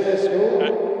Hurstmere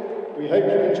School. We hope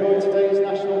you enjoyed today's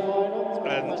national final.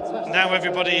 And now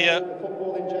everybody...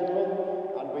 football in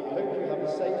general, and we hope you have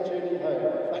a safe journey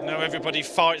home. I know everybody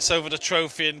fights over the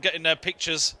trophy and getting their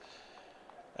pictures,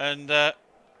 and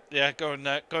yeah, go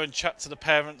and chat to the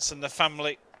parents and the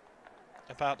family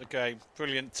about the game.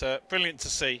 Brilliant, brilliant to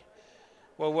see.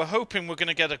 Well, we're hoping we're going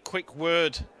to get a quick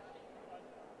word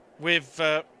with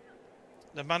the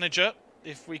manager,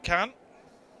 if we can.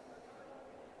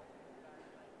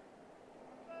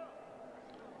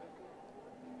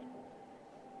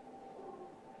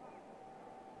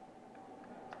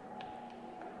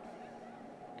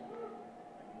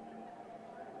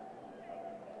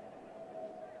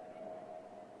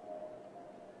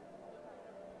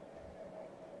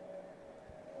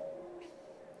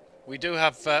 We do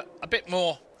have a bit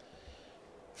more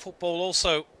football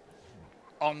also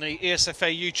on the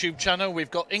ESFA YouTube channel.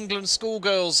 We've got England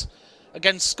schoolgirls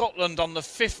against Scotland on the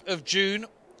 5th of June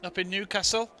up in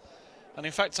Newcastle. And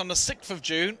in fact on the 6th of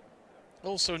June,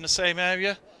 also in the same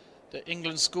area, the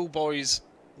England schoolboys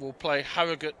will play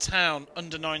Harrogate Town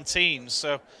under 19.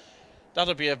 So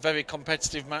that'll be a very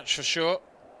competitive match for sure.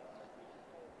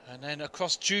 And then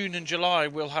across June and July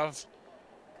we'll have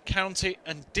county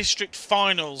and district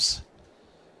finals,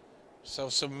 so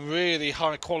some really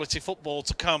high quality football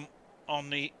to come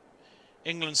on the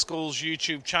England Schools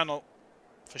YouTube channel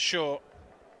for sure.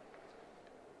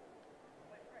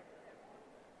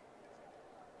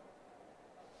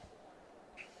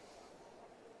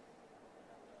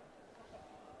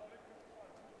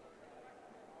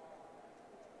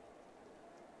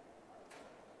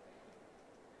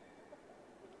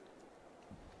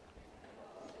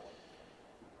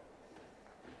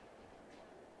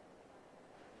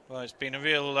 Well, it's been a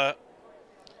real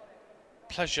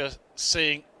pleasure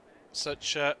seeing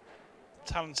such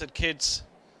talented kids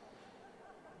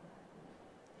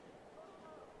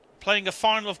playing a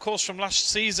final, of course, from last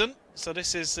season. So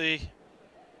this is the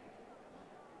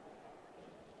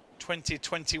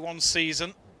 2021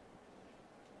 season.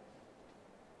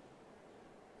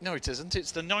 No, it isn't.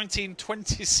 It's the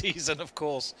 1920 season, of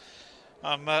course.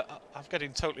 I'm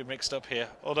getting totally mixed up here.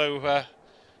 Although...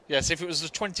 yes, if it was the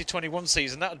 2021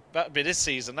 season, that'd be this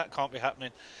season. That can't be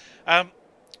happening.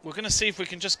 we're going to see if we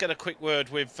can just get a quick word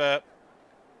with the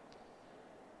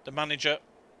manager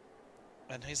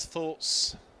and his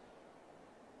thoughts.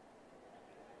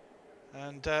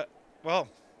 And, well,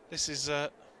 this is...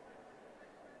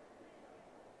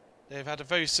 they've had a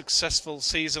very successful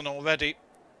season already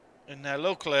in their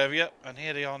local area, and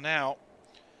here they are now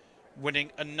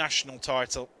winning a national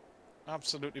title.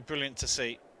 Absolutely brilliant to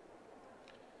see.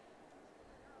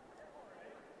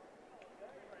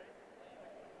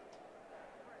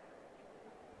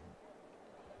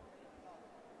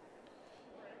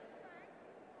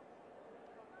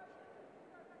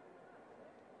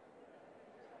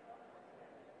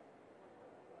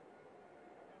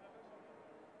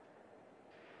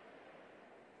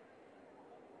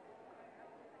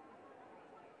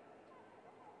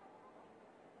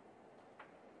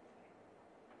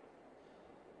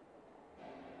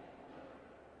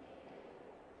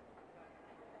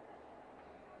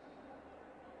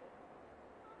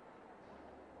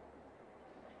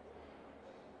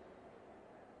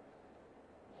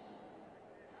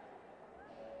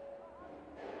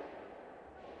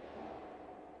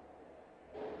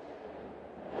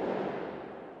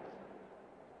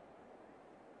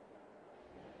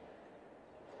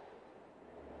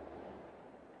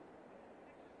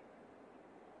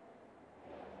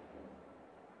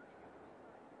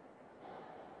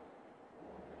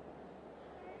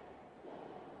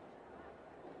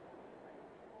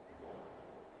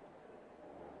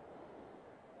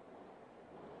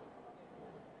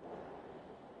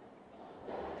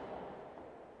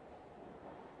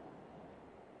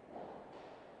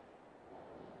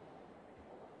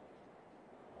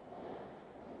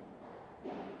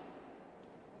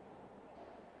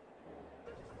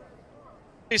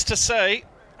 Pleased to say,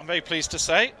 I'm very pleased to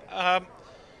say,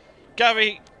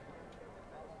 Gary,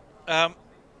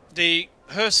 the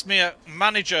Hurstmere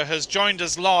manager, has joined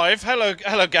us live. Hello,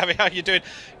 Gary. How are you doing?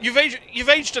 You've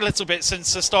aged a little bit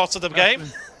since the start of the game.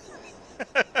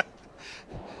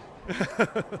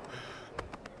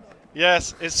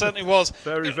 Yes, it certainly was.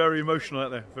 Very emotional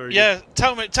out there. Very yeah.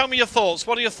 Good. Tell me your thoughts.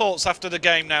 What are your thoughts after the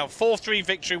game now? 4-3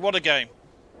 victory. What a game.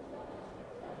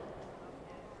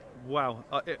 Wow,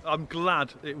 I'm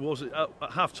glad it was at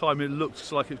half-time. It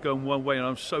looked like it was going one way, and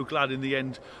I'm so glad in the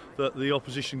end that the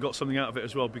opposition got something out of it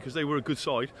as well, because they were a good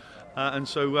side, and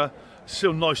so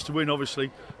still nice to win, obviously.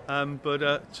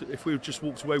 But if we just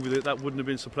walked away with it, that wouldn't have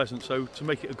been so pleasant. So to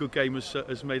make it a good game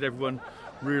has made everyone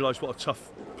realise what a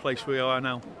tough place we are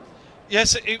now.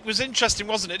 Yes, it was interesting,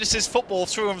 wasn't it? This is football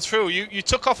through and through. You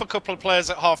took off a couple of players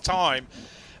at half-time,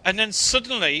 and then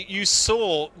suddenly you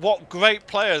saw what great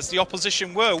players the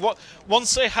opposition were.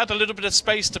 Once they had a little bit of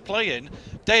space to play in,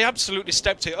 they absolutely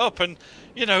stepped it up. And,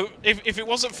 you know, if it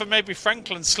wasn't for maybe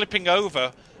Franklin slipping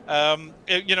over,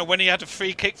 you know, when he had a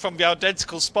free kick from the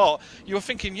identical spot, you were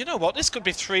thinking, you know what, this could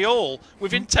be 3-3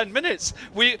 within 10 minutes.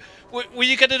 Were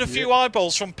you getting a few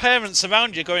eyeballs from parents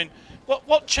around you going,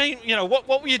 what changed, you know, what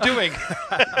were you doing?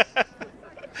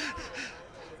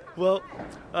 Well,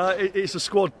 it's a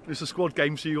squad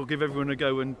game, so you'll give everyone a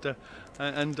go,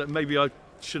 and maybe I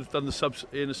should have done the subs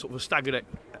in a sort of a staggered it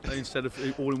instead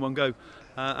of all in one go,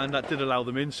 and that did allow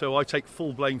them in. So I take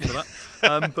full blame for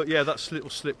that. But yeah, that little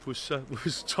slip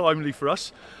was timely for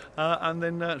us, and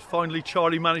then finally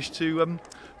Charlie managed to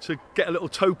get a little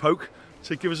toe poke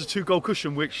to give us a 2-goal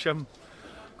cushion, which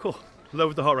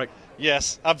lowered the heart rate.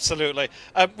 Yes, absolutely.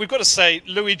 We've got to say,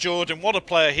 Louis Jordan, what a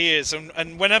player he is.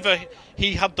 And whenever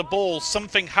he had the ball,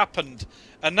 something happened.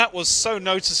 And that was so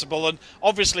noticeable. And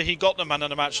obviously he got the man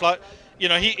of the match. Like, you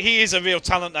know, he is a real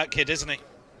talent, that kid, isn't he?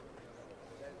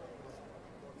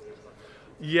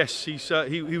 Yes, he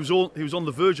was on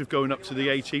the verge of going up to the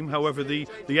A team. However, the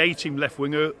A team left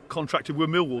winger contracted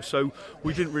with Millwall, so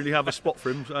we didn't really have a spot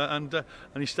for him, and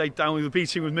he stayed down with the B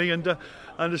team with me, and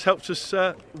has helped us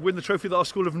win the trophy that our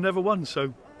school have never won.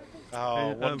 So,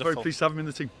 I'm very pleased to have him in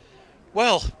the team.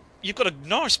 Well, you've got a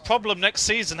nice problem next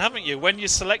season, haven't you? When you're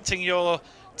selecting your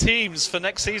teams for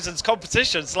next season's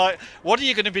competitions, like, what are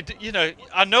you going to be? You know,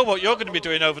 I know what you're going to be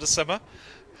doing over the summer.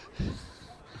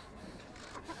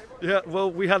 Yeah, well,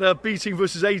 we had a B team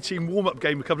versus A team warm-up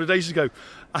game a couple of days ago,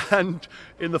 and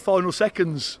in the final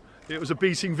seconds, it was a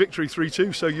B team victory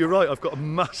 3-2. So you're right, I've got a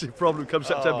massive problem come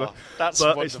September. That's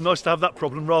but wonderful. It's nice to have that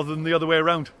problem rather than the other way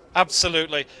around.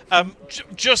 Absolutely.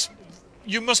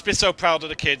 You must be so proud of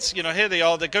the kids. You know, here they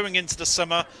are. They're going into the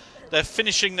summer. They're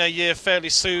finishing their year fairly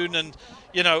soon, and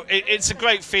you know, it's a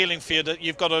great feeling for you that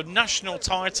you've got a national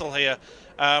title here.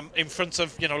 In front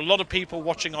of, you know, a lot of people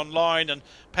watching online and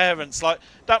parents. Like,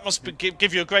 that must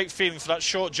give you a great feeling for that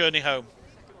short journey home.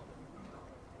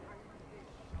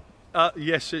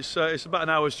 Yes, it's about an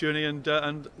hour's journey,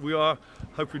 and we are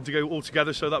hoping to go all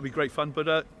together, so that'll be great fun.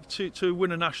 But to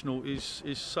win a national is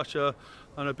such a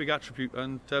big attribute,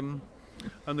 and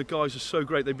the guys are so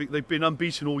great. They've been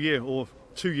unbeaten all year, or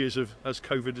 2 years as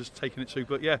COVID has taken it to.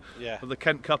 But yeah. The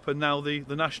Kent Cup and now the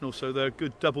national, so they're a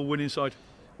good double winning side.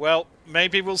 Well,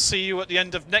 maybe we'll see you at the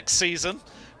end of next season.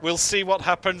 We'll see what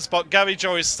happens. But Gary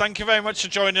Joyce, thank you very much for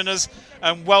joining us,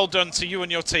 and well done to you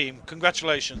and your team.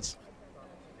 Congratulations.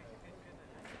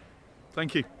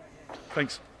 Thank you.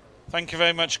 Thanks. Thank you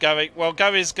very much, Gary. Well,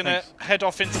 Gary's going to head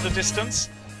off into the distance,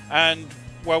 and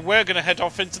well, we're going to head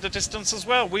off into the distance as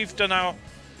well. We've done our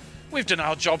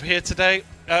job here today.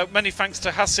 Many thanks to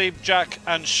Hasib, Jack,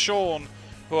 and Sean,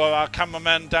 who are our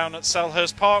cameramen down at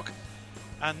Selhurst Park.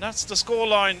 And that's the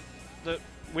scoreline that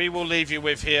we will leave you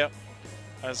with here,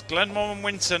 as Glenmoor and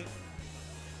Winton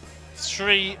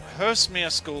 3,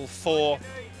 Hurstmere School 4.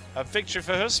 A victory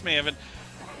for Hurstmere, and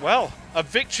well, a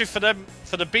victory for them,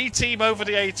 for the B team over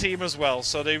the A team as well.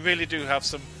 So they really do have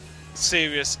some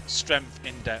serious strength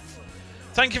in depth.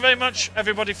 Thank you very much,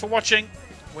 everybody, for watching.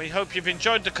 We hope you've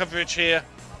enjoyed the coverage here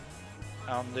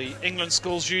on the England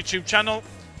Schools YouTube channel,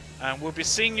 and we'll be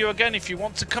seeing you again if you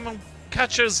want to come and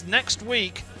catch us next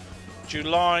week.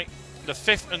 July the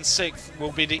 5th and 6th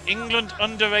will be the England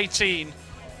under-18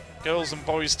 girls and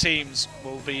boys teams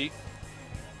will be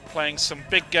playing some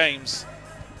big games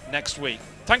next week.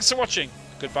 Thanks for watching.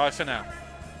 Goodbye for now.